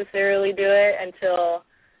to necessarily do it until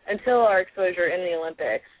our exposure in the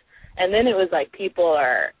Olympics. And then it was like people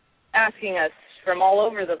are asking us from all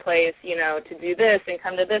over the place, to do this and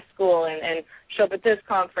come to this school and show up at this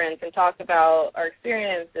conference and talk about our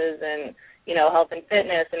experiences and, health and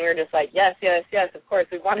fitness. And we were just like, yes, of course.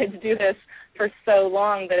 We wanted to do this for so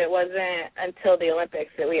long, but it wasn't until the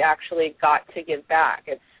Olympics that we actually got to give back.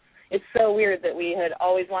 it's so weird that we had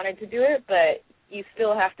always wanted to do it, but you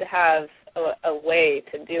still have to have a way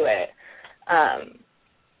to do it.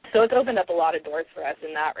 So it's opened up a lot of doors for us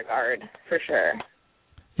in that regard, for sure.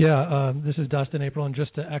 Yeah, this is Dustin, April, and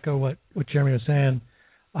just to echo what Jeremy was saying,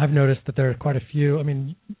 I've noticed that there are quite a few. I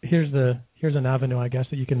mean, here's an avenue, I guess,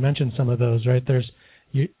 that you can mention some of those, right? There's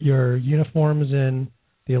your uniforms in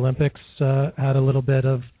the Olympics had a little bit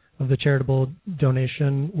of the charitable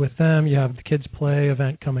donation with them. You have the Kids Play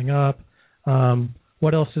event coming up.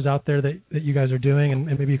 What else is out there that you guys are doing? And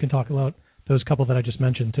maybe you can talk about those couple that I just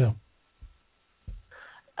mentioned, too.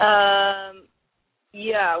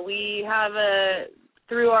 Yeah, we have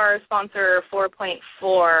through our sponsor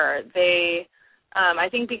 4.4, they, I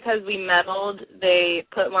think because we medaled, they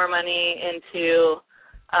put more money into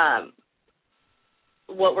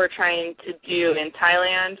what we're trying to do in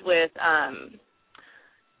Thailand with,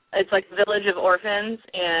 it's like Village of Orphans,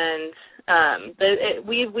 and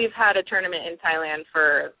we've had a tournament in Thailand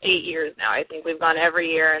for 8 years now. I think we've gone every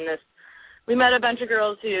year, and we met a bunch of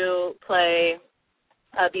girls who play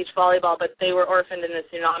beach volleyball, but they were orphaned in the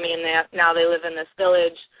tsunami, and now they live in this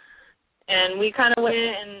village. And we kind of went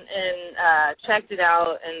and checked it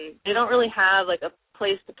out, and they don't really have like a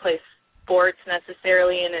place to play sports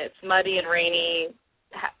necessarily, and it's muddy and rainy,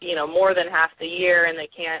 more than half the year, and they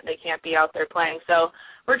can't be out there playing. So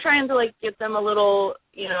we're trying to like get them a little,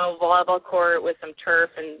 volleyball court with some turf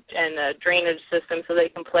and a drainage system so they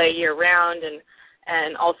can play year round,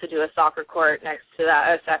 and also do a soccer court next to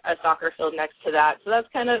that, a soccer field next to that. So that's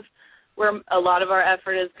kind of where a lot of our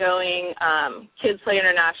effort is going. Kids Play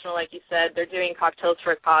International, like you said, they're doing Cocktails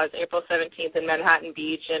for a Cause April 17th in Manhattan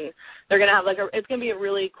Beach, and they're going to have it's going to be a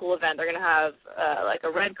really cool event. They're going to have like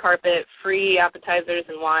a red carpet, free appetizers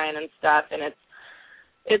and wine and stuff, and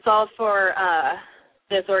it's all for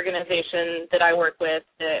this organization that I work with.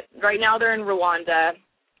 That right now they're in Rwanda.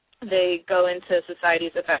 They go into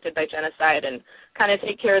societies affected by genocide and kind of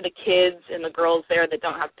take care of the kids and the girls there that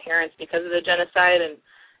don't have parents because of the genocide,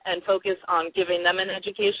 and focus on giving them an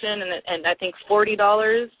education. And I think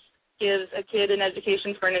 $40 gives a kid an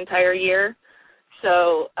education for an entire year.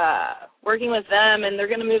 So working with them, and they're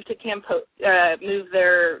going to move to move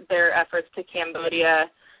their efforts to Cambodia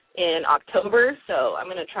in October. So I'm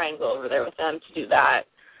going to try and go over there with them to do that.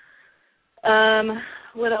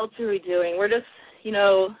 What else are we doing? We're just,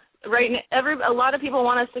 a lot of people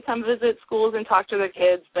want us to come visit schools and talk to their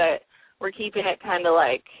kids, but we're keeping it kind of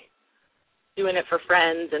like doing it for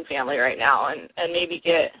friends and family right now, and maybe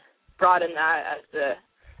broaden that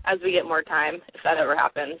as we get more time, if that ever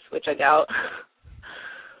happens, which I doubt.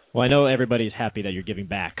 Well, I know everybody's happy that you're giving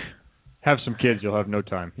back. Have some kids, you'll have no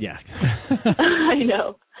time. Yeah. I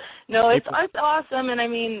know. No, it's awesome, and I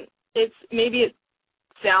mean, it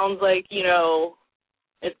sounds like,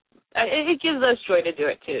 it gives us joy to do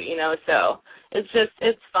it too, so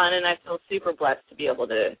it's fun, and I feel super blessed to be able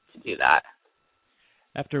to do that.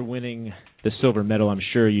 After winning the silver medal, I'm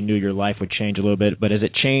sure you knew your life would change a little bit, but has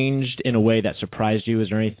it changed in a way that surprised you? Is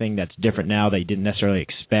there anything that's different now that you didn't necessarily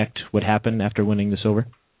expect would happen after winning the silver?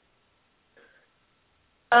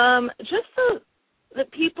 Just the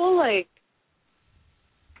people, like,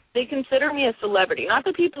 they consider me a celebrity. Not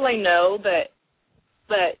the people I know, but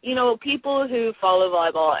people who follow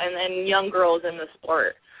volleyball and young girls in the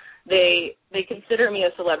sport, they consider me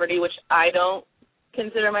a celebrity, which I don't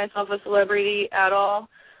consider myself a celebrity at all.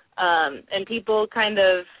 And people kind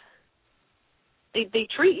of, they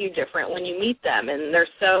treat you different when you meet them, and they're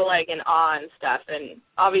so like in awe and stuff. And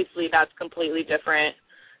obviously that's completely different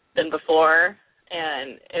than before.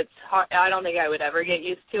 And it's hard. I don't think I would ever get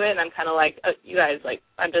used to it. And I'm kind of like, you guys, like,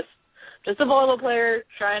 I'm just a volleyball player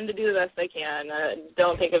trying to do the best I can.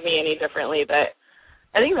 Don't think of me any differently. But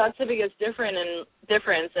I think that's the biggest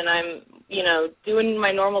difference. And I'm, doing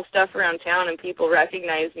my normal stuff around town, and people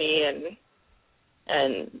recognize me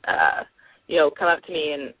and come up to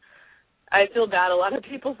me. And I feel bad. A lot of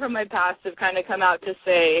people from my past have kind of come out to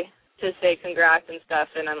say congrats and stuff.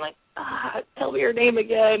 And I'm like, tell me your name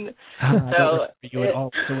again. So you at all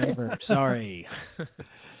whatsoever. Sorry.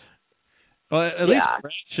 Well, at least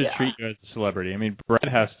Brad should treat you as a celebrity. I mean, Brad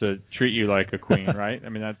has to treat you like a queen, right? I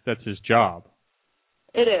mean, that's his job.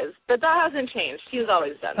 It is, but that hasn't changed. He's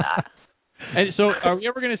always done that. And so, are we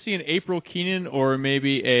ever going to see an April Keenan or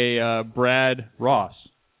maybe a Brad Ross?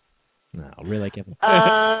 No, really, Kevin.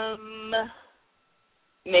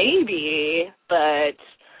 Maybe, but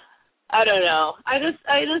I don't know. I just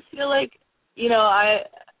feel like,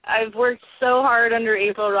 I've worked so hard under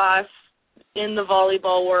April Ross in the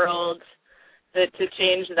volleyball world that to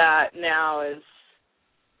change that now is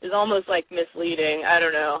almost like misleading. I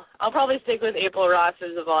don't know. I'll probably stick with April Ross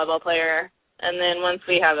as a volleyball player And then once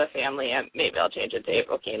we have a family, maybe I'll change it to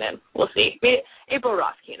April Keenan. We'll see. April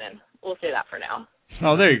Ross Keenan. We'll say that for now.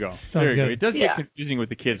 Oh, there you go. There you go. It does get confusing with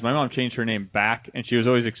the kids. My mom changed her name back, and she was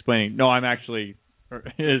always explaining, no, I'm actually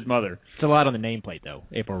his mother. It's a lot on the nameplate, though.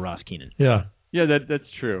 April Ross Keenan. Yeah. Yeah, that's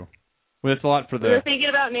true. Well, that's a lot for the... We were thinking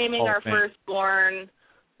about naming our firstborn.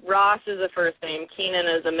 Ross is a first name, Keenan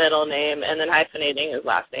is a middle name, and then hyphenating his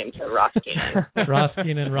last name to Ross Keenan. Ross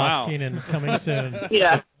Keenan coming soon.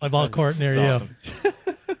 Yeah. Volleyball court near you.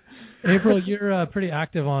 April, you're pretty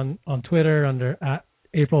active on Twitter under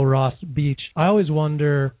 @April Ross Beach. I always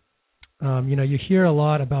wonder, you hear a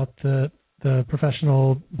lot about the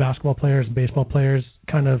professional basketball players and baseball players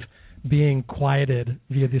kind of being quieted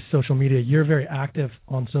via this social media. You're very active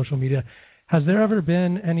on social media. Has there ever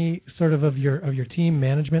been any sort of your team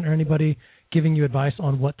management or anybody giving you advice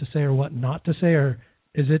on what to say or what not to say, or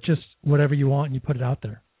is it just whatever you want and you put it out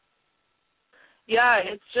there? Yeah,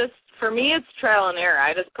 it's just, for me, it's trial and error.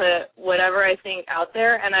 I just put whatever I think out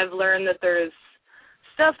there, and I've learned that there's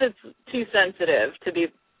stuff that's too sensitive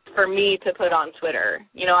for me to put on Twitter.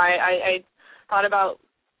 I thought about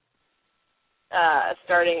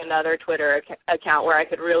starting another Twitter account where I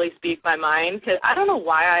could really speak my mind, because I don't know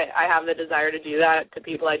why I have the desire to do that to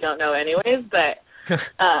people I don't know anyways, but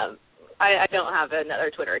I don't have another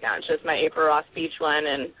Twitter account. It's just my April Ross Beach one,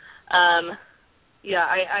 and I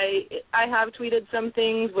have tweeted some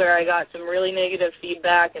things where I got some really negative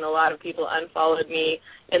feedback, and a lot of people unfollowed me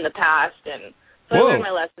in the past, and so I learned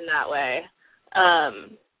my lesson that way.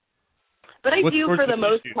 But I do, for the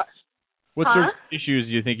most part. What sort of issues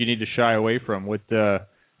do you think you need to shy away from? With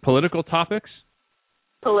political topics?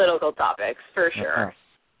 Political topics, for sure.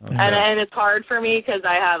 Okay. And it's hard for me because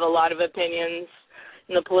I have a lot of opinions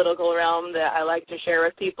in the political realm that I like to share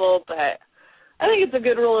with people, but I think it's a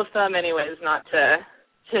good rule of thumb anyways not to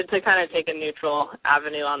kind of take a neutral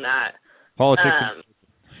avenue on that. Politics.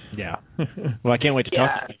 Yeah. Well, I can't wait to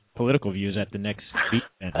talk about political views at the next speech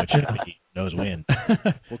event, which nobody knows when.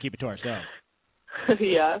 We'll keep it to ourselves.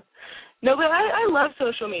 Yeah. No, but I love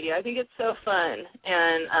social media. I think it's so fun,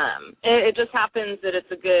 and it just happens that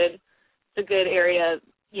it's a good area,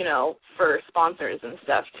 for sponsors and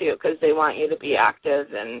stuff too, because they want you to be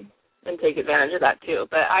active and take advantage of that too.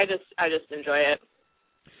 But I just enjoy it.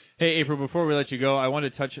 Hey, April, before we let you go, I want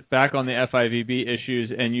to touch back on the FIVB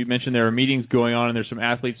issues, and you mentioned there are meetings going on and there's some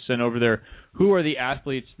athletes sent over there. Who are the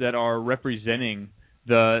athletes that are representing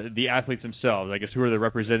the athletes themselves? I guess who are the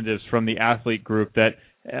representatives from the athlete group that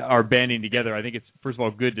are banding together? I think it's, first of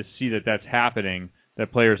all, good to see that that's happening,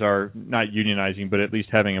 that players are not unionizing, but at least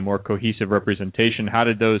having a more cohesive representation. How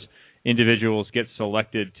did those individuals get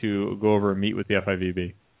selected to go over and meet with the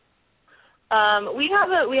FIVB? We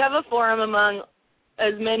have a forum among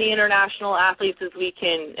as many international athletes as we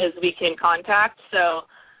can contact. So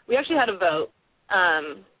we actually had a vote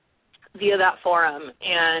via that forum,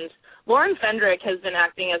 and Lauren Fendrick has been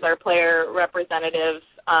acting as our player representative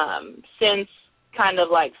since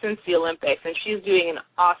the Olympics, and she's doing an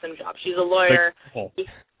awesome job. She's a lawyer.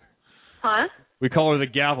 We call her the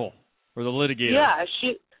gavel, or the litigator. Yeah,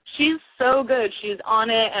 she's so good. She's on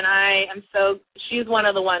it, and she's one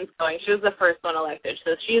of the ones going. She was the first one elected,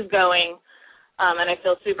 so she's going, and I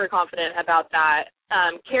feel super confident about that.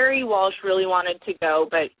 Carrie Walsh really wanted to go,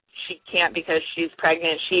 but she can't because she's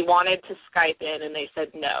pregnant. She wanted to Skype in, and they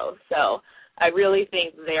said no. So I really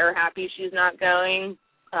think they're happy she's not going.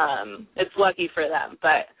 It's lucky for them.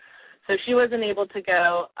 But so she wasn't able to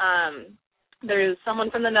go. There's someone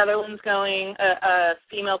from the Netherlands going, a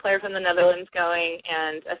female player from the Netherlands going,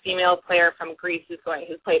 and a female player from Greece who's going,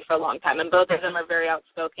 who's played for a long time. And both of them are very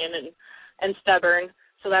outspoken and stubborn,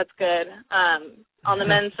 so that's good. On the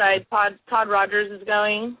men's side, Todd Rogers is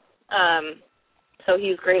going. So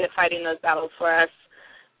he's great at fighting those battles for us.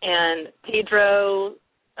 And Pedro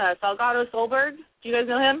Salgado Solberg, do you guys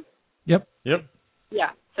know him? Yep.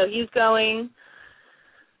 Yeah, so he's going.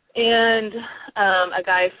 And a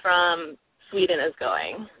guy from Sweden is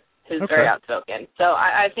going, who's very outspoken. So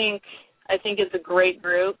I think it's a great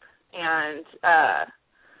group, and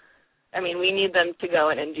we need them to go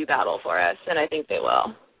in and do battle for us, and I think they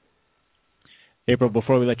will. April,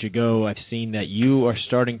 before we let you go, I've seen that you are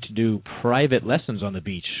starting to do private lessons on the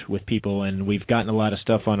beach with people, and we've gotten a lot of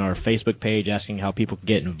stuff on our Facebook page asking how people can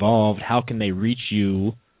get involved. How can they reach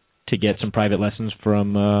you to get some private lessons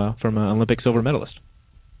from an Olympic silver medalist?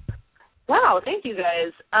 Wow, thank you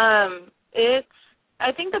guys. I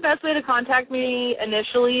think the best way to contact me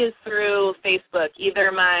initially is through Facebook,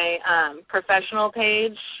 either my professional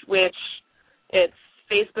page, which it's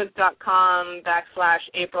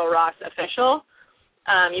facebook.com/April Ross Official,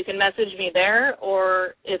 You can message me there,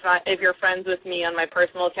 or if you're friends with me on my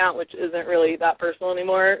personal account, which isn't really that personal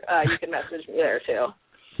anymore, you can message me there too.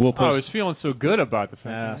 We'll post. I was feeling so good about the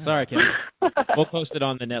fact. Sorry, Kevin. We'll post it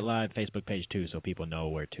on the Net Live Facebook page too, so people know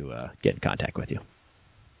where to get in contact with you.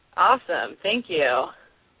 Awesome. Thank you.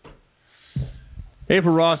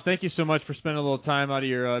 April Ross, thank you so much for spending a little time out of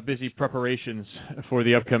your busy preparations for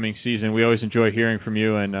the upcoming season. We always enjoy hearing from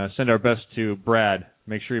you, and send our best to Brad.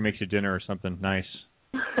 Make sure he makes you dinner or something nice.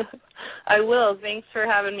 I will. Thanks for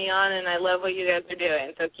having me on, and I love what you guys are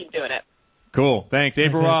doing, so keep doing it. Cool. Thanks.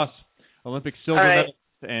 April Ross, Olympic silver medalist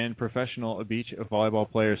and professional beach volleyball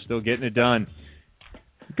player, still getting it done.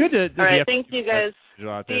 Good to all right, thank you guys. See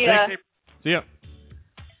ya. See ya.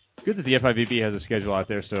 Good that the FIVB has a schedule out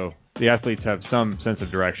there so the athletes have some sense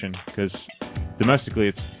of direction, because domestically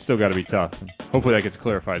it's still got to be tough. And hopefully that gets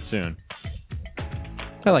clarified soon.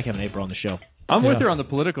 I like having April on the show. I'm with her on the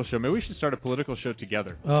political show. Maybe we should start a political show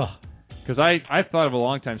together. Oh. Because I've thought of a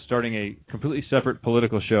long time starting a completely separate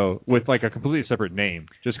political show with like a completely separate name,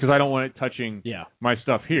 just because I don't want it touching my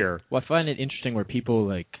stuff here. Well, I find it interesting where people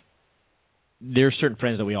like, there's certain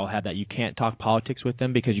friends that we all have that you can't talk politics with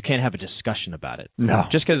them because you can't have a discussion about it. No.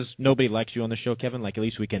 Just because nobody likes you on the show, Kevin, like at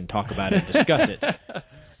least we can talk about it and discuss it.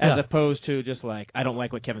 As opposed to just like, I don't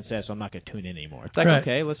like what Kevin says, so I'm not going to tune in anymore. It's like,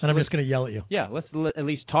 okay, let's... And I'm just going to yell at you. Yeah, let's at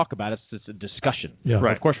least talk about it. It's a discussion. Yeah.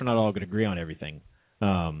 Right. Of course, we're not all going to agree on everything.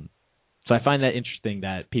 So I find that interesting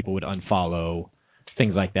that people would unfollow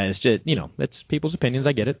things like that. It's just, it's people's opinions.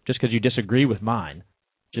 I get it. Just because you disagree with mine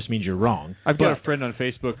just means you're wrong. I've got a friend on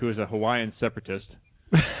Facebook who is a Hawaiian separatist,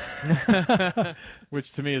 which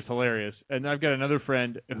to me is hilarious. And I've got another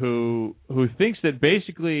friend who thinks that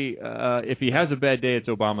basically if he has a bad day, it's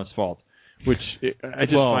Obama's fault, which I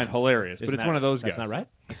just find hilarious. But it's one of those guys. That's not right.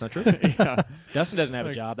 That's not true. Yeah. Dustin doesn't have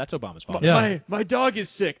a job. That's Obama's fault. My dog is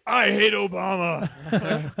sick. I hate Obama.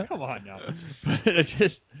 Come on now. But it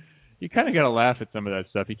just, you kind of got to laugh at some of that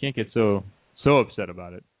stuff. You can't get so upset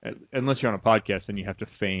about it. Unless you're on a podcast, then you have to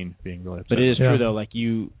feign being really upset. But it is true, though. Like,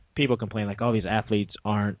 people complain, like, oh, these athletes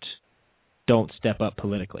don't step up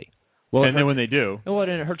politically. Well, and then when they do. Well,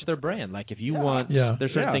 and it hurts their brand. Like, if you want,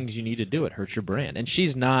 there's certain things you need to do. It hurts your brand. And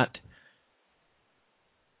she's not,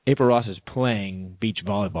 April Ross is playing beach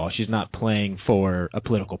volleyball. She's not playing for a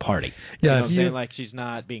political party. Yeah, you know what I'm saying? Like, she's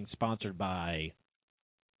not being sponsored by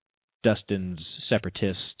Dustin's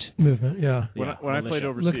separatist movement. Yeah. When I played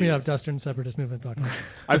overseas, look me up, DustinSeparatistMovement.com.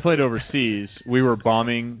 I played overseas. We were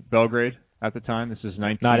bombing Belgrade at the time. This is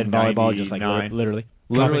 1999. Not in volleyball, just like literally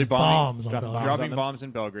dropping bombs in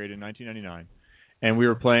Belgrade in 1999, and we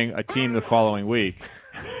were playing a team the following week.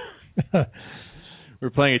 We were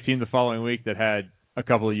playing a team the following week that had a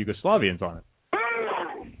couple of Yugoslavians on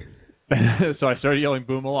it. So I started yelling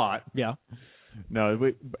boom a lot. Yeah. No,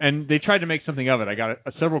 and they tried to make something of it. I got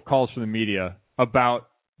several calls from the media about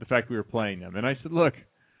the fact we were playing them. And I said, look,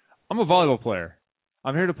 I'm a volleyball player.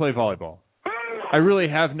 I'm here to play volleyball. I really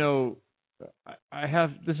have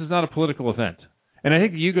this is not a political event. And I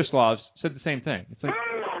think the Yugoslavs said the same thing. It's like,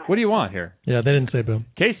 what do you want here? Yeah, they didn't say boom.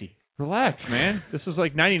 Casey, relax, man. This was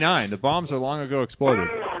like 99. The bombs are long ago exploded.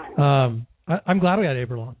 I'm glad we had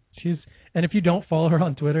April on. And if you don't follow her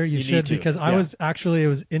on Twitter, you should, because it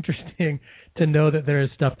was interesting to know that there is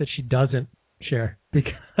stuff that she doesn't share.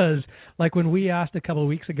 Because, like, when we asked a couple of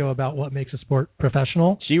weeks ago about what makes a sport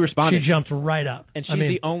professional, she responded. She jumped right up. And she's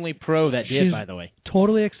the only pro that did, by the way.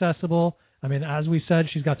 Totally accessible. I mean, as we said,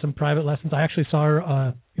 she's got some private lessons. I actually saw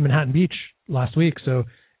her in Manhattan Beach last week, so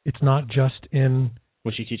it's not just in...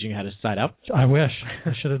 Was she teaching you how to side up? I wish.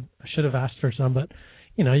 I should have asked for some, but...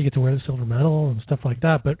 you get to wear the silver medal and stuff like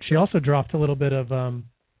that. But she also dropped a little bit of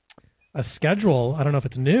a schedule. I don't know if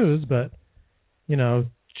it's news, but,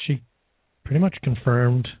 she pretty much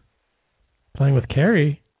confirmed playing with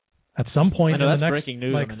Carrie at some point in the next breaking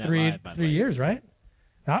news like three years, right?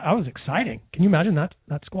 That was exciting. Can you imagine that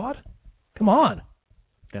squad? Come on.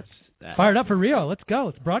 That's fired up for Rio. Let's go.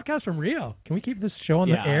 Let's broadcast from Rio. Can we keep this show on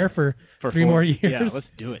the air for 3 more years? Yeah, let's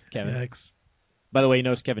do it, Kevin. Thanks. By the way, you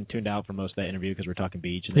notice Kevin tuned out for most of that interview because we're talking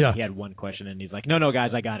beach, and then he had one question, and he's like, "No,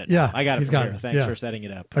 guys, I got it. Yeah, I got it from here. Thanks for setting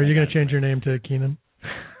it up." Are you going to change your name to Keenan?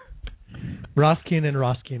 Ross Keenan.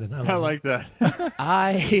 I like that.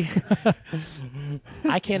 I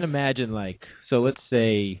can't imagine, so let's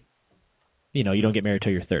say, you don't get married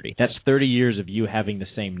till you're 30. That's 30 years of you having the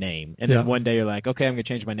same name, and then one day you're like, okay, I'm going to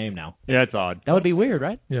change my name now. Yeah, it's odd. That would be weird,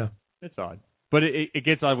 right? Yeah, it's odd, but it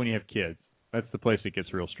gets odd when you have kids. That's the place it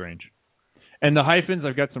gets real strange. And the hyphens,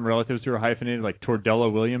 I've got some relatives who are hyphenated, like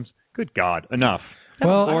Tordella Williams. Good God, enough.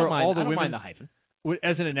 Well, I don't mind the hyphen.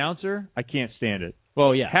 As an announcer, I can't stand it.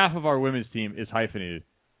 Well, yeah. Half of our women's team is hyphenated.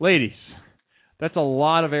 Ladies, That's a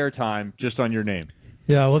lot of airtime just on your name.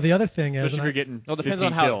 Yeah, well, the other thing is... Especially if you're getting Well, it depends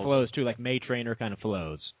on how it flows, too. Like May Trainer kind of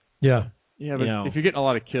flows. Yeah. Yeah, but if you're getting a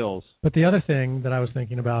lot of kills... But the other thing that I was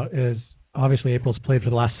thinking about is, obviously, April's played for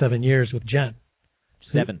the last 7 years with Jen.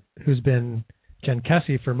 7. Who's been Jen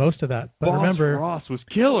Kessie for most of that. But Boss remember... Ross was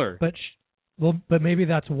killer. But maybe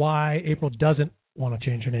that's why April doesn't want to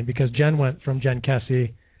change her name, because Jen went from Jen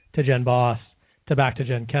Kessie to Jen Boss to back to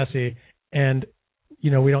Jen Kessie, and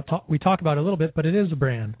we talk about it a little bit, but it is a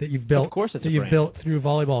brand that you've built. Of course, it's you've built through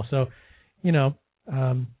volleyball. So,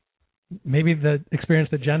 maybe the experience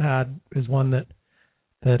that Jen had is one that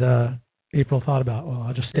April thought about. Well,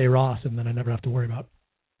 I'll just stay Ross, and then I never have to worry about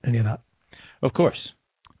any of that. Of course.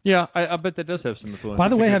 Yeah, I bet that does have some influence. By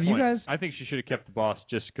the way, have you guys? I think she should have kept the Boss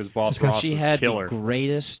just because Boss Ross she was had killer. the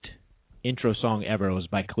greatest intro song ever. It was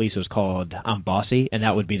by Khalees. It was called "I'm Bossy," and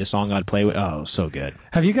that would be the song I'd play with. Oh, so good.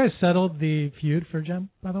 Have you guys settled the feud for Jen,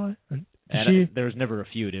 by the way? There was never a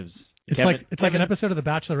feud. It was. It's like an episode of The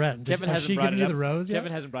Bachelorette. Kevin hasn't she brought given it you up. the rose yet?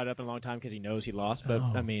 Kevin hasn't brought it up in a long time because he knows he lost. But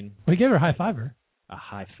I mean, he gave her a high fiver. A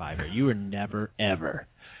high fiver. You were never ever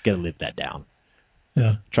gonna live that down.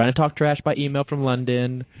 Yeah. Trying to talk trash by email from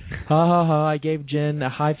London. Ha ha ha! I gave Jen a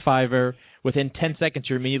high fiver. Within 10 seconds,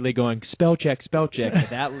 you're immediately going spell check. But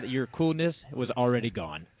that your coolness was already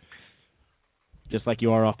gone. Just like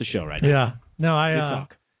you are off the show right now. Yeah. No,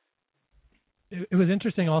 It was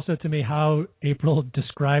interesting also to me how April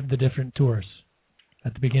described the different tours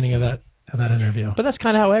at the beginning of that interview. But that's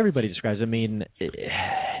kind of how everybody describes it. I mean,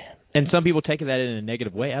 and some people take that in a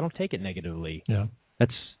negative way. I don't take it negatively. Yeah.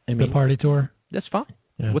 The party tour. That's fine.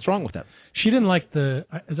 Yeah. What's wrong with that? She didn't like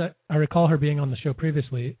as I recall her being on the show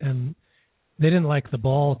previously, and they didn't like the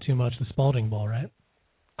ball too much, the Spalding ball, right?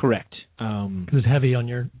 Correct. It was heavy on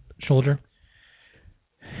your shoulder.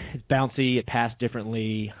 It's bouncy. It passed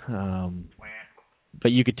differently.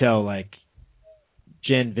 But you could tell,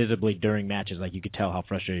 Jen visibly during matches, you could tell how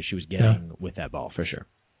frustrated she was getting with that ball, for sure.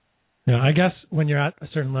 Yeah, I guess when you're at a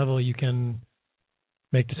certain level, you can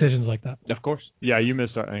make decisions like that. Of course. Yeah, you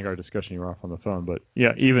missed, I think, our discussion. You were off on the phone. But,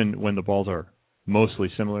 yeah, even when the balls are mostly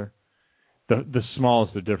similar, the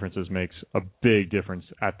smallest of differences makes a big difference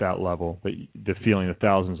at that level, the feeling of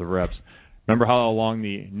thousands of reps. Remember how long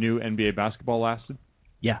the new NBA basketball lasted?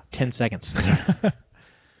 Yeah, 10 seconds.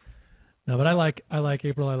 No, but I like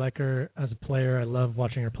April. I like her as a player. I love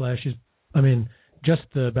watching her play. She's, just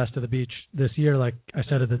the best of the beach this year, like I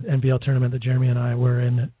said at the NBL tournament that Jeremy and I were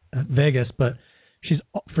in at Vegas. But she's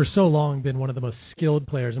for so long been one of the most skilled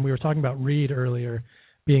players. And we were talking about Reed earlier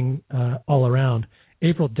being all around.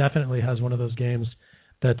 April definitely has one of those games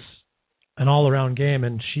that's an all-around game,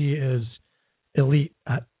 and she is elite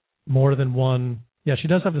at more than one. Yeah, she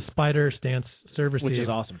does have the spider stance serve receive, which is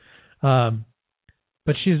awesome.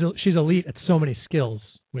 But she's elite at so many skills,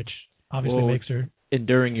 which obviously makes her. And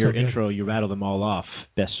during your intro, you rattle them all off: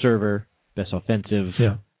 best server, best offensive,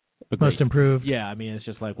 most improved. Yeah, it's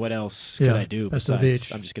just what else could I do? Best of the beach.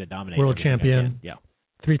 I'm just going to dominate. World champion. Yeah.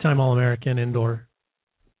 3-time All-American indoor.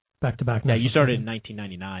 Back-to-back. Yeah, you started in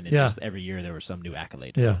 1999, and just every year there was some new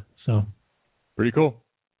accolade. Yeah, so. Pretty cool.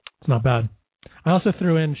 It's not bad. I also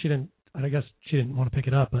threw in, I guess she didn't want to pick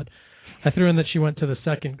it up, but I threw in that she went to the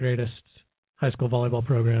second greatest high school volleyball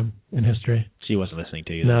program in history. She wasn't listening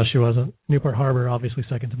to you. No, she wasn't. Newport Harbor, obviously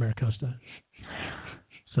second to Maricosta.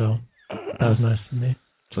 So that was nice of me.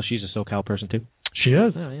 So she's a SoCal person too? She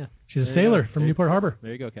is. Oh, yeah. She's a sailor from Newport Harbor.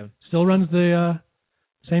 There you go, Kevin. Still runs the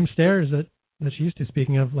same stairs that she used to,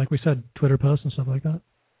 speaking of, like we said, Twitter posts and stuff like that.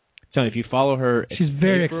 So if you follow her... She's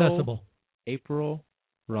very accessible. April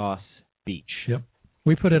Ross Beach. Yep.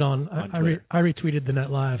 We put it on I retweeted the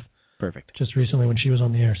Net Live. Perfect. Just recently when she was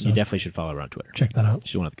on the air. So you definitely should follow her on Twitter. Check that out.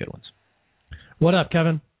 She's one of the good ones. What up,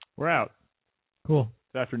 Kevin? We're out. Cool.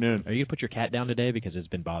 This afternoon. Are you going to put your cat down today? Because it's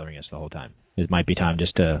been bothering us the whole time. It might be time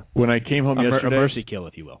just to... When I came home yesterday... A mercy kill,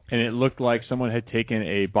 if you will. And it looked like someone had taken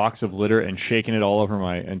a box of litter and shaken it all over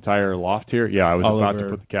my entire loft here. Yeah, I was about to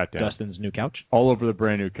put the cat down. Dustin's new couch? All over the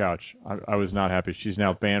brand new couch. I was not happy. She's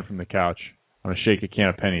now banned from the couch. I'm going to shake a can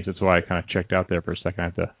of pennies. That's why I kind of checked out there for a second. I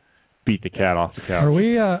have to beat the cat off the couch.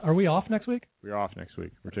 Are we off next week? We're off next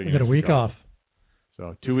week. We're taking a week off.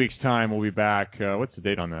 So 2 weeks' time, we'll be back. What's the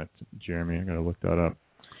date on that, Jeremy? I'm going to look that up.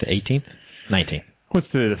 The 18th? 19th. What's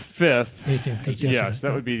today, the 5th? 18th. Yes,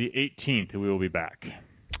 that would be the 18th. We will be back.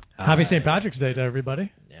 Happy St. Patrick's Day to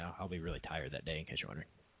everybody. Yeah, I'll be really tired that day, in case you're wondering.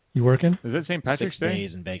 You working? Is it St. Patrick's 6 Day?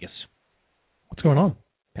 days in Vegas. What's going on?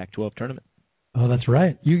 Pac-12 tournament. Oh, that's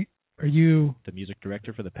right. Are you the music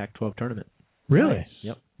director for the Pac-12 tournament? Really? Nice.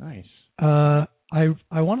 Yep. Nice.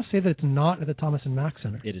 I want to say that it's not at the Thomas and Mack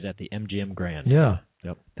Center. It is at the MGM Grand. Yeah.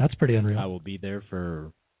 Yep. That's pretty unreal. I will be there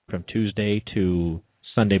for from Tuesday to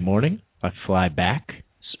Sunday morning. I fly back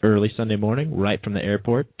early Sunday morning, right from the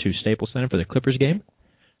airport to Staples Center for the Clippers game.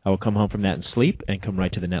 I will come home from that and sleep and come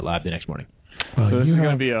right to the Net Live the next morning. So this is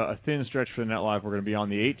going to be a thin stretch for the Net Live. We're going to be on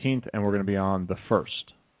the 18th, and we're going to be on the 1st.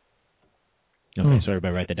 Okay, so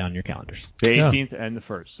everybody write that down in your calendars. The 18th and the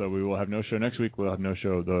 1st. So we will have no show next week. We'll have no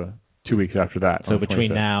show the 2 weeks after that. So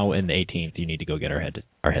between now and the 18th, you need to go get our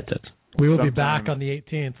headsets. We will be back on the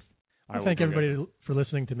 18th. I thank everybody for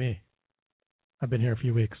listening to me. I've been here a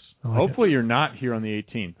few weeks. Hopefully you're not here on the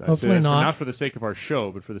 18th. Hopefully not. Not for the sake of our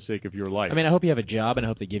show, but for the sake of your life. I mean, I hope you have a job, and I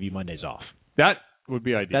hope they give you Mondays off. That would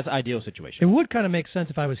be ideal. That's ideal situation. It would kind of make sense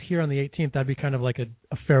if I was here on the 18th. That'd be kind of like a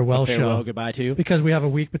farewell show. Farewell, goodbye to you. Because we have a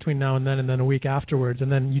week between now and then a week afterwards,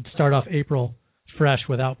 and then you'd start off April fresh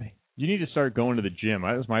without me. You need to start going to the gym.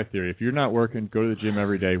 That was my theory. If you're not working, go to the gym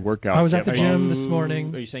every day, work out. I was at the gym this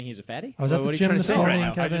morning. Are you saying he's a fatty? I was at the gym this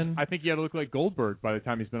morning, Kevin. I think he had to look like Goldberg by the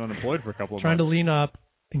time he's been unemployed for a couple of months. Trying to lean up,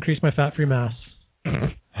 increase my fat-free mass.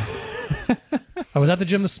 I was at the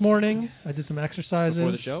gym this morning. I did some exercises.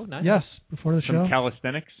 Before the show? Nice. Yes, before the show. Some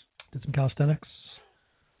calisthenics? Did some calisthenics.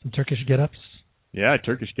 Some Turkish get-ups. Yeah,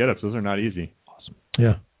 Turkish get-ups. Those are not easy. Awesome.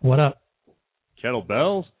 Yeah. What up?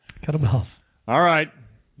 Kettlebells? Kettlebells. All right.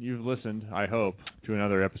 You've listened, I hope, to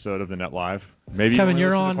another episode of the Net Live. Maybe Kevin,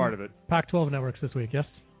 you're on part of it. Pac-12 Networks this week, yes?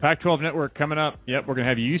 Pac-12 Network coming up. Yep, we're going to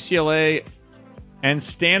have UCLA and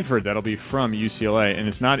Stanford. That'll be from UCLA. And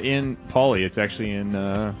it's not in Pauley. It's actually in,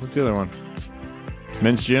 what's the other one?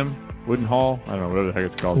 Men's Gym? Wooden Hall? I don't know, whatever the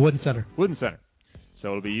heck it's called. Wooden Center. Wooden Center. So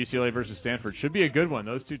it'll be UCLA versus Stanford. Should be a good one.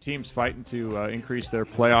 Those two teams fighting to increase their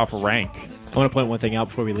playoff rank. I want to point one thing out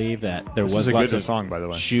before we leave, that there was a lots good of song, by the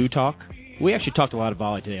way. Shoe talk. We actually talked a lot of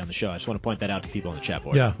volley today on the show. I just want to point that out to people in the chat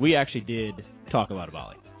board. Yeah. We actually did talk a lot of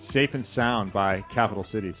volley. Safe and Sound by Capital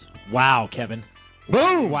Cities. Wow, Kevin.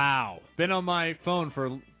 Boom! Wow. Been on my phone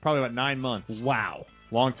for probably about 9 months. Wow.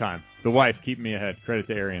 Long time. The wife keeping me ahead. Credit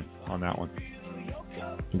to Arian on that one.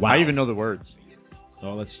 Wow. I even know the words.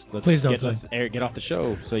 So let's Please don't get off the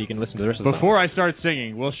show so you can listen to the rest of the song. Before I start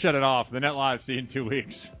singing, we'll shut it off. The Net Live, see you in 2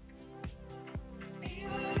 weeks.